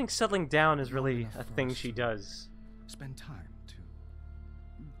 I don't think settling down is really a thing she does. Spend time to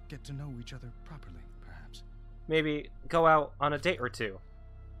get to know each other properly, perhaps. Maybe go out on a date or two,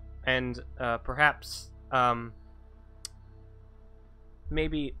 and perhaps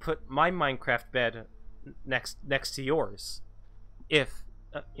maybe put my Minecraft bed next to yours, if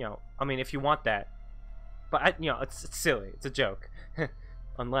you know. I mean, if you want that, but it's silly. It's a joke,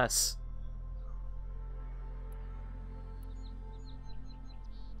 unless.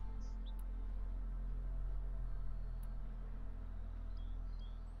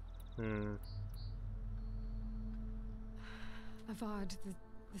 Avad,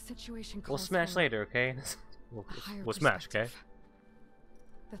 the situation We'll calls smash for later, okay? a higher we'll smash, okay? perspective.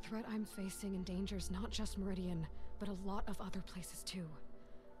 The threat I'm facing endangers not just Meridian, but a lot of other places too.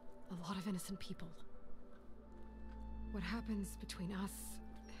 A lot of innocent people. What happens between us,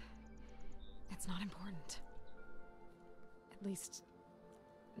 it's not important. At least,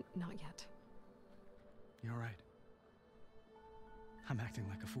 not yet. You're right. I'm acting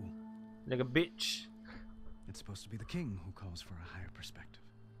like a fool. Like a bitch. It's supposed to be the king who calls for a higher perspective.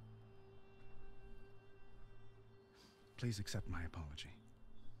 Please accept my apology.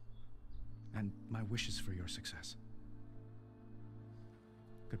 And my wishes for your success.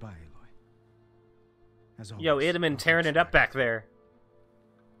 Goodbye, Aloy. As always, Yo, Idaman tearing it up back there.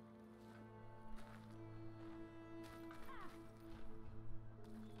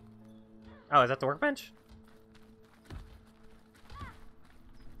 Oh, is that the workbench?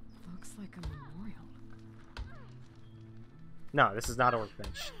 Looks like a memorial. No, this is not a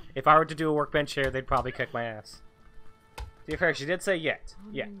workbench. If I were to do a workbench here, they'd probably kick my ass. To be fair, she did say yet.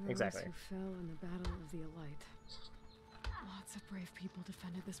 Yeah, exactly. Who fell in the Battle of the Elite. Lots of brave people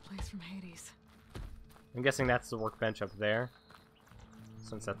defended this place from Hades. I'm guessing that's the workbench up there,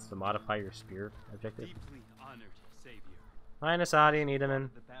 since that's the modify your spear objective. Deeply honored, Savior. Hi, Nasadi and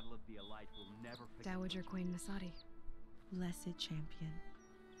Idaman. The Battle of the Elite will never forget. Dowager Queen Nasadi. Blessed champion.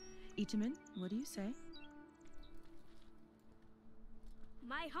 Itaman, what do you say?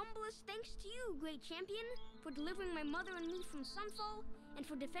 My humblest thanks to you, great champion, for delivering my mother and me from Sunfall, and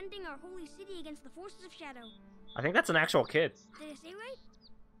for defending our holy city against the forces of Shadow. I think that's an actual kid. Did I say right?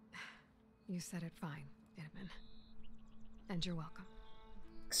 You said it fine, Idaman. And you're welcome.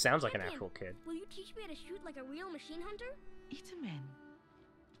 Sounds like an Champion, actual kid. Will you teach me how to shoot like a real machine hunter? Itaman.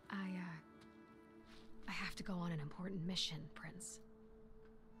 I have to go on an important mission, Prince.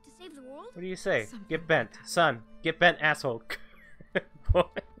 To save the world? What do you say? Something Get bent, son. Get bent, asshole. Boy.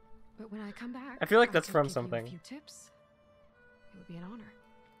 But when I come back, I feel like that's could from give something. You a few tips. It would be an honor.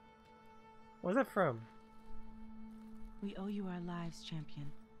 Where's that from? We owe you our lives, champion,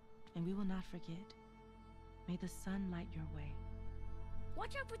 and we will not forget. May the sun light your way.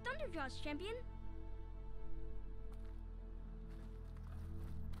 Watch out for Thunderjaws, champion.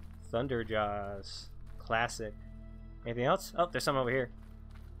 Thunderjaws. Classic. Anything else? Oh, there's some over here.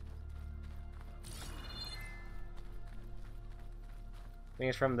 I think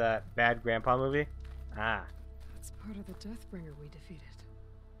it's from the Bad Grandpa movie. Ah. That's part of the Deathbringer we defeated.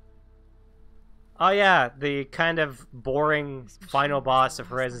 Oh yeah, the kind of boring final boss of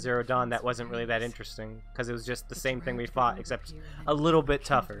Horizon Zero Dawn that wasn't really that interesting, because it was just the same thing we fought, except a little bit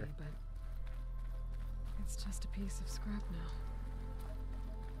tougher. But it's just a piece of scrap now.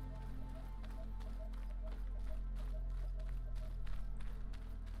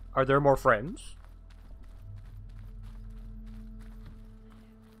 Are there more friends?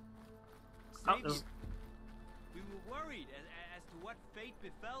 Savior, there's- we were worried as to what fate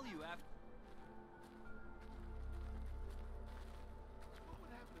befell you after. What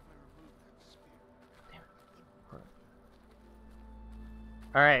would happen if I removed that spear?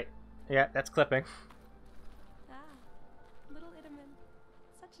 Alright. Yeah, that's clipping. Ah, little Itaman.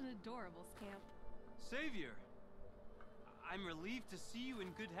 Such an adorable scamp. Savior, I'm relieved to see you in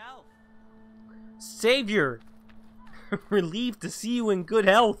good health. Savior! Relieved to see you in good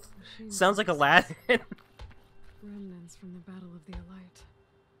health. Sounds like Aladdin. Remnants from the Battle of the Elite.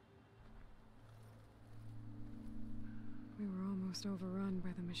 We were almost overrun by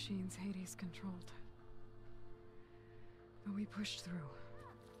the machines Hades controlled. But we pushed through.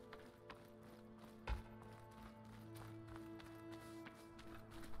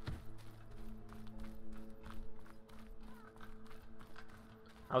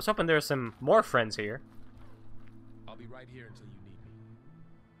 I was hoping there were some more friends here. I'll be right here until you need me.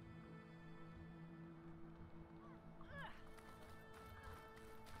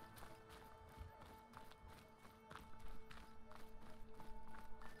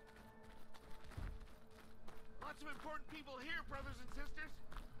 Lots of important people here, brothers and sisters.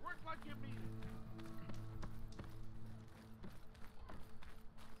 Work like you mean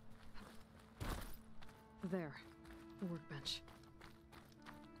it. There. The workbench.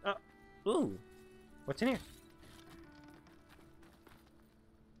 Ooh. What's in here?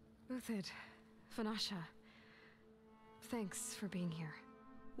 Uthid. Vanasha. Thanks for being here.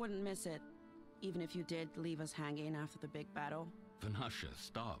 Wouldn't miss it, even if you did leave us hanging after the big battle. Vanasha,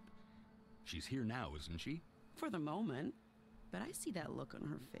 stop. She's here now, isn't she? For the moment. But I see that look on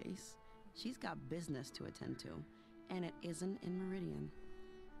her face. She's got business to attend to, and it isn't in Meridian.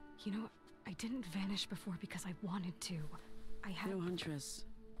 You know, I didn't vanish before because I wanted to. I had... No, Huntress.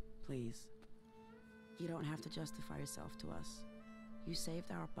 Please. You don't have to justify yourself to us. You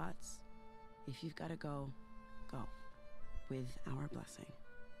saved our butts. If you've got to go, go. With our blessing.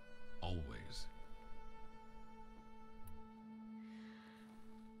 Always.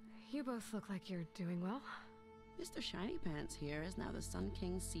 You both look like you're doing well. Mr. Shiny Pants here is now the Sun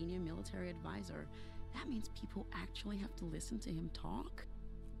King's senior military advisor. That means people actually have to listen to him talk?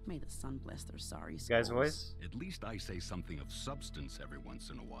 May the sun bless their sorry souls. Guy's voice? At least I say something of substance every once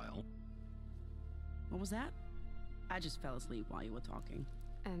in a while. What was that? I just fell asleep while you were talking.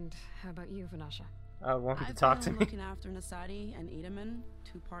 And how about you, Vanasha? Want you to talk to I've me? been looking after Nasadi and Edaman.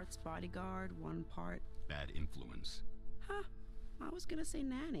 2 parts bodyguard, 1 part... Bad influence. Huh. I was gonna say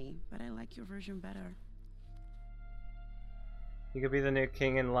nanny, but I like your version better. You could be the new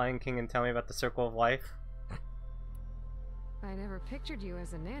king in Lion King and tell me about the circle of life. I never pictured you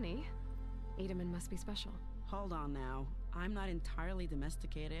as a nanny. Edaman must be special. Hold on now. I'm not entirely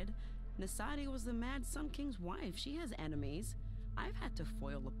domesticated. Nasadi was the Mad Sun King's wife. She has enemies. I've had to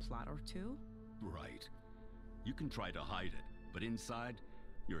foil a plot or 2. Right. You can try to hide it, but inside,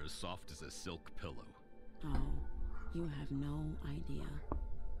 you're as soft as a silk pillow. Oh, you have no idea.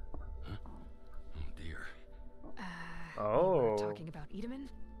 Huh? Oh dear. Oh. You were talking about Edaman?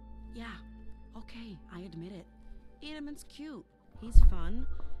 Yeah. Okay, I admit it. Edaman's cute. He's fun,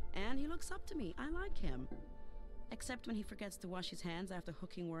 and he looks up to me. I like him. Except when he forgets to wash his hands after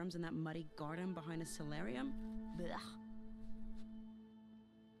hooking worms in that muddy garden behind a solarium. Blech.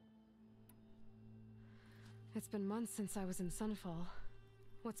 It's been months since I was in Sunfall.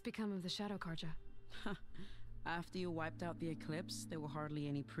 What's become of the Shadow Karja? After you wiped out the eclipse, there were hardly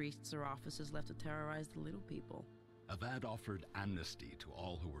any priests or officers left to terrorize the little people. Avad offered amnesty to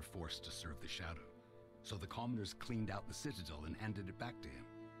all who were forced to serve the Shadow, so the commoners cleaned out the citadel and handed it back to him.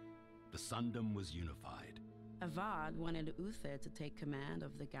 The Sundom was unified. Avad wanted Uther to take command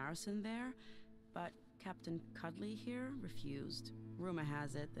of the garrison there, but Captain Cudley here refused. Rumor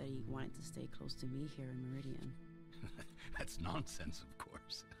has it that he wanted to stay close to me here in Meridian. That's nonsense, of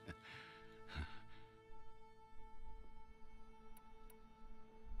course.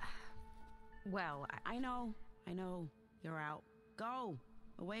 Well, I know. You're out. Go!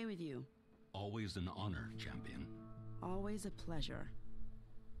 Away with you. Always an honor, champion. Always a pleasure.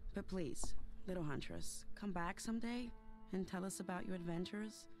 But please, little huntress, come back someday and tell us about your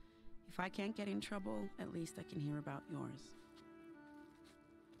adventures. If I can't get in trouble, at least I can hear about yours.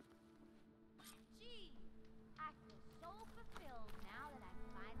 Gee, I feel so fulfilled now that I'm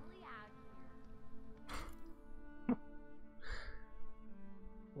finally out here.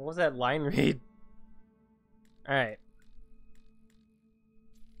 What was that line read? Alright.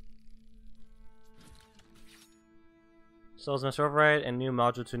 Souls must override and new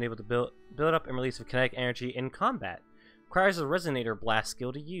module to enable the build up and release of kinetic energy in combat. Requires a resonator blast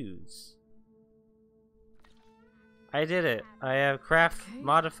skill to use. I did it. I have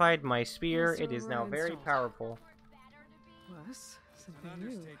modified my spear. It is now very powerful. Plus, something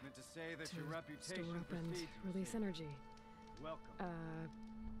new. To say that your Store reputation up and precedes release energy. Welcome.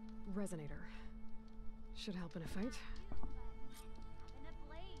 Resonator. Should help in a fight. In a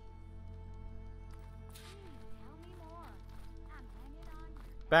blaze. Tell me more. I'm hanging on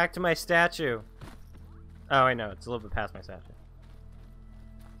your Back to my statue. Oh, I know. It's a little bit past my statue.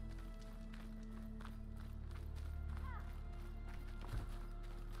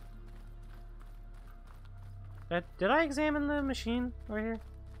 Did I examine the machine over here?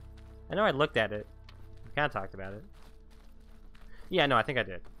 I know I looked at it. We kind of talked about it. Yeah, no, I think I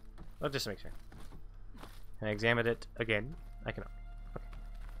did. Well, just to make sure. And I examined it again. I cannot. Okay.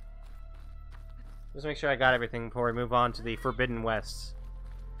 Just make sure I got everything before we move on to the Forbidden West.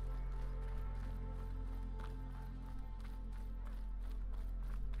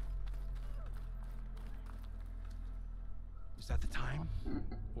 Is that the time?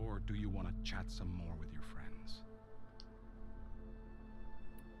 Or do you want to chat some more with your friends?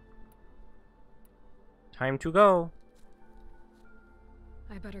 Time to go.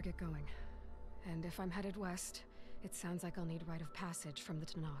 I better get going. And if I'm headed west, it sounds like I'll need rite of passage from the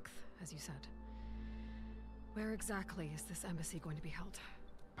Tenakth, as you said. Where exactly is this embassy going to be held?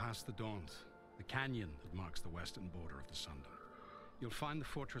 Past the Daunt, the canyon that marks the western border of the Sundom. You'll find the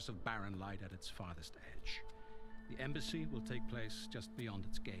fortress of Barren Light at its farthest edge. The embassy will take place just beyond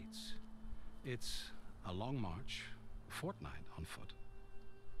its gates. It's a long march, a fortnight on foot.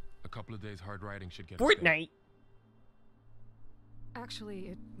 A couple of days hard riding should get Fortnite. Actually,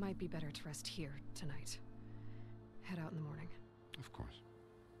 it might be better to rest here tonight. Head out in the morning. Of course.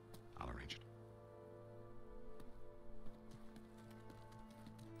 I'll arrange it.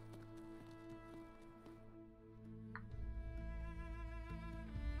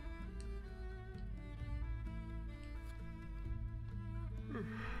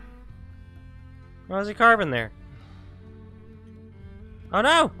 What was he carving there? Oh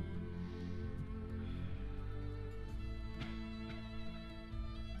no!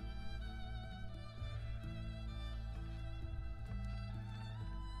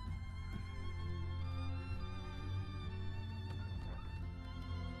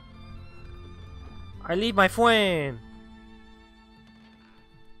 I leave my friend!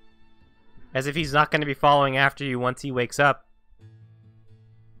 As if he's not going to be following after you once he wakes up.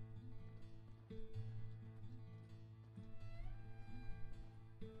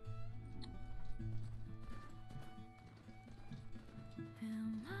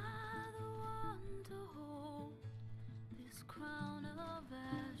 Am I the one to hold this crown of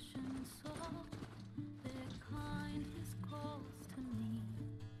ash and salt? Their kindness calls to me.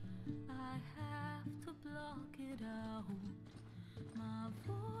 I have to block it out. My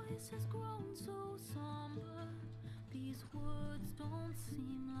voice has grown so somber. These words don't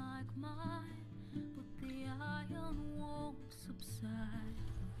seem like mine, but the iron won't subside.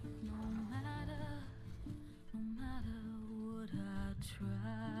 No matter what I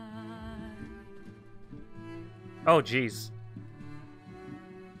try. Oh, jeez.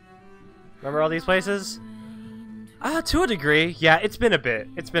 Remember all these places? To a degree. Yeah, it's been a bit.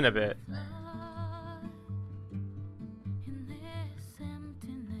 It's been a bit.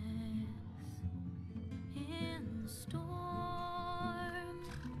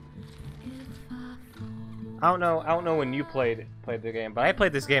 I don't know when you played the game, but I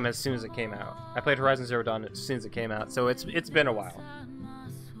played this game as soon as it came out. I played Horizon Zero Dawn as soon as it came out, so it's been a while.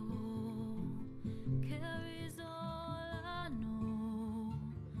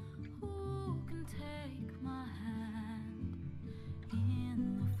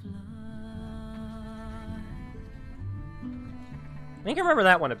 I think I remember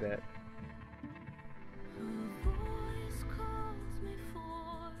that one a bit.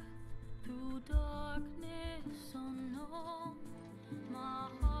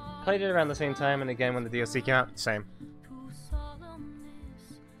 Played it around the same time, and again when the DLC came out, same.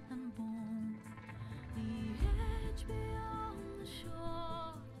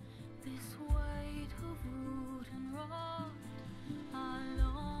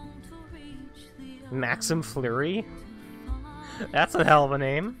 Maxim Fleury? That's a hell of a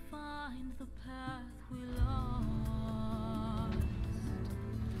name.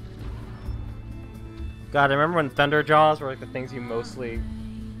 God, I remember when Thunder Jaws were like the things you mostly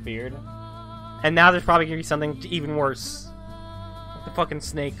feared. And now there's probably gonna be something even worse. Like the fucking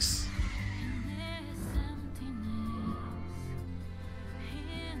snakes.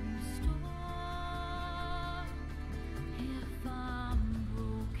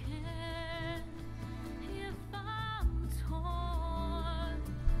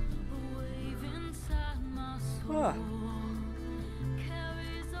 Ah.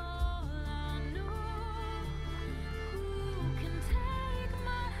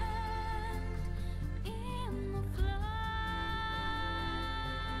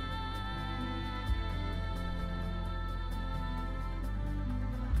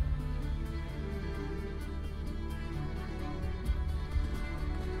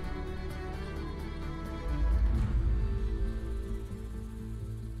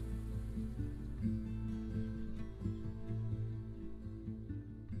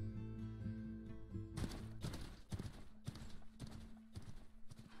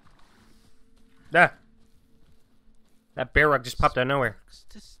 That bear rug just popped out of nowhere.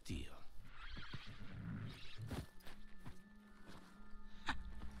 To steal.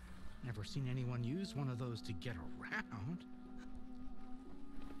 Never seen anyone use one of those to get around.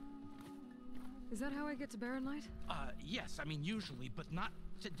 Is that how I get to Barren Light? Yes, I mean usually, but not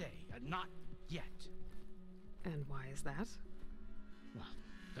today. Not yet. And why is that? Well,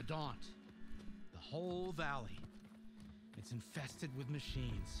 the Daunt. The whole valley. It's infested with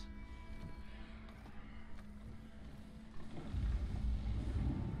machines.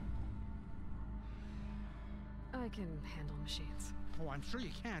 I can handle machines. Oh, I'm sure you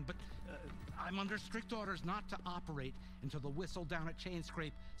can, but I'm under strict orders not to operate until the whistle down at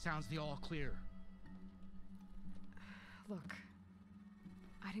Chainscrape sounds the all clear. Look,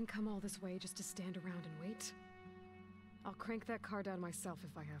 I didn't come all this way just to stand around and wait. I'll crank that car down myself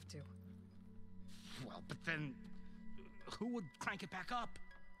if I have to. Well, but then who would crank it back up?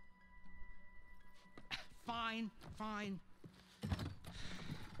 Fine.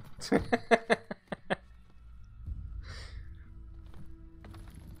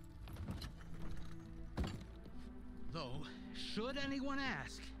 Though, should anyone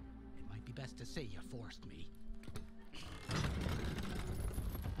ask, it might be best to say you forced me.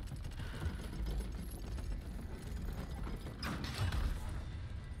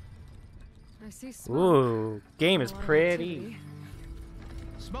 see smoke. Ooh, game is A lot of pretty. activity.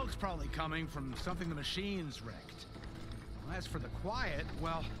 Smoke's probably coming from something the machines wrecked. As for the quiet,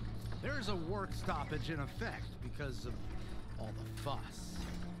 well, there's a work stoppage in effect because of all the fuss.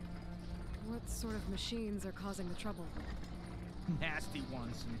 What sort of machines are causing the trouble? Nasty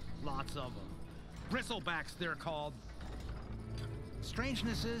ones and lots of them. Bristlebacks, they're called.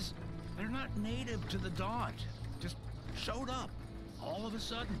 Strangeness is, they're not native to the Dodge. Just showed up, all of a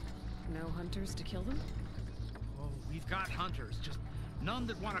sudden. No hunters to kill them? Oh, we've got hunters, just none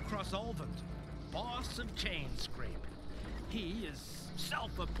that want to cross Ulvund. Boss of Chainscrape. He is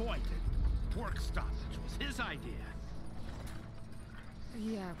self-appointed. Work stoppage was his idea.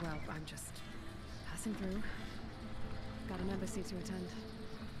 Yeah, well, I'm just passing through. Got an embassy to attend.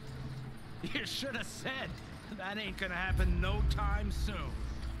 You should have said. That ain't gonna happen no time soon.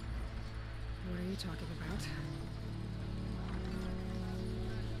 What are you talking about?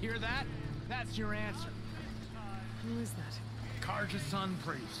 Hear that? That's your answer. Who is that? Karja Sun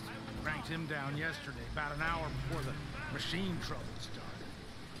Priest. Ranked him down yesterday, about an hour before the machine trouble started.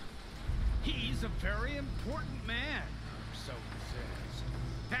 He's a very important man, so he says.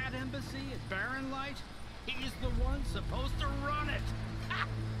 That embassy at Barren Light, he's the one supposed to run it. Ha!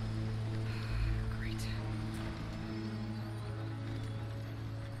 Great.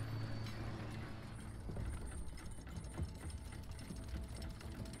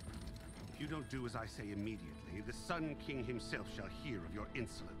 If you don't do as I say immediately, the Sun King himself shall hear of your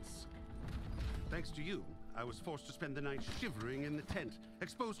insolence. Thanks to you, I was forced to spend the night shivering in the tent.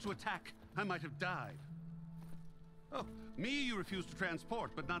 Exposed to attack, I might have died. Oh, me you refuse to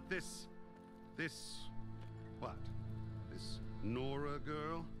transport, but not this... what? This Nora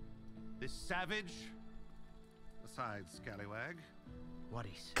girl? This savage? Besides, scallywag.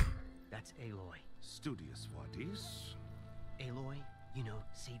 Wadis. That's Aloy. Studious Wadis. Aloy, you know,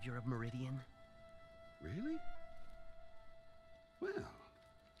 savior of Meridian. Really? Well,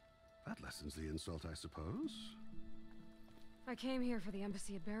 that lessens the insult, I suppose. I came here for the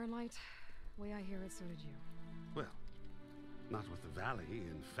embassy at Barren Light. Way I hear it, so did you. Well, not with the valley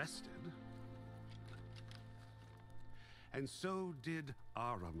infested. And so did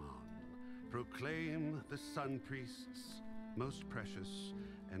Ahriman, proclaim the Sun Priests most precious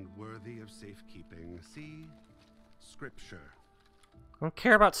and worthy of safekeeping. See? Scripture. I don't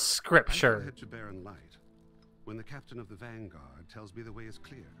care about I scripture. shall head to Barren Light when the captain of the Vanguard tells me the way is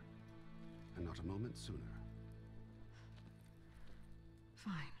clear, and not a moment sooner.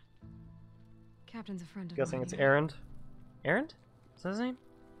 Fine. Captain's a friend of Guessing mine. it's Erend. Erend? Is that his name?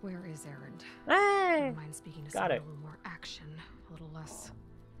 Where is Erend? Hey! Don't mind speaking to Got someone it. a little more action, a little less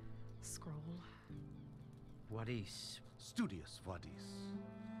scroll. Wadis. Studious Wadis.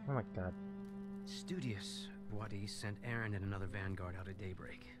 Oh my god. Studious Wadis sent Aaron and another vanguard out at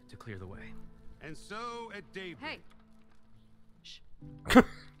daybreak to clear the way. And so at daybreak... Hey! Shh.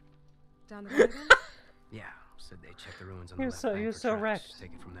 Down the road again? Yeah, said they checked the ruins on He the was left so- bank he was for so traps. wrecked.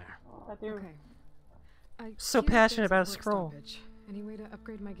 Take it from there. Okay. I So hear passionate there's about a work scroll. stoppage. Any way to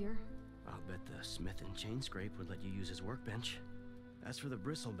upgrade my gear? I'll bet the smith in Chainscrape would let you use his workbench. As for the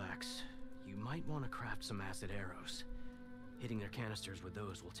bristlebacks, you might want to craft some acid arrows. Hitting their canisters with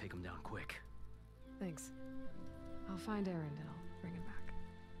those will take them down quick. Thanks. I'll find Erend and I'll bring him back.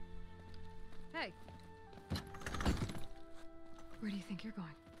 Hey! Where do you think you're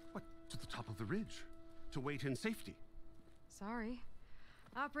going? What? To the top of the ridge. To wait in safety. Sorry.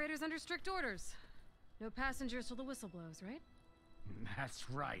 Operators under strict orders. No passengers till the whistle blows, right? That's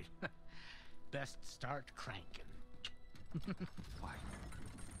right. Best start cranking. Why?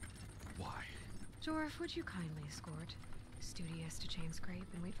 Why? Jorf, would you kindly escort Studious to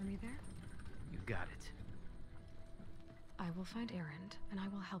Chainscrape and wait for me there? You got it. I will find Erend, and I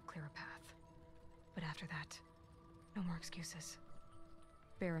will help clear a path. But after that, no more excuses.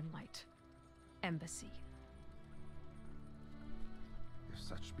 Barren Light. Embassy. If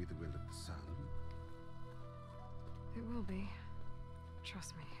such be the will of the sun. It will be.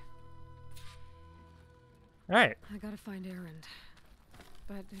 Trust me. Alright. I gotta find Erend.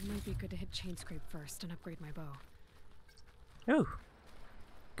 But it might be good to hit Chainscrape first and upgrade my bow. Ooh.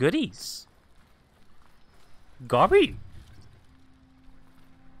 Goodies. Gobby.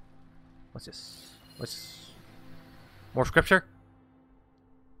 What's this? What's this? More scripture?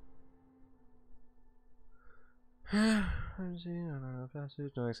 No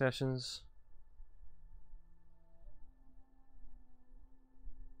passage, no exceptions.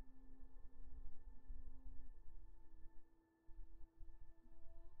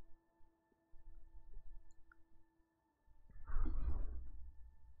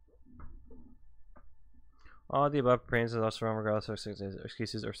 All the above appearances also wrong regardless of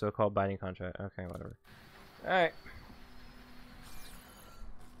excuses or so-called binding contract. Okay, whatever. Alright.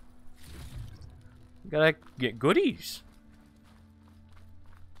 Gotta get goodies.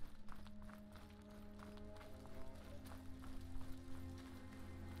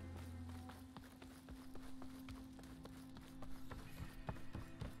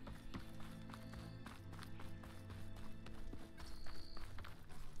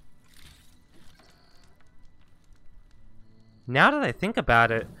 Now that I think about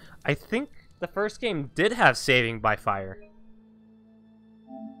it, I think the first game did have saving by fire.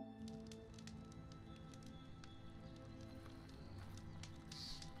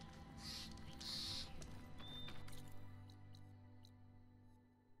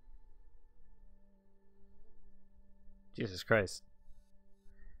 Jesus Christ.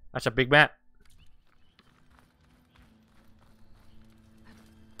 That's a big map.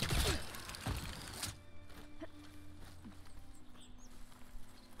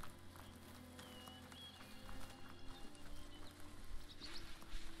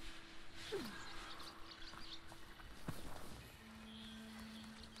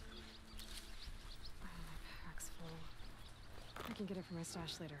 I can get it from my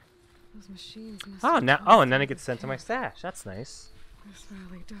stash later. Those machines must Oh, have now, gone and then it through gets the sent to my camp. stash. That's nice. This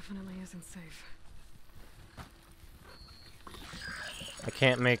valley definitely isn't safe. I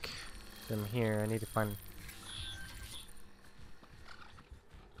can't make them here. I need to find.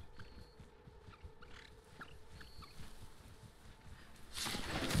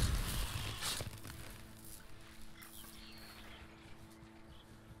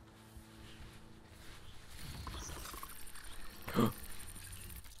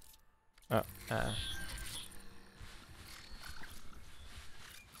 Oh,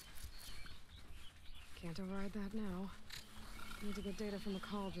 Can't override that now. Need to get data from the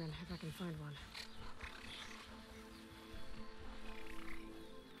cauldron if I can find one.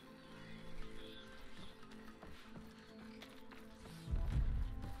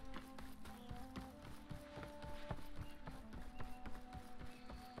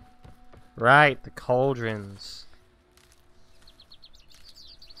 right, the cauldrons.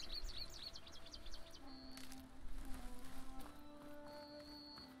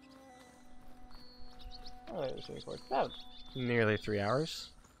 Oh, this thing's worth about nearly 3 hours.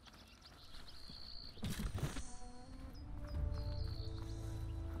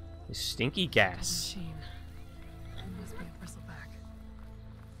 The stinky gas. Machine. It must be a bristleback.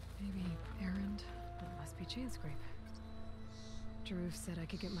 Maybe errand, but it must be Chainscrape. Jaruf said I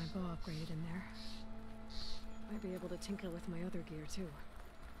could get my bow upgraded in there. Might be able to tinker with my other gear too.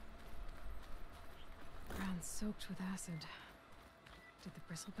 Ground soaked with acid. Did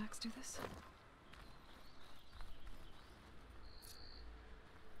the bristlebacks do this?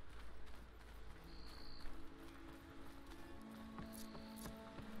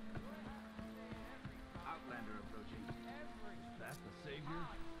 Outlander approaching. That's the savior.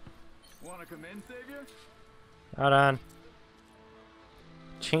 Wanna come in, savior? Hold on.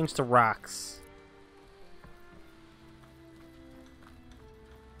 Change the rocks.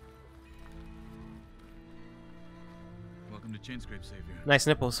 Welcome to Chainscrape, savior. Nice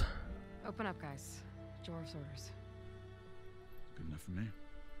nipples. Open up, guys. Jaruf's orders. Good enough for me.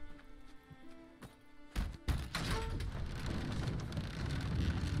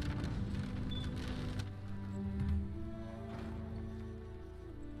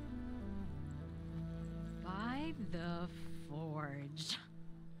 By the forge.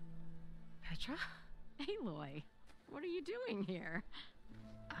 Petra? Aloy, what are you doing here?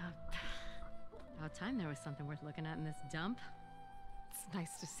 About time there was something worth looking at in this dump. It's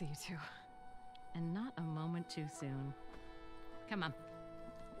nice to see you too. And not a moment too soon. Come on.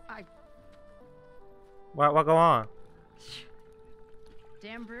 What go on?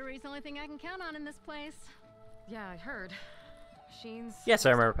 Damn brewery's the only thing I can count on in this place. Yeah, I heard. Machines. Yes,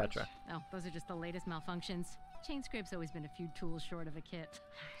 I remember Petra. Oh, those are just the latest malfunctions. Chainscrape's always been a few tools short of a kit.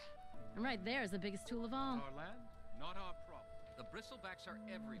 And right there is the biggest tool of all. Our land, not our problem. The bristlebacks are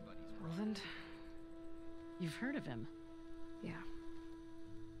everybody's problem. Roland? You've heard of him. Yeah.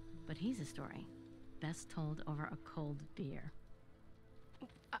 But he's a story best told over a cold beer.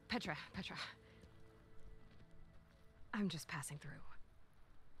 Petra. I'm just passing through.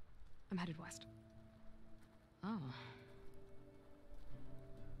 I'm headed west. Oh.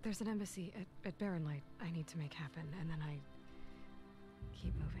 There's an embassy at Barren Light I need to make happen, and then I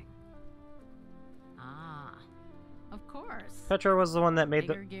keep moving. Ah. Of course. Petra was the one that made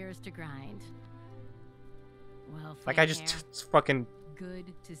Bigger gears to grind. Well, like I just fucking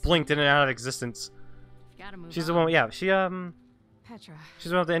good to see blinked in and out of existence. Gotta move She's the on. one. Yeah, she Petra.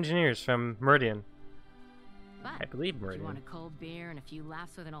 She's one of the engineers from Meridian. But I believe if you Meridian. want a cold beer and a few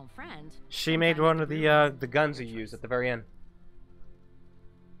laughs with an old friend, She made one of the guns you use at the very end.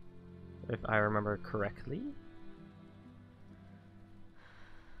 If I remember correctly.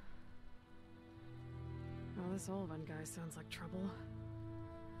 Well, this Olvan guy sounds like trouble.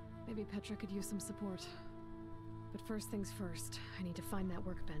 Maybe Petra could use some support. But first things first, I need to find that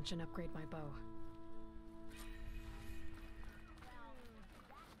workbench and upgrade my bow.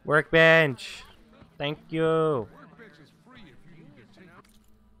 Workbench! Thank you!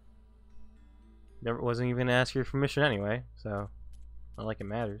 Never wasn't even gonna ask your permission anyway, so not like it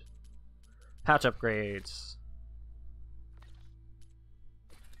matters. Pouch upgrades.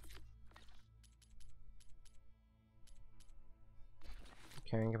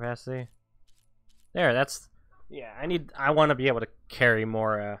 Carrying capacity. There, that's yeah, I want to be able to carry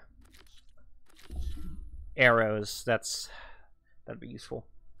more arrows. That'd be useful.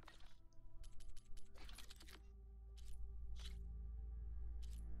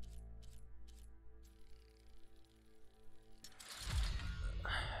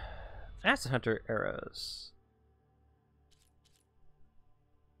 Acid Hunter arrows.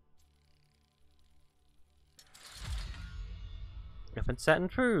 Weapon set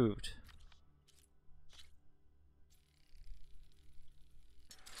improved.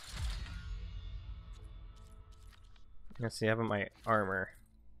 Let's see, how about my armor?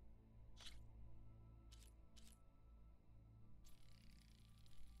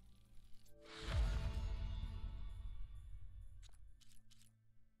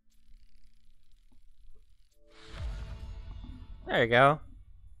 There you go.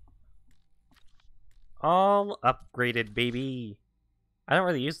 All upgraded, baby. I don't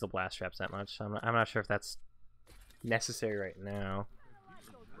really use the blast traps that much. I'm not sure if that's necessary right now.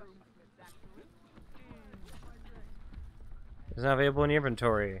 It's not available in your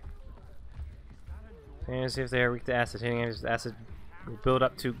inventory. See if they are weak to acid. Hitting acid will build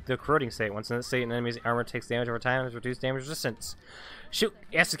up to the corroding state. Once in that state, an enemy's armor takes damage over time and has reduced damage resistance. Shoot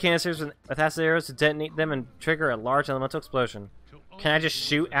acid canisters with acid arrows to detonate them and trigger a large elemental explosion. Can I just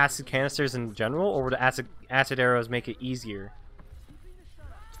shoot acid canisters in general, or would acid arrows make it easier?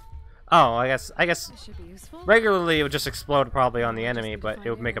 Oh, I guess regularly it would just explode probably on the enemy, but it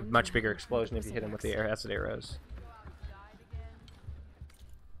would make a much bigger explosion if you hit him with the acid arrows.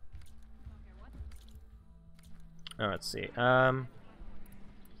 Oh, let's see.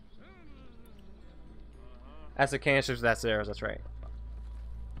 Acid canisters, acid arrows. That's right.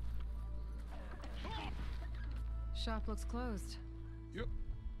 Shop looks closed. Yep.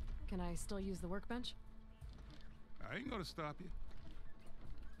 Can I still use the workbench? I ain't gonna stop you.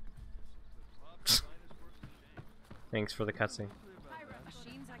 Thanks for the cutscene.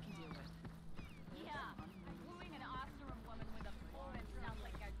 Machines I can deal with. Yeah, wooing an Oseram woman with a bullet sounds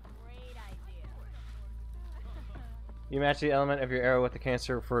like a great idea. You match the element of your arrow with the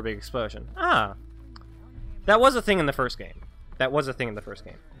canister for a big explosion. Ah! That was a thing in the first game. That was a thing in the first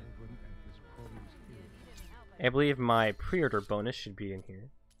game. I believe my pre-order bonus should be in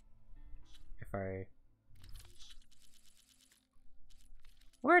here. If I...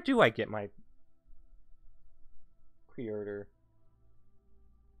 Where do I get my pre-order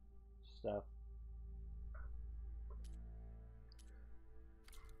stuff?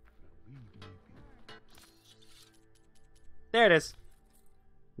 There it is.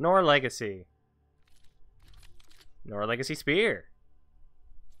 Nora Legacy. Nora Legacy Spear.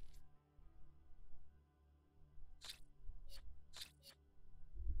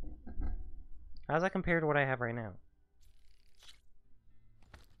 How does that compare to what I have right now?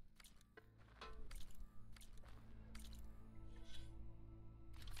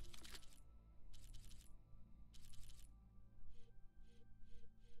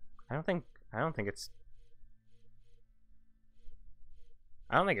 I don't think it's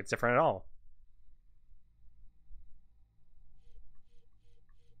different at all.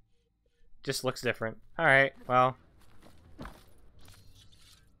 Just looks different. Alright, well.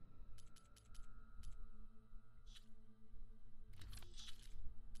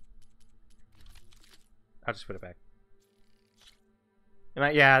 I'll just put it back.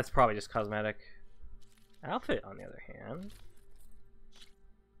 Yeah, it's probably just cosmetic. Outfit, on the other hand.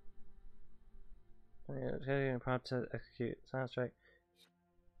 Prompt to execute Silent Strike.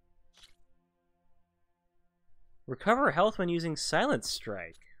 Recover health when using Silent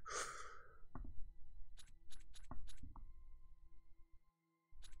Strike.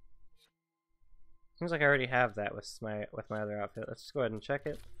 Seems like I already have that with my other outfit. Let's just go ahead and check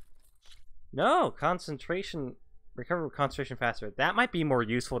it. No, concentration. Recover concentration faster. That might be more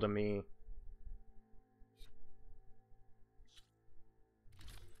useful to me.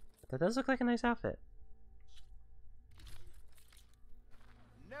 That does look like a nice outfit.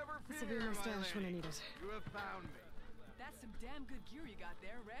 This will be my stash when I need it. You have found me. That's some damn good gear you got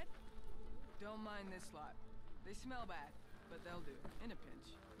there, Red. Don't mind this lot. They smell bad, but they'll do in a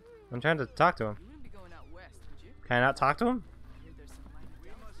pinch. I'm trying to talk to him. You wouldn't be going out west, would you? Can I not talk to him? I hear there's some light We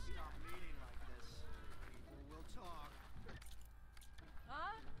must stop meeting like this. People will talk.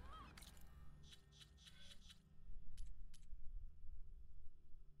 Huh?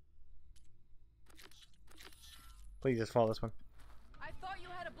 Please just follow this one. I thought you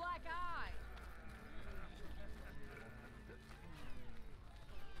had a black eye.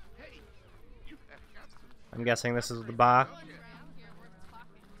 Hey, you have got some. I'm guessing this is the bar.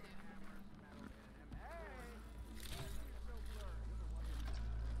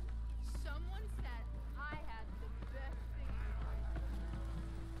 Someone said I had the best thing.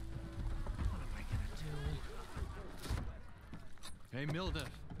 What am I gonna do? Hey,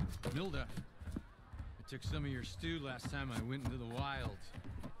 Milda. I took some of your stew last time I went into the wild.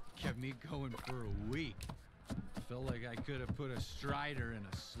 Kept me going for a week. Felt like I could have put a strider in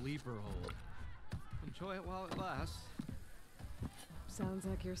a sleeper hold. Enjoy it while it lasts. Sounds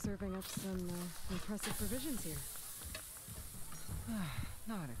like you're serving up some impressive provisions here.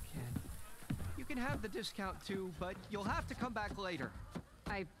 Not again. You can have the discount too, but you'll have to come back later.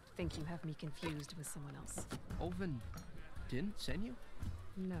 I think you have me confused with someone else. Olvin didn't send you?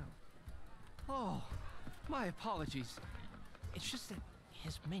 No. Oh, my apologies. It's just that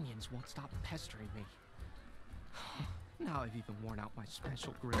his minions won't stop pestering me. Now I've even worn out my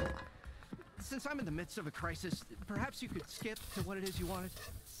special grill. Since I'm in the midst of a crisis, perhaps you could skip to what it is you wanted?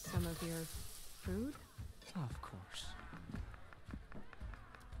 Some of your food? Of course.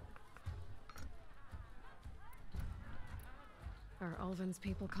 Are Ulvin's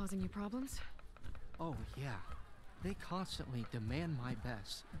people causing you problems? Oh, yeah. They constantly demand my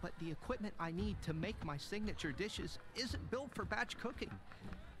best, but the equipment I need to make my signature dishes isn't built for batch cooking.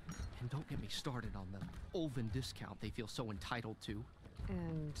 And don't get me started on the Ulvin discount they feel so entitled to.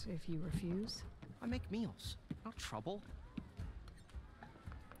 And if you refuse? I make meals, no trouble.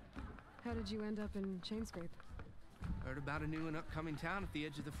 How did you end up in Chainscrape? Heard about a new and upcoming town at the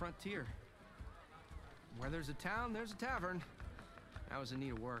edge of the frontier. Where there's a town, there's a tavern. I was in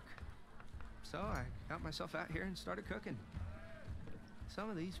need of work. So I got myself out here and started cooking. Some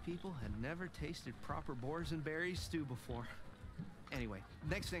of these people had never tasted proper boars and berries stew before. Anyway,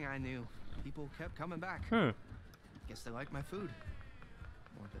 next thing I knew, people kept coming back. Guess they liked my food.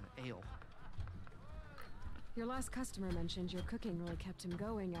 Or the ale. Your last customer mentioned your cooking really kept him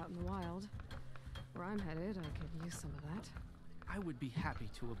going out in the wild. Where I'm headed, I could use some of that. I would be happy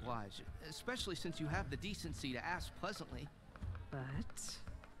to oblige, especially since you have the decency to ask pleasantly.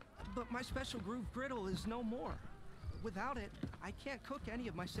 But my special groove griddle is no more. Without it, I can't cook any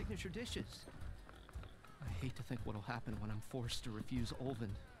of my signature dishes. I hate to think what'll happen when I'm forced to refuse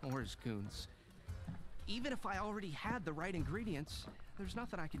Ulvin or his goons. Even if I already had the right ingredients, there's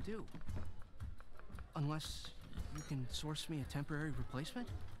nothing I can do. Unless you can source me a temporary replacement?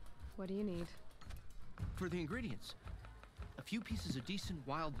 What do you need? For the ingredients, a few pieces of decent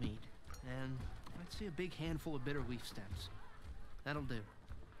wild meat, and I'd say a big handful of bitter leaf stems. That'll do.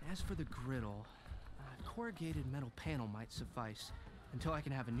 As for the griddle, a corrugated metal panel might suffice until I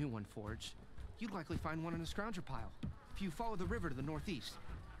can have a new one forged. You'd likely find one in a scrounger pile if you follow the river to the northeast.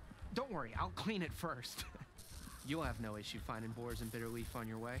 Don't worry, I'll clean it first. You'll have no issue finding boars and bitter leaf on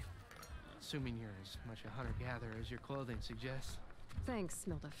your way. Assuming you're as much a hunter-gatherer as your clothing suggests. Thanks,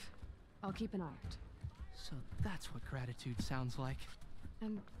 Mildef. I'll keep an eye out. So that's what gratitude sounds like.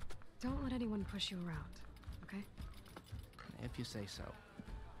 And don't let anyone push you around, okay? If you say so.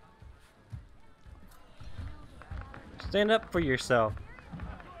 Stand up for yourself.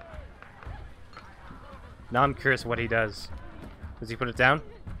 Now I'm curious what he does. Does he put it down?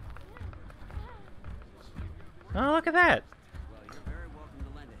 Oh, look at that!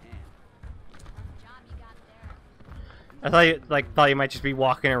 I thought you might just be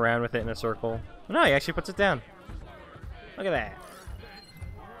walking around with it in a circle. No, he actually puts it down. Look at that.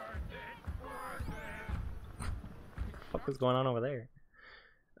 What the fuck is going on over there?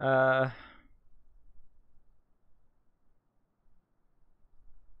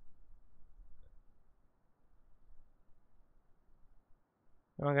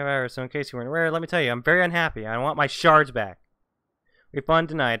 Okay, so in case you weren't aware, let me tell you, I'm very unhappy. I want my shards back. Refund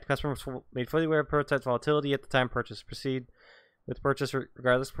denied. Customers made fully aware of prototype volatility at the time purchase. Proceed with purchase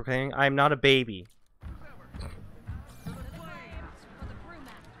regardless, proclaiming, I am not a baby.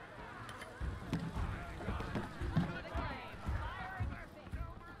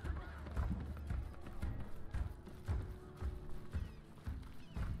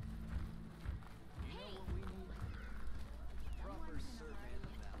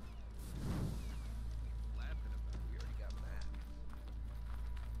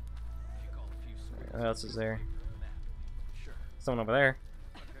 What else is there? Sure. Someone over there.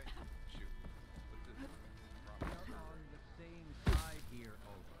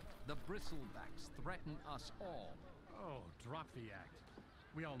 The Bristlebacks threaten us all. Oh, drop the act.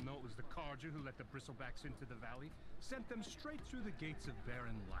 We all know it was the Carja who let the Bristlebacks into the valley, sent them straight through the gates of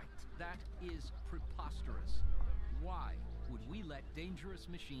Barren Light. That is preposterous. Why would we let dangerous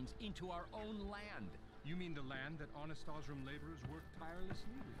machines into our own land? You mean the land that honest Osram laborers work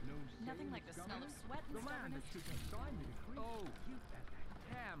tirelessly with no Nothing like the smell of sweat and the land that should have signed the decree. Oh, that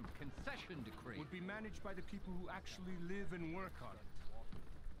damn concession decree. Would be managed by the people who actually live and work on it.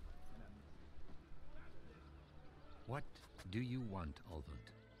 What do you want,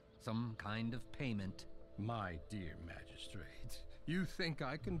 Ulvund? Some kind of payment? My dear magistrate, you think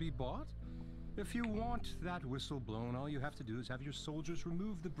I can be bought? If you want that whistle blown, all you have to do is have your soldiers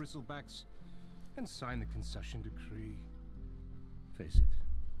remove the Bristlebacks and sign the concession decree. Face it,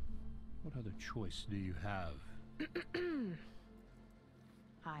 what other choice do you have?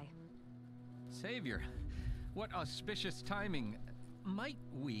 Hi. Savior, what auspicious timing. Might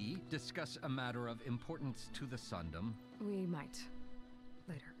we discuss a matter of importance to the Sundom? We might.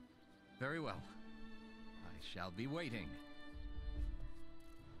 Later. Very well. I shall be waiting.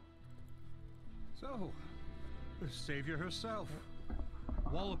 So, the savior herself.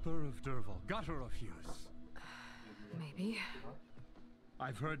 Walloper of Derval, gutter of Hughes. Maybe.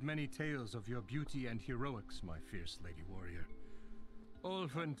 I've heard many tales of your beauty and heroics, my fierce lady warrior.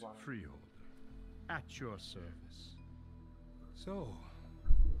 Ulvund Freeholder, at your service. So,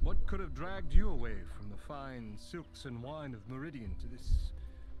 what could have dragged you away from the fine silks and wine of Meridian to this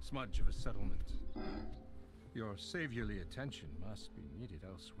smudge of a settlement? Your saviorly attention must be needed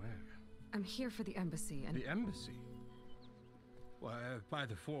elsewhere. I'm here for the embassy and... The embassy? Why, by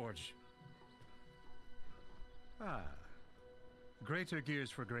the forge. Ah. Greater gears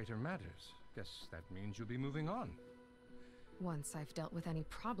for greater matters. Guess that means you'll be moving on. Once I've dealt with any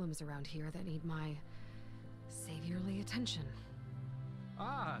problems around here that need my saviorly attention.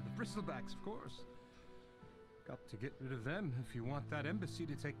 Ah, the Bristlebacks, of course. Got to get rid of them if you want that embassy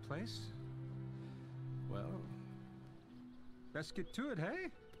to take place. Well, best get to it, hey?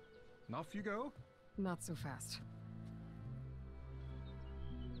 And off you go. Not so fast.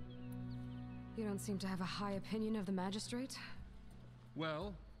 You don't seem to have a high opinion of the magistrate?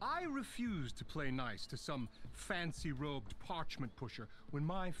 Well, I refuse to play nice to some fancy-robed parchment pusher when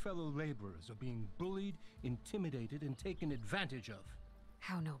my fellow laborers are being bullied, intimidated, and taken advantage of.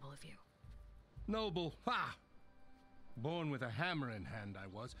 How noble of you. Noble? Ha! Born with a hammer in hand, I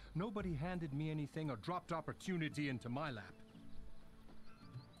was. Nobody handed me anything or dropped opportunity into my lap.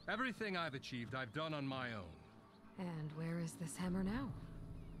 Everything I've achieved, I've done on my own. And where is this hammer now?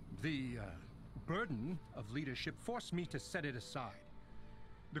 The, burden of leadership forced me to set it aside.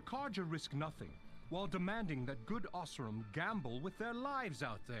 The Carja risk nothing, while demanding that good Osram gamble with their lives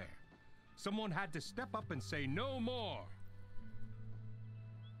out there. Someone had to step up and say no more.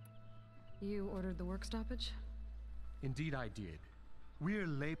 You ordered the work stoppage? Indeed I did. We're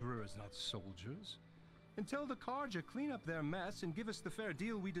laborers, not soldiers. Until the Carja clean up their mess and give us the fair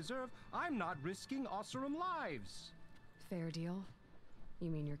deal we deserve, I'm not risking Osram lives. Fair deal? You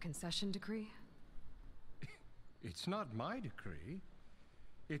mean your concession decree? It's not my decree.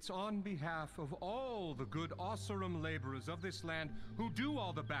 It's on behalf of all the good Osram laborers of this land who do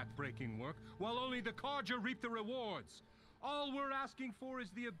all the back-breaking work, while only the Carja reap the rewards. All we're asking for is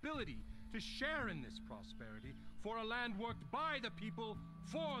the ability to share in this prosperity for a land worked by the people,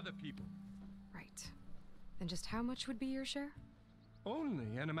 for the people. Right. And just how much would be your share?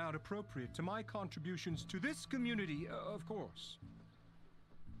 Only an amount appropriate to my contributions to this community, of course.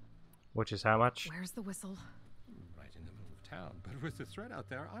 Which is how much? Where's the whistle? Right in the middle of town. But with the threat out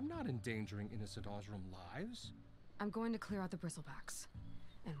there, I'm not endangering innocent Osram lives. I'm going to clear out the Bristlebacks.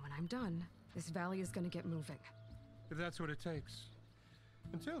 And when I'm done, this valley is going to get moving. If that's what it takes.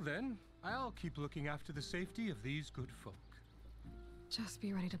 Until then, I'll keep looking after the safety of these good folk. Just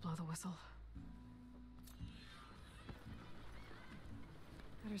be ready to blow the whistle.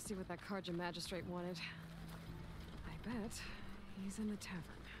 Better see what that Carja magistrate wanted. I bet he's in the tavern.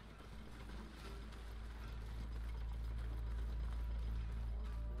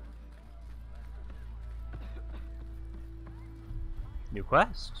 New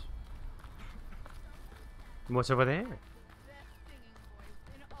quest. What's over there? I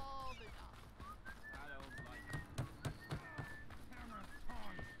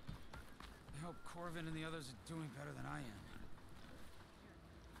hope Corvin and the others are doing better than I am.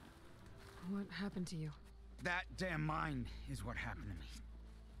 What happened to you? That damn mine is what happened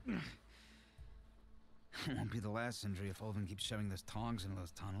to me. It won't be the last injury if Ulvund keeps shoving those tongs into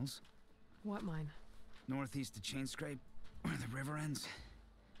those tunnels. What mine? Northeast of Chainscrape, where the river ends.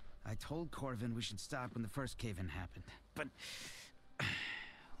 I told Corvin we should stop when the first cave-in happened, but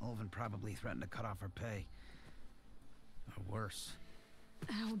Ulvin probably threatened to cut off our pay. Or worse.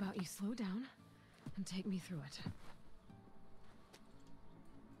 How about you slow down and take me through it?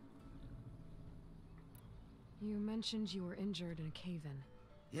 You mentioned you were injured in a cave-in.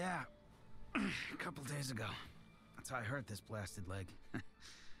 Yeah, a couple days ago. That's how I hurt this blasted leg.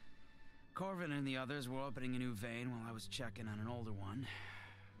 Corvin and the others were opening a new vein while I was checking on an older one.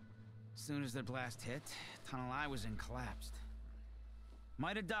 As soon as their blast hit, the tunnel I was in collapsed.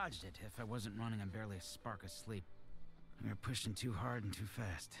 Might have dodged it if I wasn't running on barely a spark of sleep. We were pushing too hard and too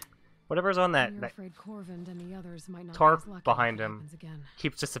fast. Whatever's on that, You're that afraid Corvin and the others might not be tarp as lucky behind if it him happens again.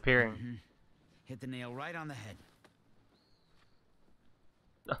 keeps disappearing. Mm-hmm. Hit the nail right on the head.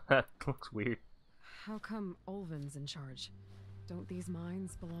 That looks weird. How come Ulvin's in charge? Don't these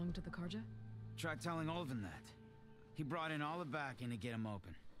mines belong to the Karja? Try telling Ulvin that. He brought in all the backing to get them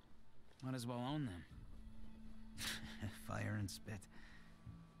open. Might as well own them. Fire and spit.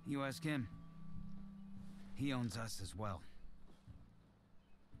 You ask him. He owns us as well.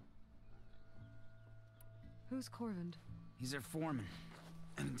 Who's Corvin? He's their foreman.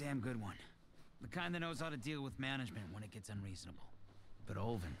 And a damn good one. The kind that knows how to deal with management when it gets unreasonable. But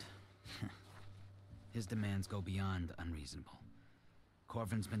Ulvin, his demands go beyond unreasonable.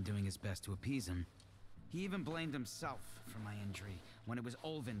 Corvin's been doing his best to appease him. He even blamed himself for my injury when it was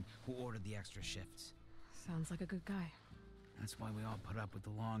Ulvin who ordered the extra shifts. Sounds like a good guy. That's why we all put up with the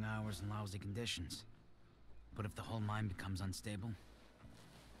long hours and lousy conditions. But if the whole mine becomes unstable,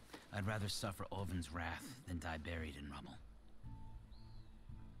 I'd rather suffer Ulvin's wrath than die buried in rubble.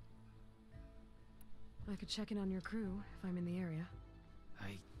 I could check in on your crew if I'm in the area.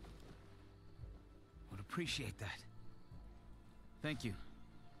 I would appreciate that. Thank you.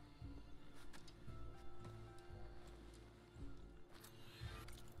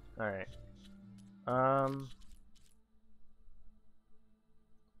 Alright. I'm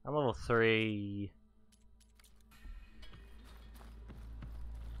level 3.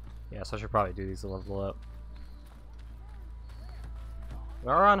 Yeah, so I should probably do these to level up.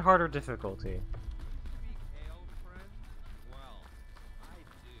 We are on harder difficulty.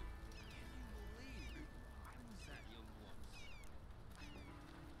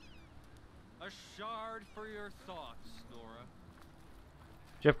 A shard for your thoughts, Nora.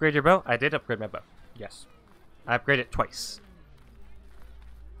 Did you upgrade your bow? I did upgrade my bow. Yes. I upgraded it twice.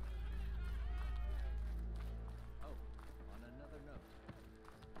 Oh, on another note.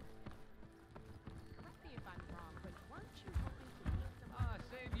 Correct me if I'm wrong, but weren't you hoping to meet some...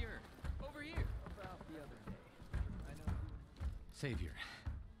 Savior! Over here! About the other day. I know you... Savior,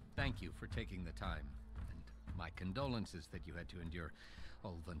 thank you for taking the time. And my condolences that you had to endure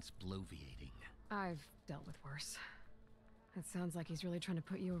Ulvin's bloviating. I've dealt with worse. It sounds like he's really trying to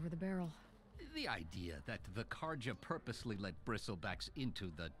put you over the barrel. The idea that the Karja purposely let bristlebacks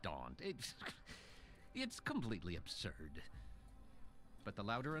into the Daunt, it's completely absurd. But the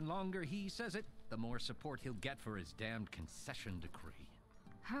louder and longer he says it, the more support he'll get for his damned concession decree.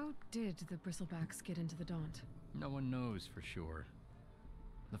 How did the Bristlebacks get into the Daunt? No one knows for sure.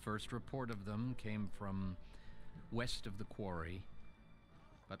 The first report of them came from west of the quarry.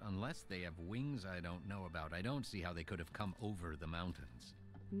 But unless they have wings I don't know about, I don't see how they could have come over the mountains.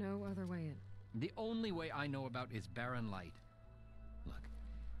 No other way in. The only way I know about is Barren Light. Look,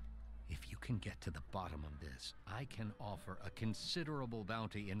 if you can get to the bottom of this, I can offer a considerable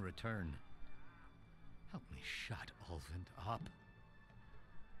bounty in return. Help me shut Ulvin up.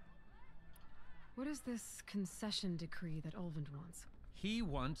 What is this concession decree that Ulvin wants? He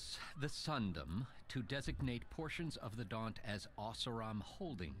wants the Sundom to designate portions of the Daunt as Oseram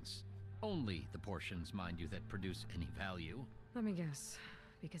holdings. Only the portions, mind you, that produce any value. Let me guess.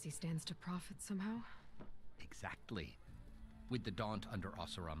 Because he stands to profit somehow? Exactly. With the Daunt under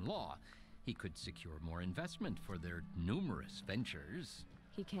Oseram law, he could secure more investment for their numerous ventures.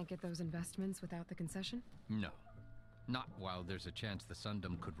 He can't get those investments without the concession? No. Not while there's a chance the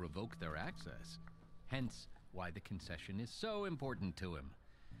Sundom could revoke their access. Hence, why the concession is so important to him.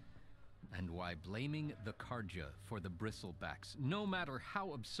 And why blaming the Karja for the Bristlebacks, no matter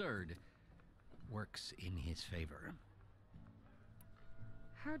how absurd, works in his favor.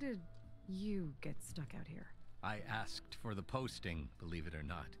 How did you get stuck out here? I asked for the posting, believe it or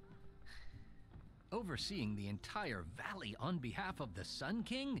not. Overseeing the entire valley on behalf of the Sun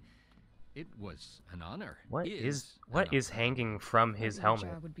King? It was an honor. What is hanging from his Your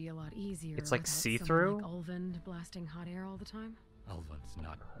helmet? job would be a lot easier. It's like without see-through? someone like Ulvin blasting hot air all the time. Ulvin's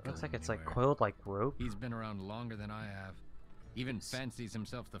not It looks like going it's like anywhere. coiled like rope. He's been around longer than I have. Even fancies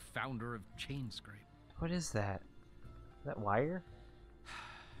himself the founder of Chainscrape. What is that? Is that wire?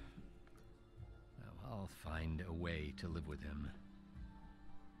 Well, I'll find a way to live with him.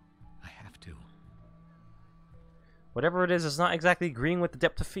 I have to. Whatever it is, it's not exactly agreeing with the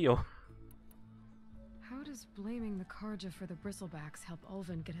depth of field. How does blaming the Karja for the bristlebacks help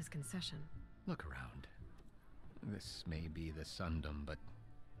Ulvund get his concession? Look around. This may be the Sundom, but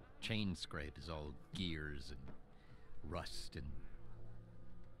Chain Scrape is all gears and rust and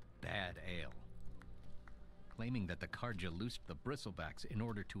bad ale. Claiming that the Karja loosed the bristlebacks in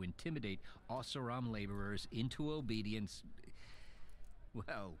order to intimidate Oseram laborers into obedience.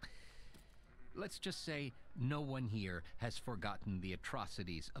 Well, let's just say no one here has forgotten the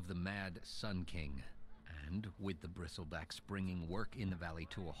atrocities of the Mad Sun King. And with the bristlebacks bringing work in the valley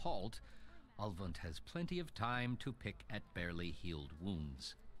to a halt, Ulvund has plenty of time to pick at barely healed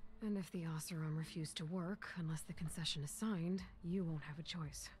wounds. And if the Oseram refuse to work, unless the concession is signed, you won't have a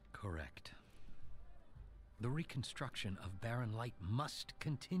choice. Correct. The reconstruction of Barren Light must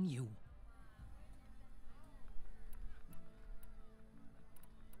continue.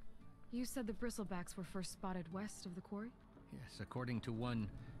 You said the bristlebacks were first spotted west of the quarry? Yes, according to one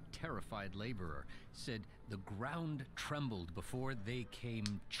terrified laborer, said the ground trembled before they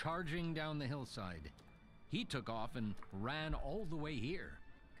came charging down the hillside. He took off and ran all the way here.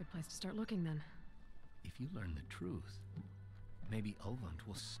 Good place to start looking, then. If you learn the truth, maybe Ulvund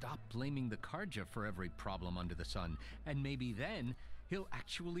will stop blaming the Karja for every problem under the sun, and maybe then he'll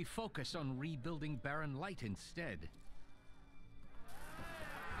actually focus on rebuilding Barren Light instead.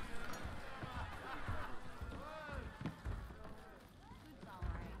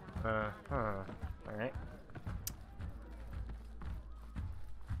 Alright.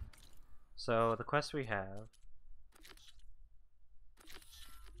 So, the quest we have...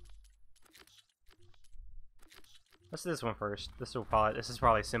 Let's do this one first. This is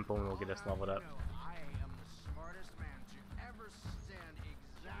probably simple and will get us leveled up. I am the smartest man to ever stand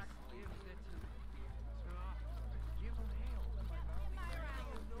exactly. Give him hell.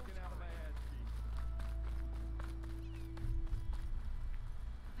 Get out of my head.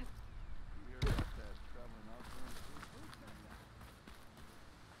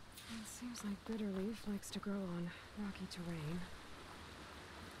 It seems like Bitterleaf likes to grow on rocky terrain.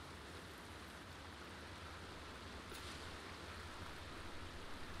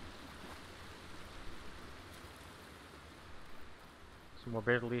 Some more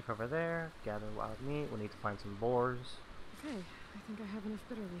bitter leaf over there. Gather wild meat. We need to find some boars. Okay, I think I have enough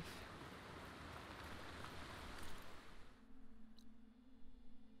Bitterleaf.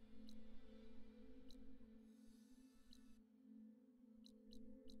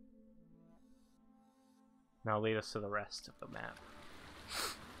 Now lead us to the rest of the map.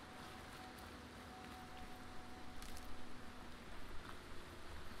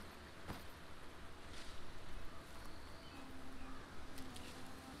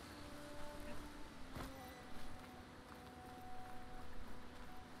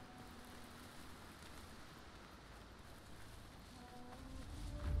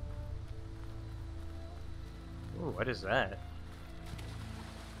 Ooh, what is that?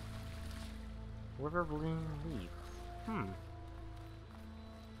 River bloom leaf.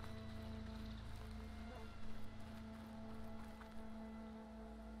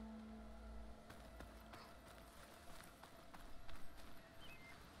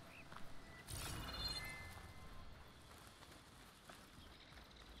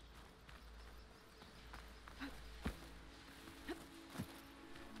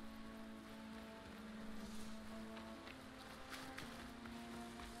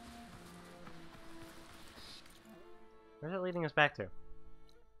 Where's it leading us back to?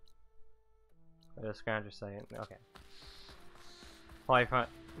 The Scrounger saying, okay. Probably find,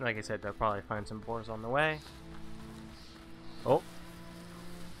 like I said, they'll probably find some boars on the way. Oh.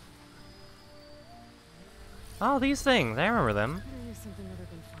 Oh, these things! I remember them.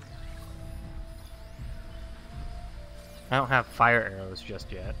 I don't have fire arrows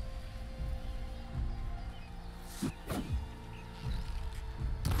just yet.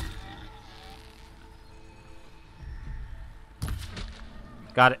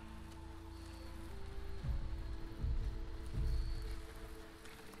 Got it.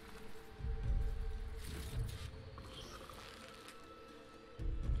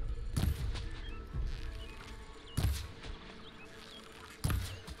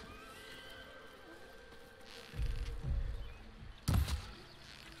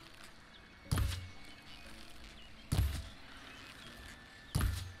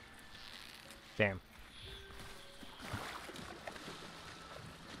 Damn.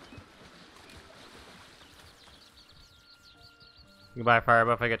 You can buy a fire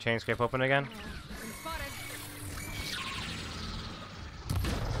buff if I get Chainscape open again?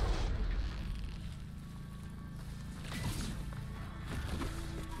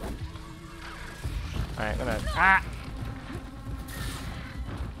 Ah!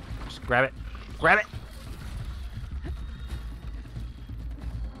 Just grab it. Grab it!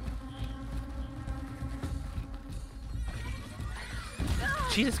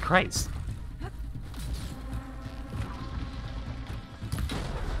 Jesus Christ.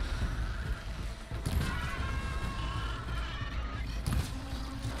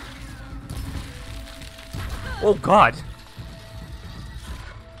 Oh God.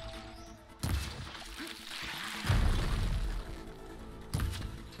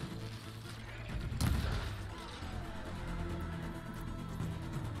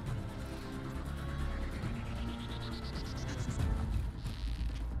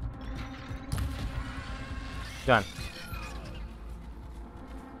 Done.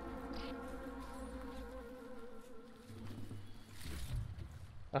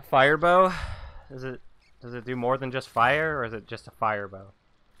 A fire bow? Does it do more than just fire, or is it just a fire bow?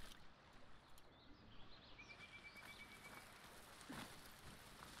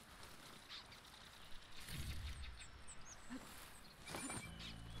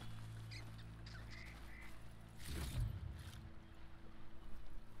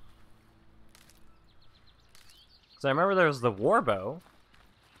 So I remember there was the war bow.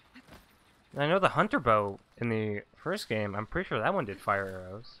 And I know the hunter bow in the first game, I'm pretty sure that one did fire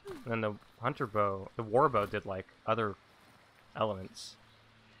arrows. And then the hunter bow, the war bow did like other elements.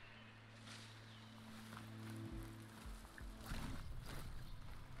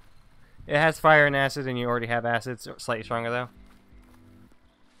 It has fire and acid, and you already have acid, so slightly stronger though.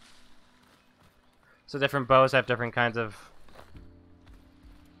 So different bows have different kinds of...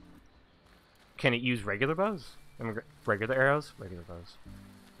 Can it use regular bows? I mean, regular arrows? Regular bows.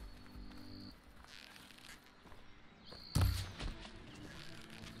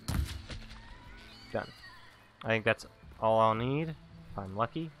 Done. I think that's all I'll need, if I'm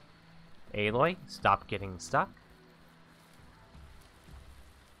lucky. Aloy, stop getting stuck.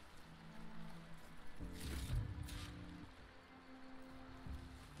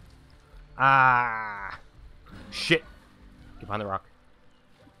 Ah! Shit! Get behind the rock.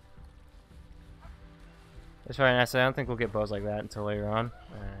 That's right, I don't think we'll get bows like that until later on.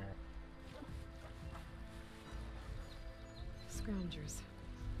 Scroungers.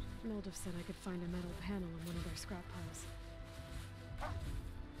 Milduff said I could find a metal panel in one of their scrap piles.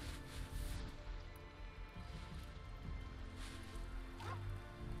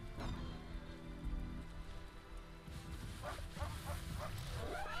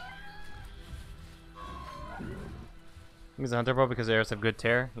 Use a hunter bow because arrows have good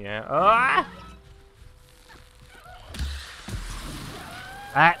tear. Yeah. Ah!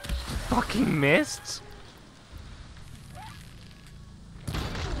 That fucking missed.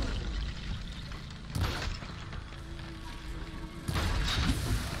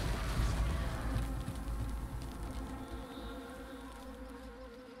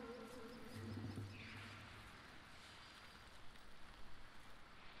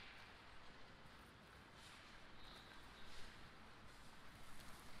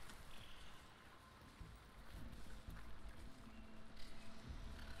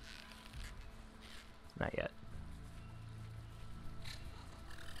 Not yet.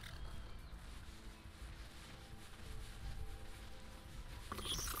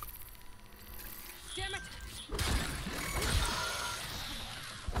 Damn it!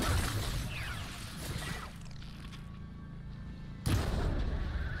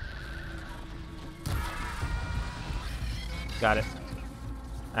 Got it.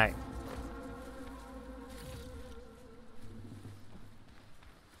 Alright.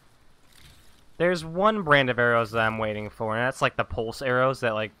 There's one brand of arrows that I'm waiting for, and that's like the pulse arrows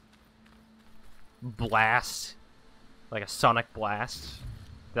that like blast, like a sonic blast,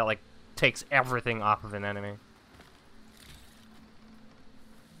 that like takes everything off of an enemy.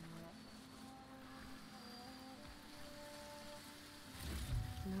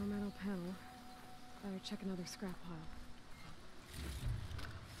 No metal panel. Better check another scrap pile.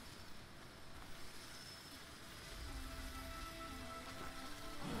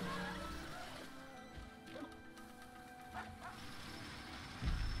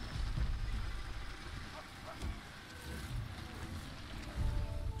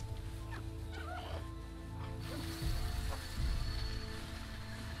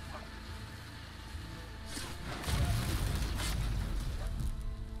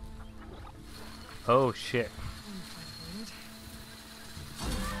 Oh shit.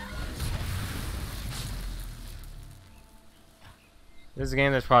 This is a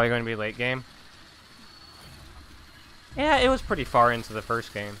game that's probably going to be late game. Yeah, it was pretty far into the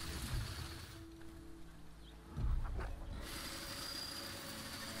first game.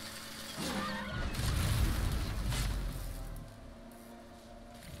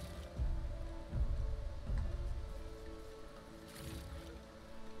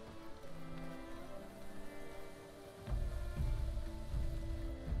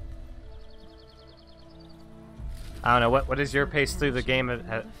 I don't know, what has your pace through the game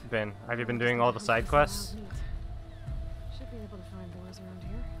been? Have you been doing all the side quests? Should be able to find boars around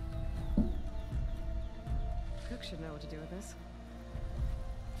here. Cook should know what to do with this.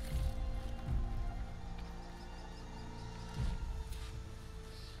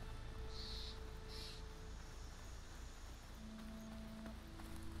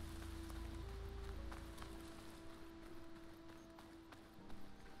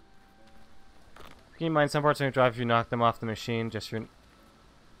 Keep in mind, some parts are going to drive if you knock them off the machine, just for...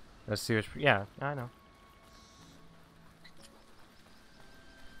 Let's see which... Yeah, I know.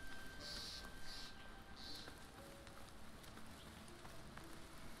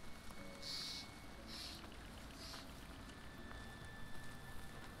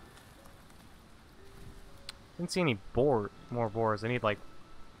 Didn't see any more boars. I need, like,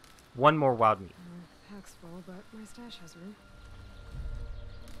 one more wild meat. Pack's full, but my stash has room.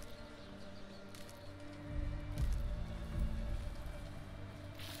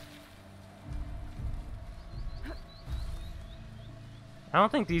 I don't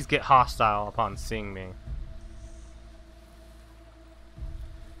think these get hostile upon seeing me.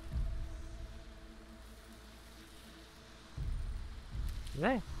 Do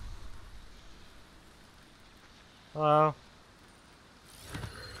they? Hello?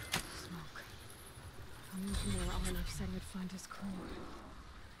 Smoke. If only Gamora Arnav said we'd find his crew.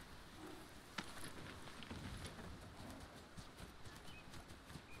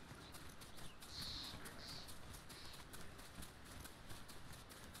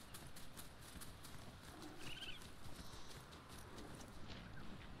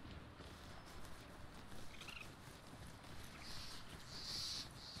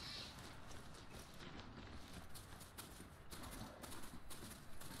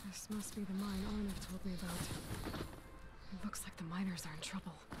 This must be the mine Arnav told me about. It looks like the miners are in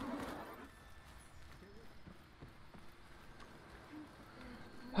trouble.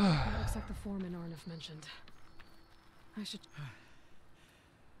 It looks like the foreman Arnav mentioned. I should...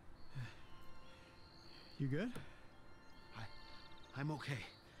 You good? I'm okay.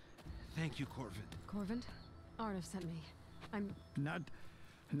 Thank you, Corvin. Corvin? Arnav sent me. I'm... Not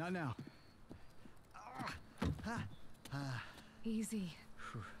now. Easy.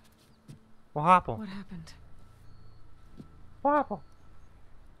 What happened? What happened? What happened?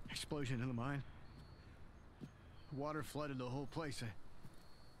 Explosion in the mine. Water flooded the whole place.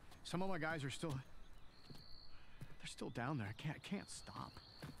 Some of my guys are still... They're still down there. I can't stop.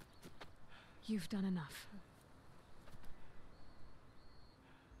 You've done enough.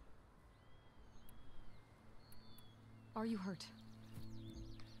 Are you hurt?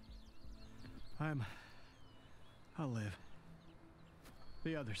 I'll live.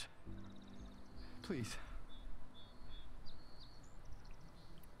 The others. Please.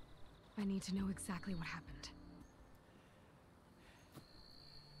 I need to know exactly what happened.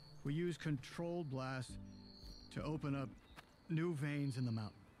 We used controlled blast to open up new veins in the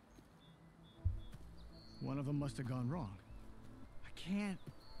mountain. One of them must have gone wrong. I can't...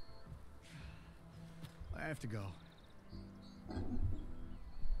 I have to go.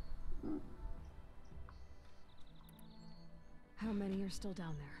 How many are still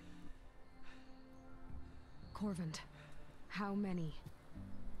down there? Corvin, how many?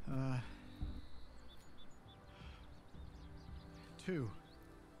 Two.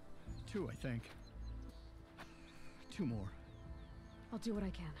 Two, I think. Two more. I'll do what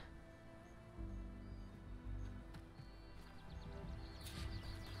I can.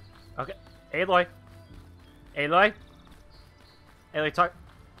 Okay. Aloy. Aloy. Aloy, talk.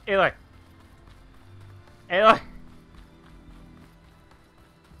 Aloy. Aloy.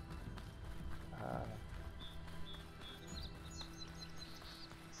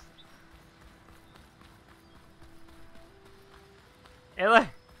 Aloy.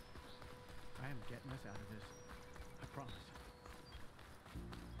 I am getting us out of this. I promise.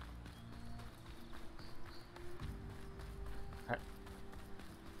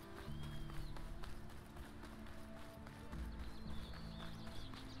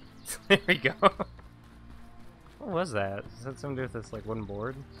 There we go. What was that? Is that something to do with this, like, wooden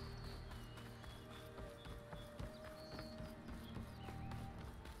board?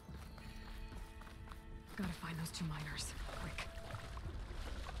 Gotta find those two miners. Quick.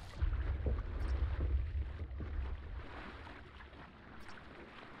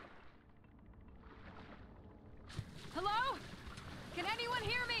 Hello? Can anyone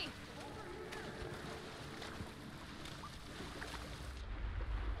hear me?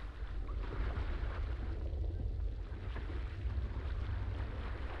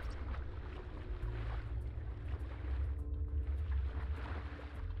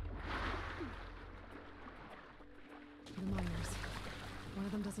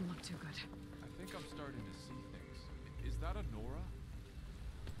 doesn't look too good. I think I'm starting to see things. Is that a Nora?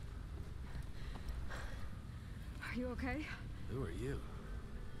 Are you okay? Who are you?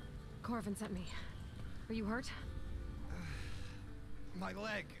 Corvin sent me. Are you hurt? My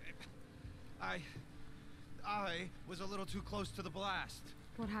leg. I was a little too close to the blast.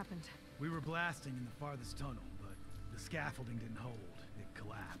 What happened? We were blasting in the farthest tunnel, but the scaffolding didn't hold. It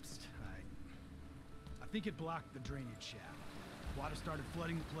collapsed. I think it blocked the drainage shaft. Water started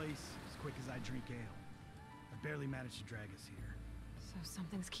flooding the place as quick as I drink ale. I barely managed to drag us here. So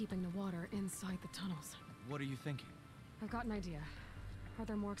something's keeping the water inside the tunnels. What are you thinking? I've got an idea. Are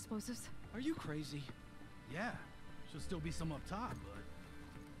there more explosives? Are you crazy? Yeah, should still be some up top,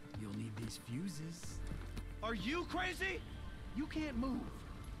 but you'll need these fuses. Are you crazy? You can't move,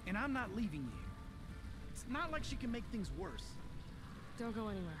 and I'm not leaving you. It's not like she can make things worse. Don't go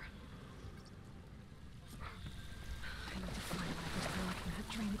anywhere. I need to find whatever's blocking that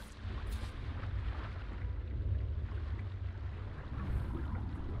drain.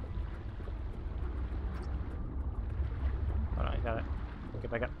 Hold on, I got it.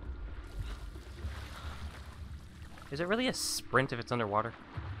 Get back up. Is it really a sprint if it's underwater?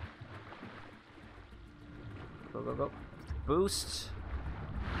 Go, go, go. Boost.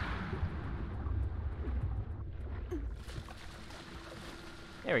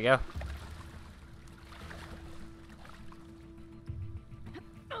 There we go.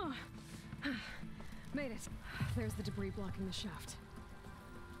 Made it. There's the debris blocking the shaft.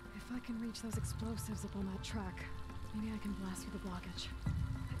 If I can reach those explosives up on that track, maybe I can blast through the blockage.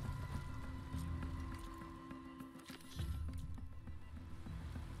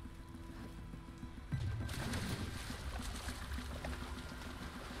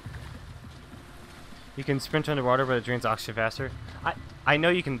 You can sprint underwater, but it drains oxygen faster. I know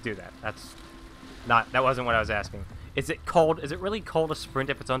you can do that. That wasn't what I was asking. Is it really cold to sprint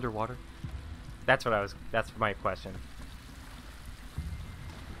if it's underwater? That's my question.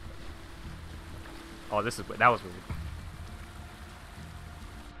 Oh, that was weird.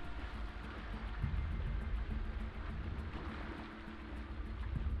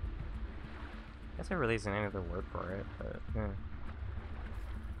 Guess there really isn't any other word for it, but yeah.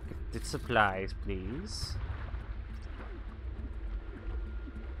 The supplies, please.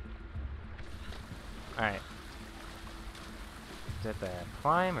 Alright. Is that the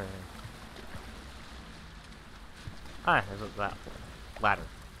climb or? Ah, there's a ladder.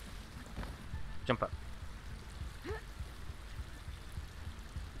 Jump up.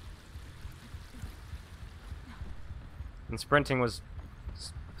 And sprinting was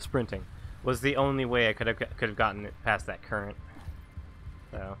the only way I could have gotten it past that current.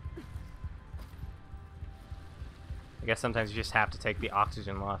 So I guess sometimes you just have to take the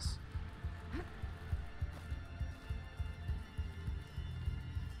oxygen loss.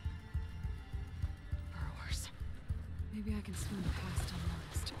 Burrowers. Maybe I can swim past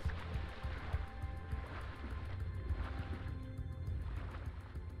unnoticed.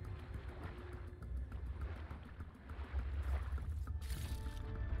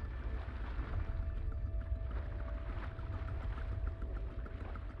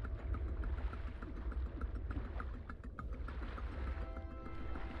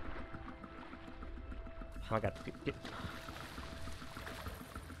 Oh my god. Get.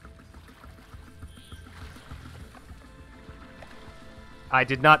 I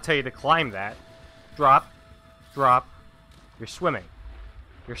did not tell you to climb that. Drop. Drop. You're swimming.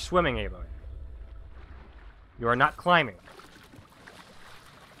 You're swimming, Aloy. You are not climbing.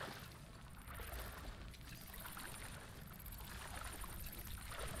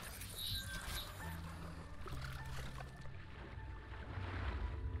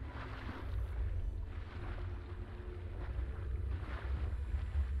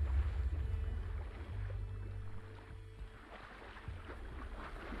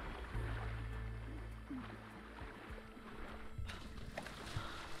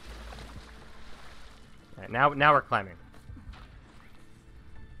 Now we're climbing.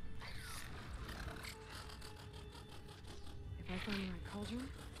 If I find the right cauldron,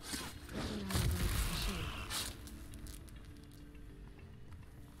 hopefully I'll break this machine.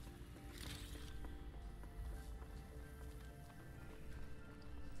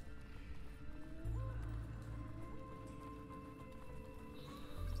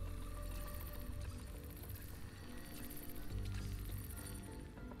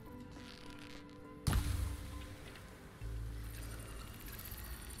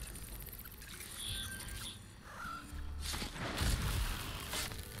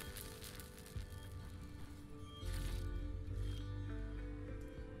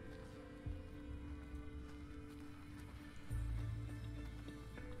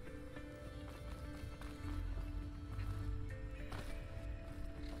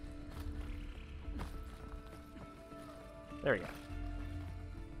 There we go.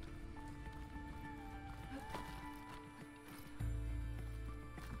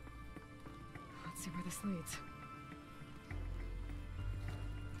 Let's see where this leads.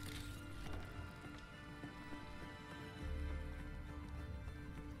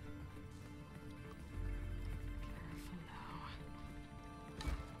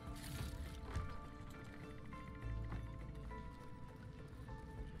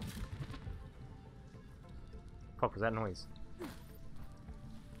 Fuck was that noise?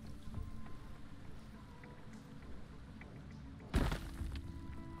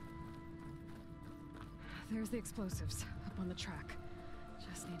 There's the explosives up on the track.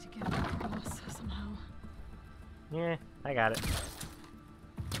 Just need to get across somehow. Yeah, I got it.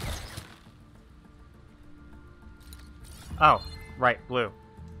 Oh, right, blue.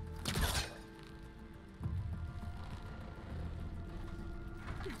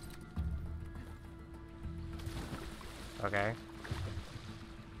 Okay.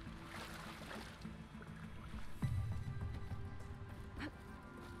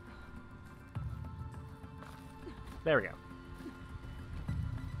 There we go.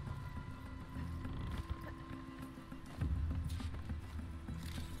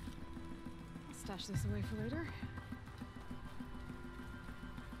 Stash this away for later.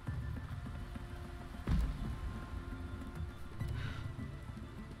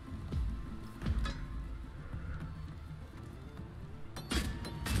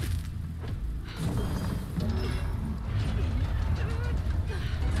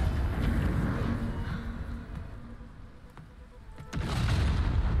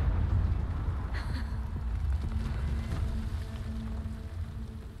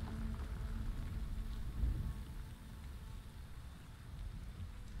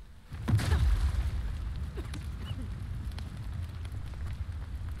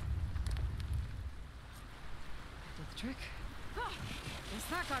 Trick. Oh, guess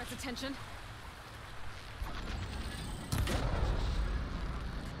that got its attention.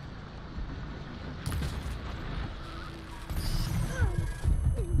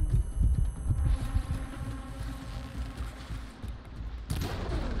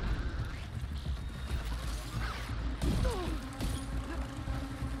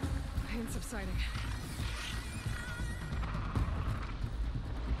 Pain subsiding.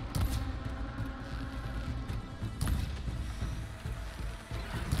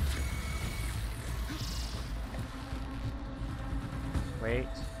 Wait.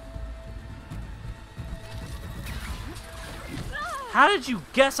 How did you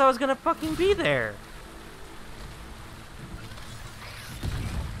guess I was gonna fucking be there?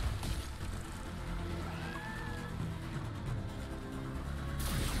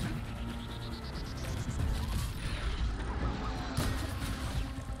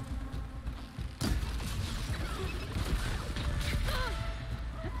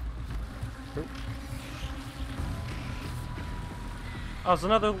 Oh,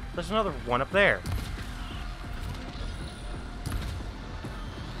 there's another one up there.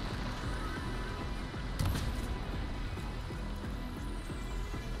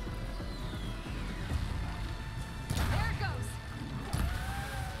 There it goes.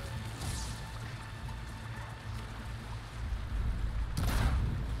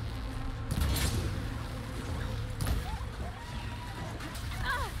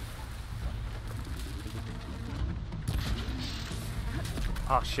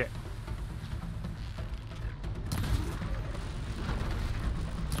 Oh shit.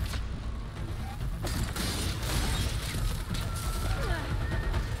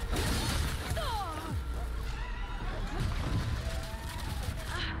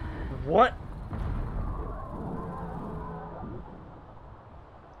 What?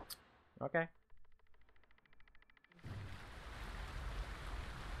 Okay.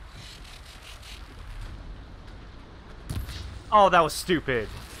 Oh, that was stupid.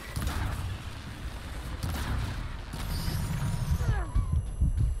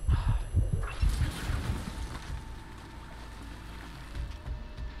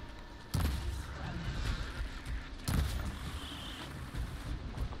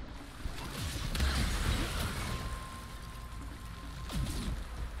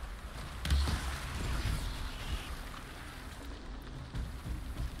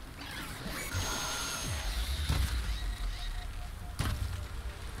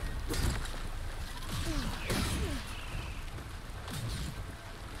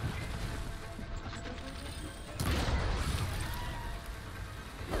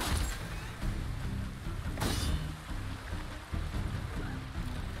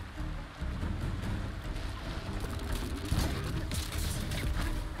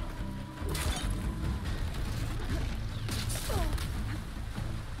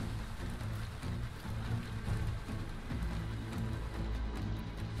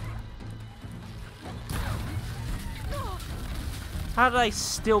 How did I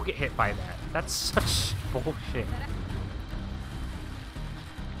still get hit by that? That's such bullshit.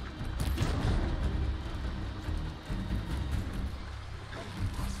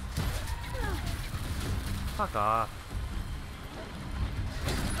 Fuck off.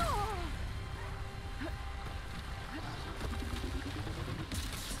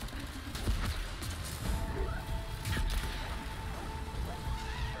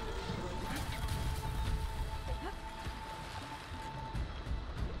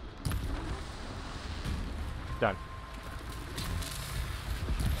 Done.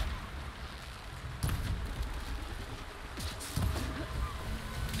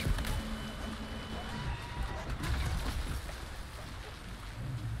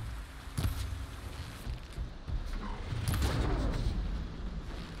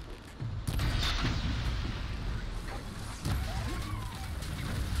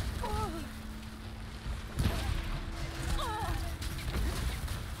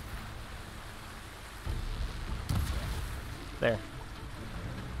 There.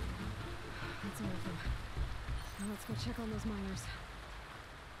 That's all of them. Now let's go check on those miners.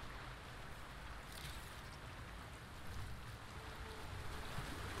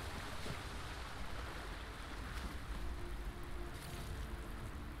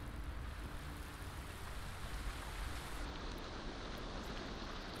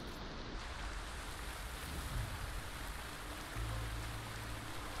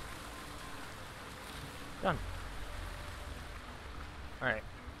 Done. Alright.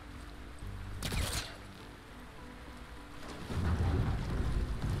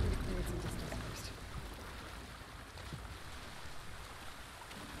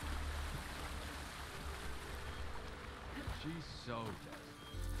 She's so dead.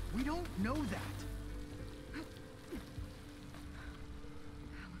 We don't know that.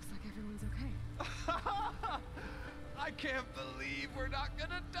 Looks like everyone's okay. I can't believe we're not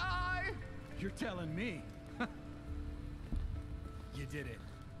gonna die! You're telling me. You did it.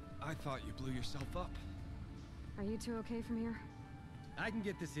 I thought you blew yourself up. Are you two okay from here? I can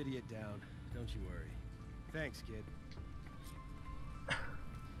get this idiot down. Don't you worry. Thanks, kid.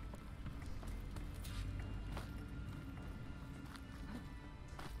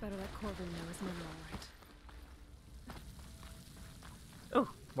 Better let Corbin know his money all right. Oh,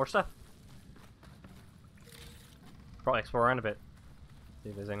 more stuff. Probably explore around a bit. See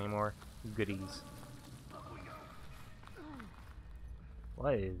if there's any more goodies.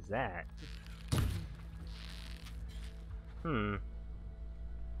 What is that?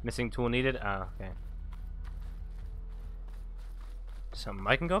 Missing tool needed? Oh, okay. Something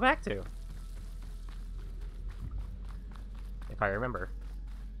I can go back to. If I remember.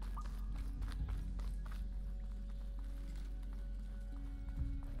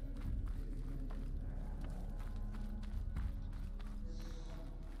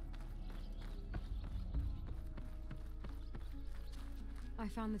 I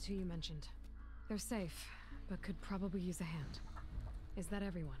found the two you mentioned. They're safe, but could probably use a hand. Is that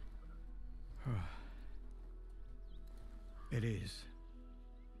everyone? It is.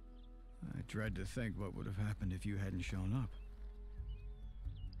 I dread to think what would have happened if you hadn't shown up.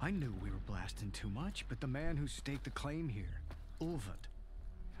 I knew we were blasting too much, but the man who staked the claim here, Ulvund,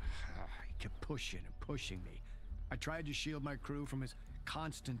 he kept pushing and pushing me. I tried to shield my crew from his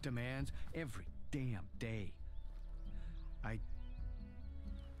constant demands every damn day.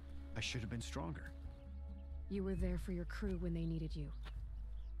 I should have been stronger. You were there for your crew when they needed you.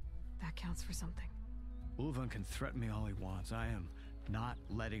 That counts for something. Ulvund can threaten me all he wants. I am not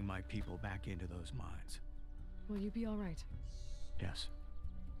letting my people back into those mines. Will you be all right? Yes.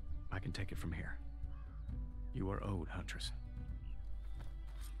 I can take it from here. You are owed, Huntress.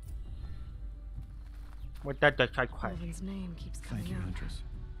 What that does I quite. Corbin's name keeps coming Thank you, up. Huntress.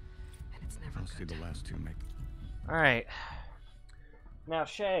 And it's never I'll good. see the last two make. Alright. Now,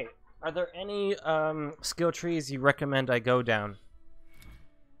 Shay, are there any skill trees you recommend I go down?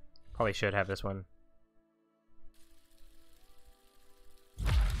 Probably should have this one.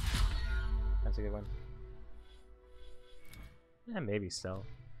 That's a good one. Yeah, maybe so.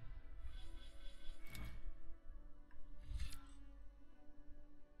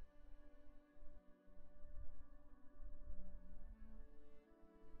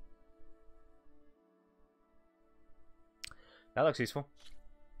 That looks useful.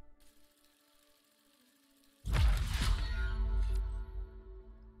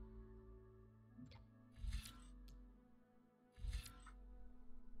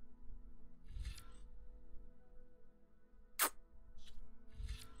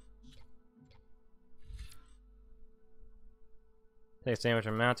 Take a sandwich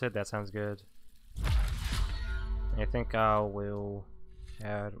and mounted. That sounds good. I think I will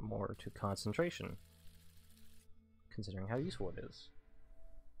add more to concentration, considering how useful it is.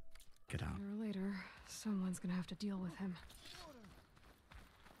 Get out. Sooner or later, someone's gonna have to deal with him.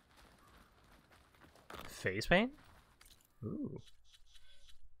 Face paint? Ooh.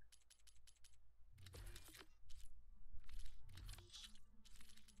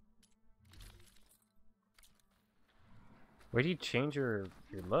 Where do you change your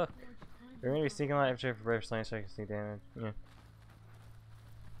look? You're gonna be sneaking a lot after for brave slang so I can sneak damage. Yeah.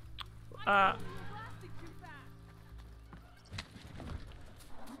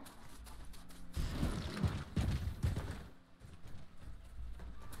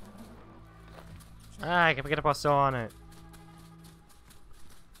 I can get a postal on it.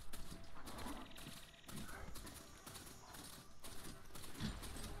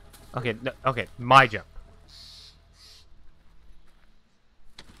 Okay, no, okay, my jump.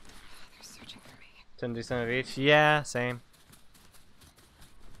 They're searching for me. 10% of each. Yeah, same.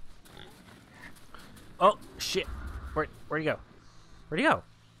 Oh shit! Where'd he go? Where'd he go?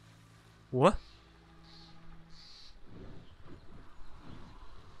 What?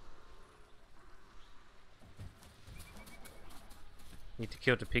 Need to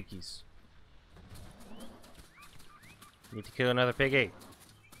kill the piggies. Need to kill another piggy.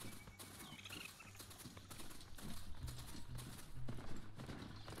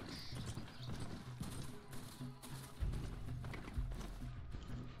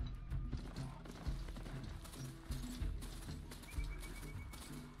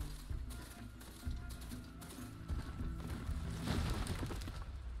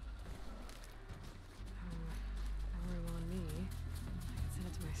 Don't on me. I can send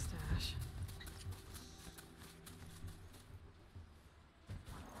it to my stash.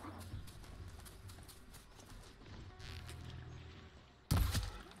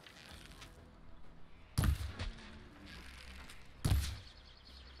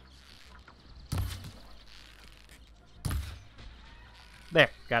 There,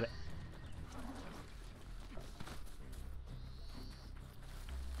 got it.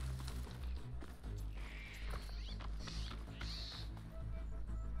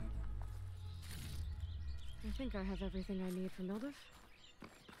 I think I have everything I need for Mildif.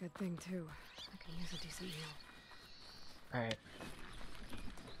 Good thing, too. I can use a decent meal. Alright.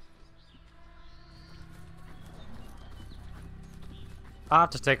 I'll have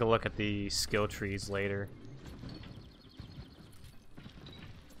to take a look at the skill trees later.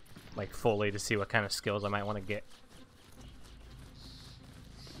 Like, fully to see what kind of skills I might want to get.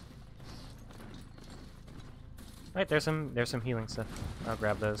 Right, there's some healing stuff. I'll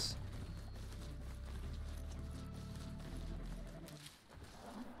grab those.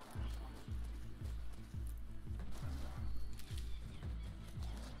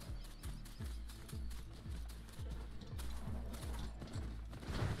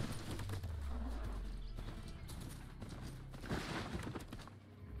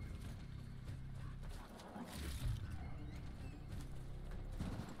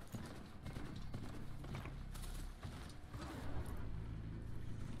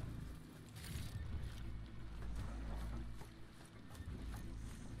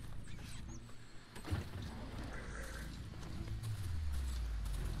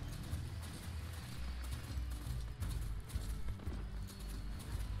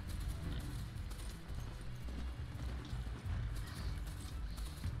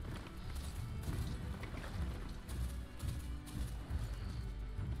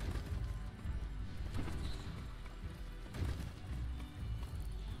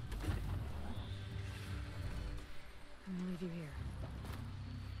 I'm gonna leave you here.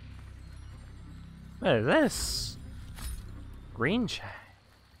 What is this? Green chai.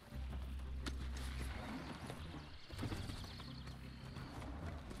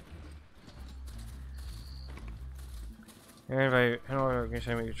 Everybody, in order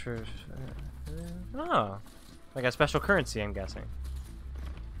to make your truth. Oh, like a special currency, I'm guessing.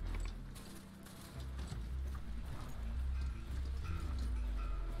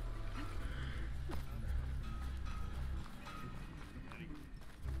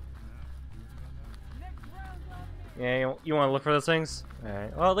 Yeah, you want to look for those things?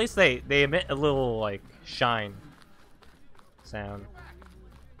 Alright. Well, at least they emit a little, like, shine sound.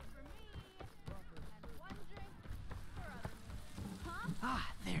 Ah,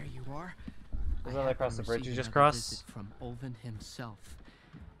 there you are. Isn't that across the bridge you just another crossed? visit from Ulvund himself.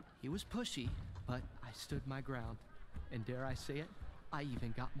 He was pushy, but I stood my ground. And dare I say it, I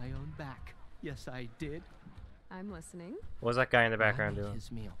even got my own back. Yes, I did. I'm listening. What was that guy in the background I made doing?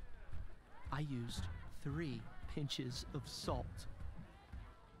 his meal. I used 3 pinches of salt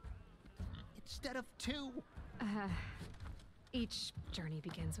instead of 2. Each journey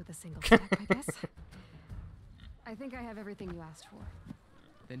begins with a single step, I guess. I think I have everything you asked for.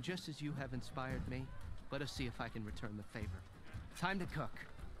 Then just as you have inspired me, let us see if I can return the favor. Time to cook.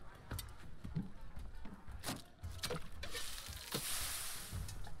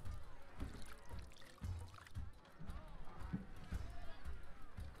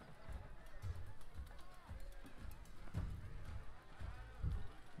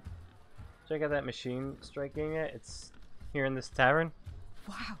 Check out that machine striking it. It's here in this tavern.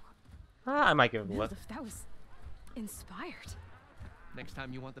 Wow. Ah, I might give it a look. Mildef, that was inspired. Next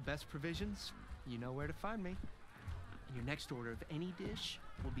time you want the best provisions, you know where to find me. And your next order of any dish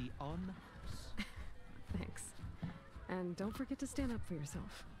will be on the house. Thanks. And don't forget to stand up for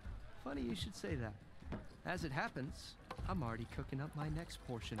yourself. Funny you should say that. As it happens, I'm already cooking up my next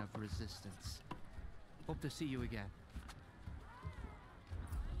portion of resistance. Hope to see you again.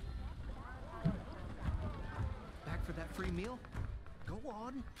 Back for that free meal? Go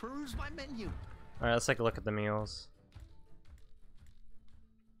on, peruse my menu. Alright, let's take a look at the meals.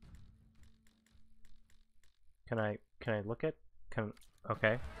 Can I look at?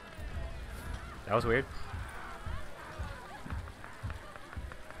 Okay. That was weird.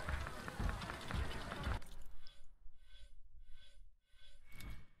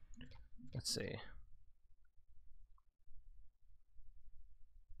 Let's see.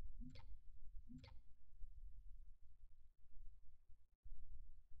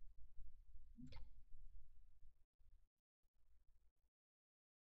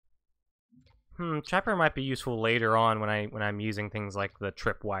 Trapper might be useful later on when I'm using things like the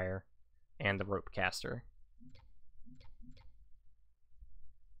tripwire and the rope caster.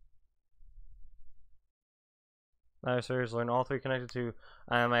 Valor learn all three connected to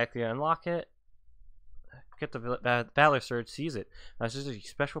automatically unlock it. Get the Valor Surge, seize it. That's just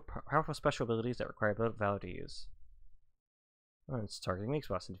special, powerful special abilities that require Valor to use. Oh, it's targeting weak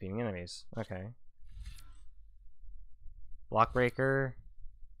spots and defeating enemies. Okay. Block Breaker.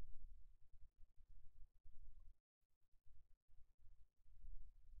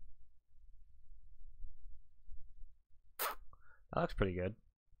 That looks pretty good.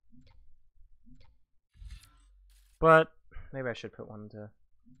 But maybe I should put one to.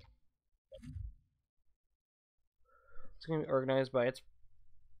 It's going to be organized by its.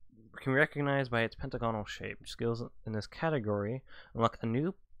 Can be recognized by its pentagonal shape. Skills in this category unlock a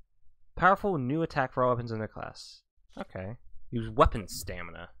new, powerful new attack for all weapons in their class. Okay. Use weapon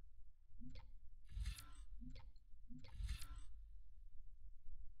stamina.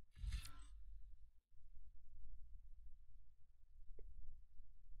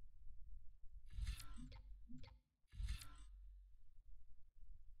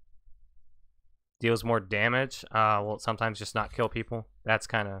 Deals more damage. Will it sometimes just not kill people? That's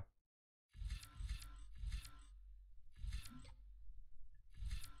kind of.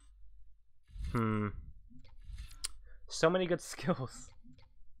 So many good skills.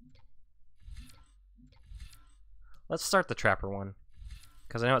 Let's start the trapper one,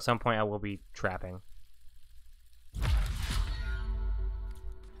 because I know at some point I will be trapping.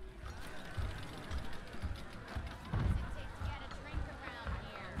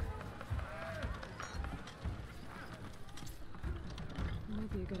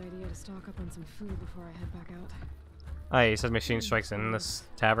 Might be a good idea to stock up on some food before I head back out. Oh, yeah, you said machine strikes in this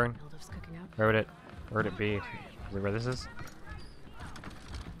tavern. Mildef's cooking up. Where would it be? Is it where this is?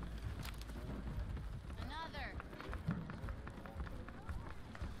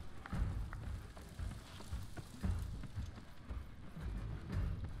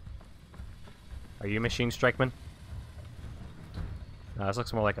 Are you machine strikeman? No, this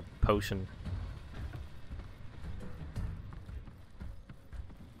looks more like a potion.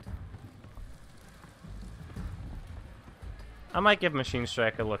 I might give Machine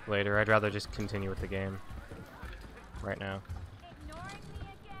Strike a look later. I'd rather just continue with the game right now.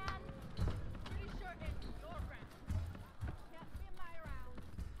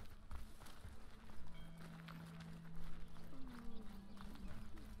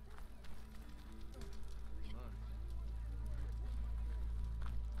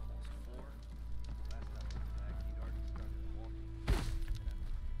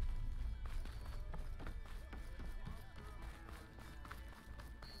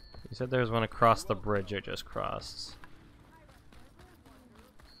 You said there was one across the bridge I just crossed.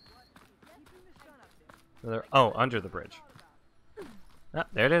 Oh, under the bridge. Ah,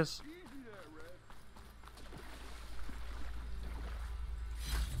 there it is.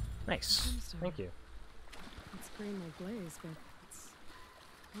 Nice. Thank you. It's green like glaze, but it's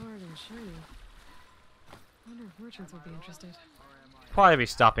hard and shiny. I wonder if merchants would be interested. Probably be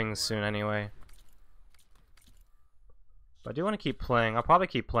stopping soon anyway. But I do want to keep playing. I'll probably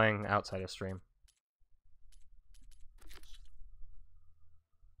keep playing outside of stream.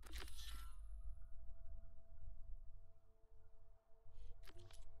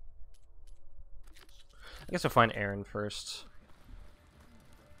 I guess I'll find Aaron first.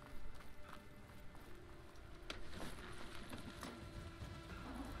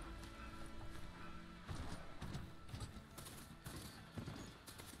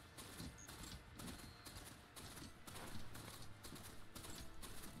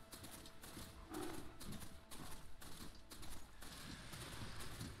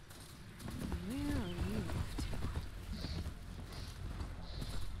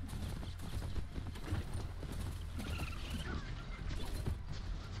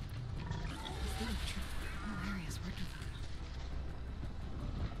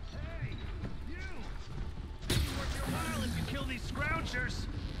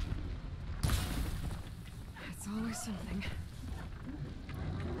 It's always something.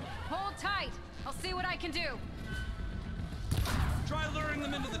 Hold tight. I'll see what I can do. Try luring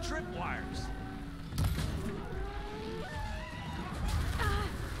them into the tripwires.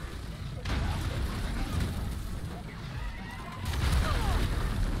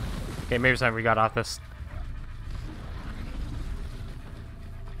 Okay, maybe it's time we got off this.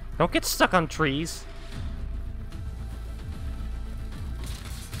 Don't get stuck on trees.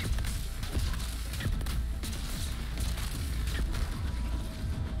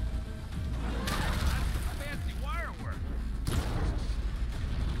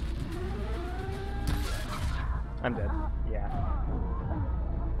 I'm dead. Yeah.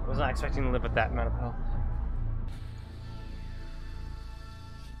 Was not expecting to live with that amount of health.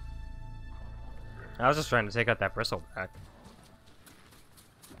 I was just trying to take out that bristleback.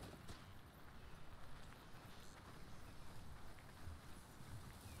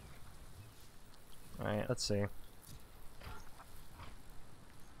 Alright, let's see.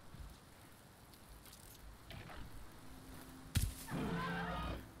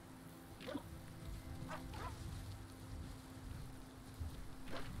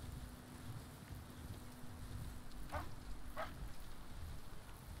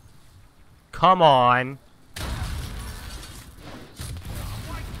 Come on.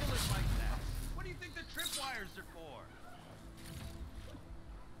 Why kill it like that? What do you think the tripwires are for?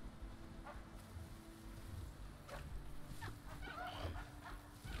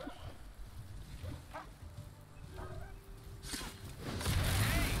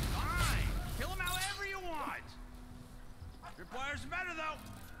 Hey, fine. Kill them however you want. Tripwires are better though.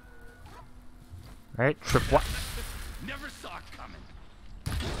 Alright, tripwire. Never saw it coming.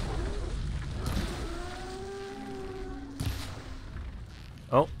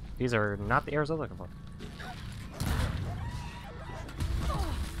 Oh, these are not the arrows I was looking for.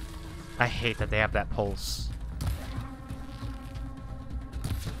 I hate that they have that pulse.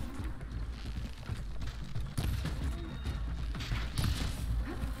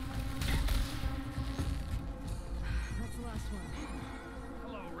 That's the last one.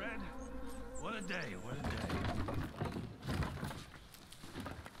 Hello, Red. What a day, what a day.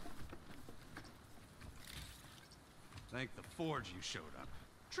 Thank the Forge you showed up.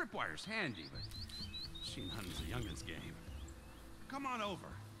 Tripwire's handy, but machine hunting's a youngin's game. Come on over.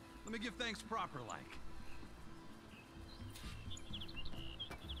 Let me give thanks proper like.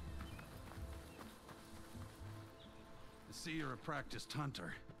 I see you're a practiced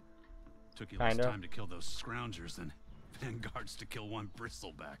hunter. Took you less Kinda. time to kill those scroungers than vanguards to kill one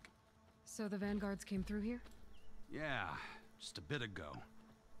bristleback. So the vanguards came through here? Yeah, just a bit ago.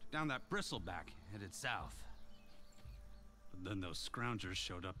 Took down that bristleback, headed south. But then those scroungers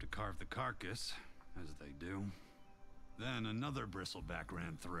showed up to carve the carcass, as they do. Then another bristleback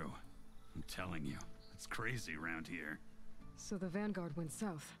ran through. I'm telling you, it's crazy around here. So the vanguard went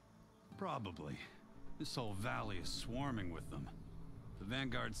south? Probably. This whole valley is swarming with them. The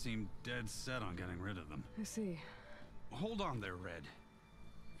vanguard seemed dead set on getting rid of them. I see. Hold on there, Red.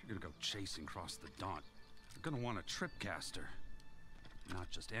 If you're gonna go chasing across the Daunt, you're gonna want a tripcaster. Not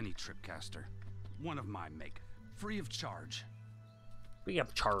just any tripcaster. One of my make. Free of charge. Free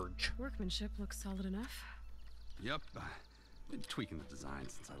of charge. Workmanship looks solid enough. Yep. Been tweaking the design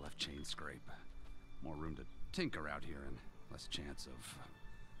since I left Chain Scrape. More room to tinker out here and less chance of,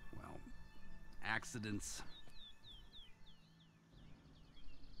 well, accidents.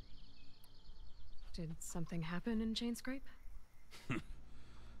 Did something happen in Chain Scrape?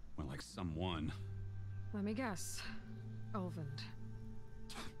 Well, like someone. Let me guess. Ulvund.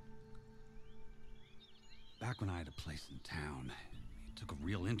 Back when I had a place in town, he took a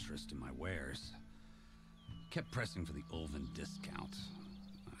real interest in my wares. Kept pressing for the Ulvund discount.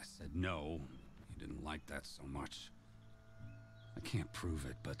 I said no. He didn't like that so much. I can't prove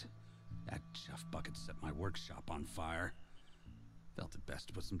it, but that Jeff Bucket set my workshop on fire. Felt it best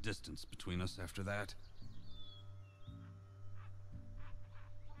to put some distance between us after that.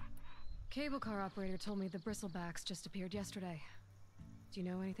 Cable car operator told me the Bristlebacks just appeared yesterday. Do you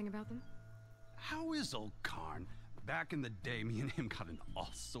know anything about them? How is old Karn? Back in the day, me and him got into all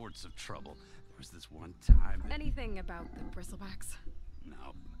sorts of trouble. There was this one time... Anything about the Bristlebacks?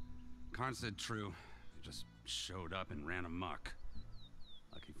 No. Karn said true. Just showed up and ran amok.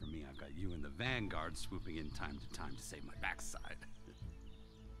 Lucky for me, I've got you and the Vanguard swooping in time to save my backside.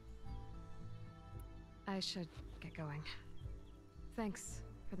 I should get going. Thanks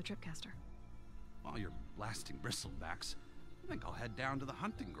for the tripcaster. While you're blasting Bristlebacks, I think I'll head down to the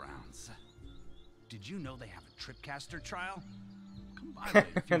hunting grounds. Did you know they have a tripcaster trial? Come by later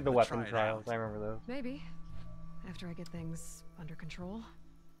if you The want to weapon try it out. trials, I remember those. Maybe. After I get things under control.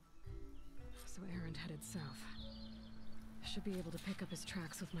 So Erend headed south. Should be able to pick up his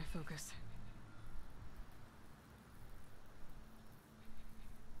tracks with my focus.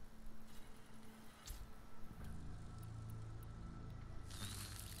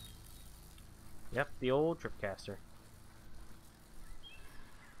 Yep, the old tripcaster.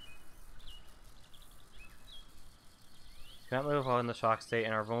 Cannot move while in the shock state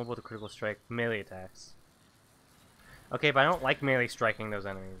and are vulnerable to critical strike melee attacks. Okay, but I don't like melee striking those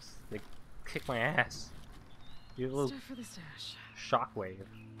enemies. They kick my ass. You have a little Stuff for the stash. shockwave.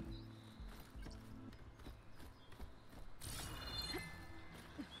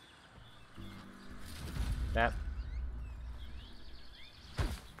 That.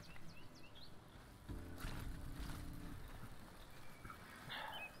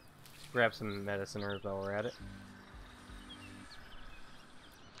 Grab some medicine herbs while we're at it.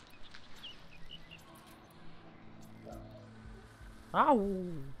 Ow!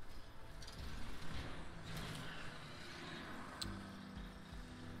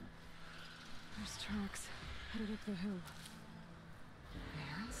 There's tracks headed up the hill.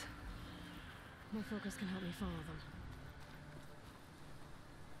 Errands? My focus can help me follow them.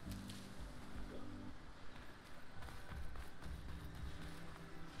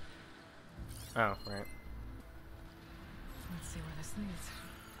 Oh, right. Let's see where this leads.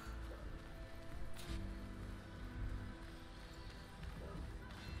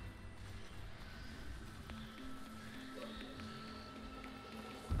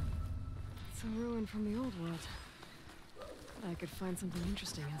 It's a ruin from the old world. But I could find something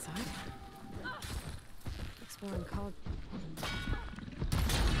interesting inside. Exploring college.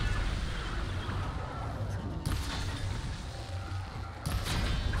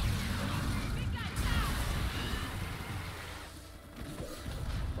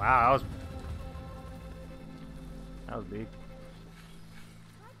 Wow, that was big.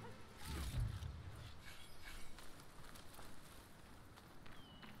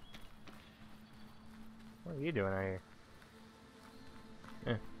 What are you doing out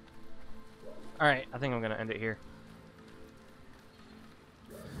here? Alright, I think I'm gonna end it here.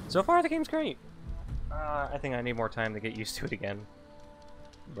 So far, the game's great. I think I need more time to get used to it again.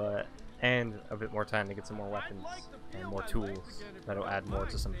 And a bit more time to get some more weapons and more tools that'll add more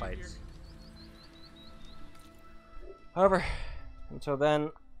to some fights. However, until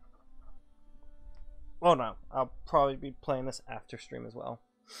then, well, no, I'll probably be playing this after stream as well.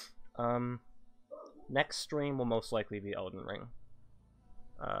 Next stream will most likely be Elden Ring.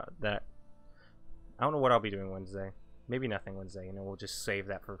 I don't know what I'll be doing Wednesday. Maybe nothing Wednesday. You know, we'll just save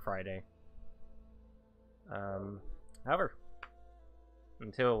that for Friday. However,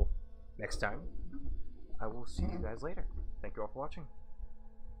 until next time, I will see you guys later. Thank you all for watching.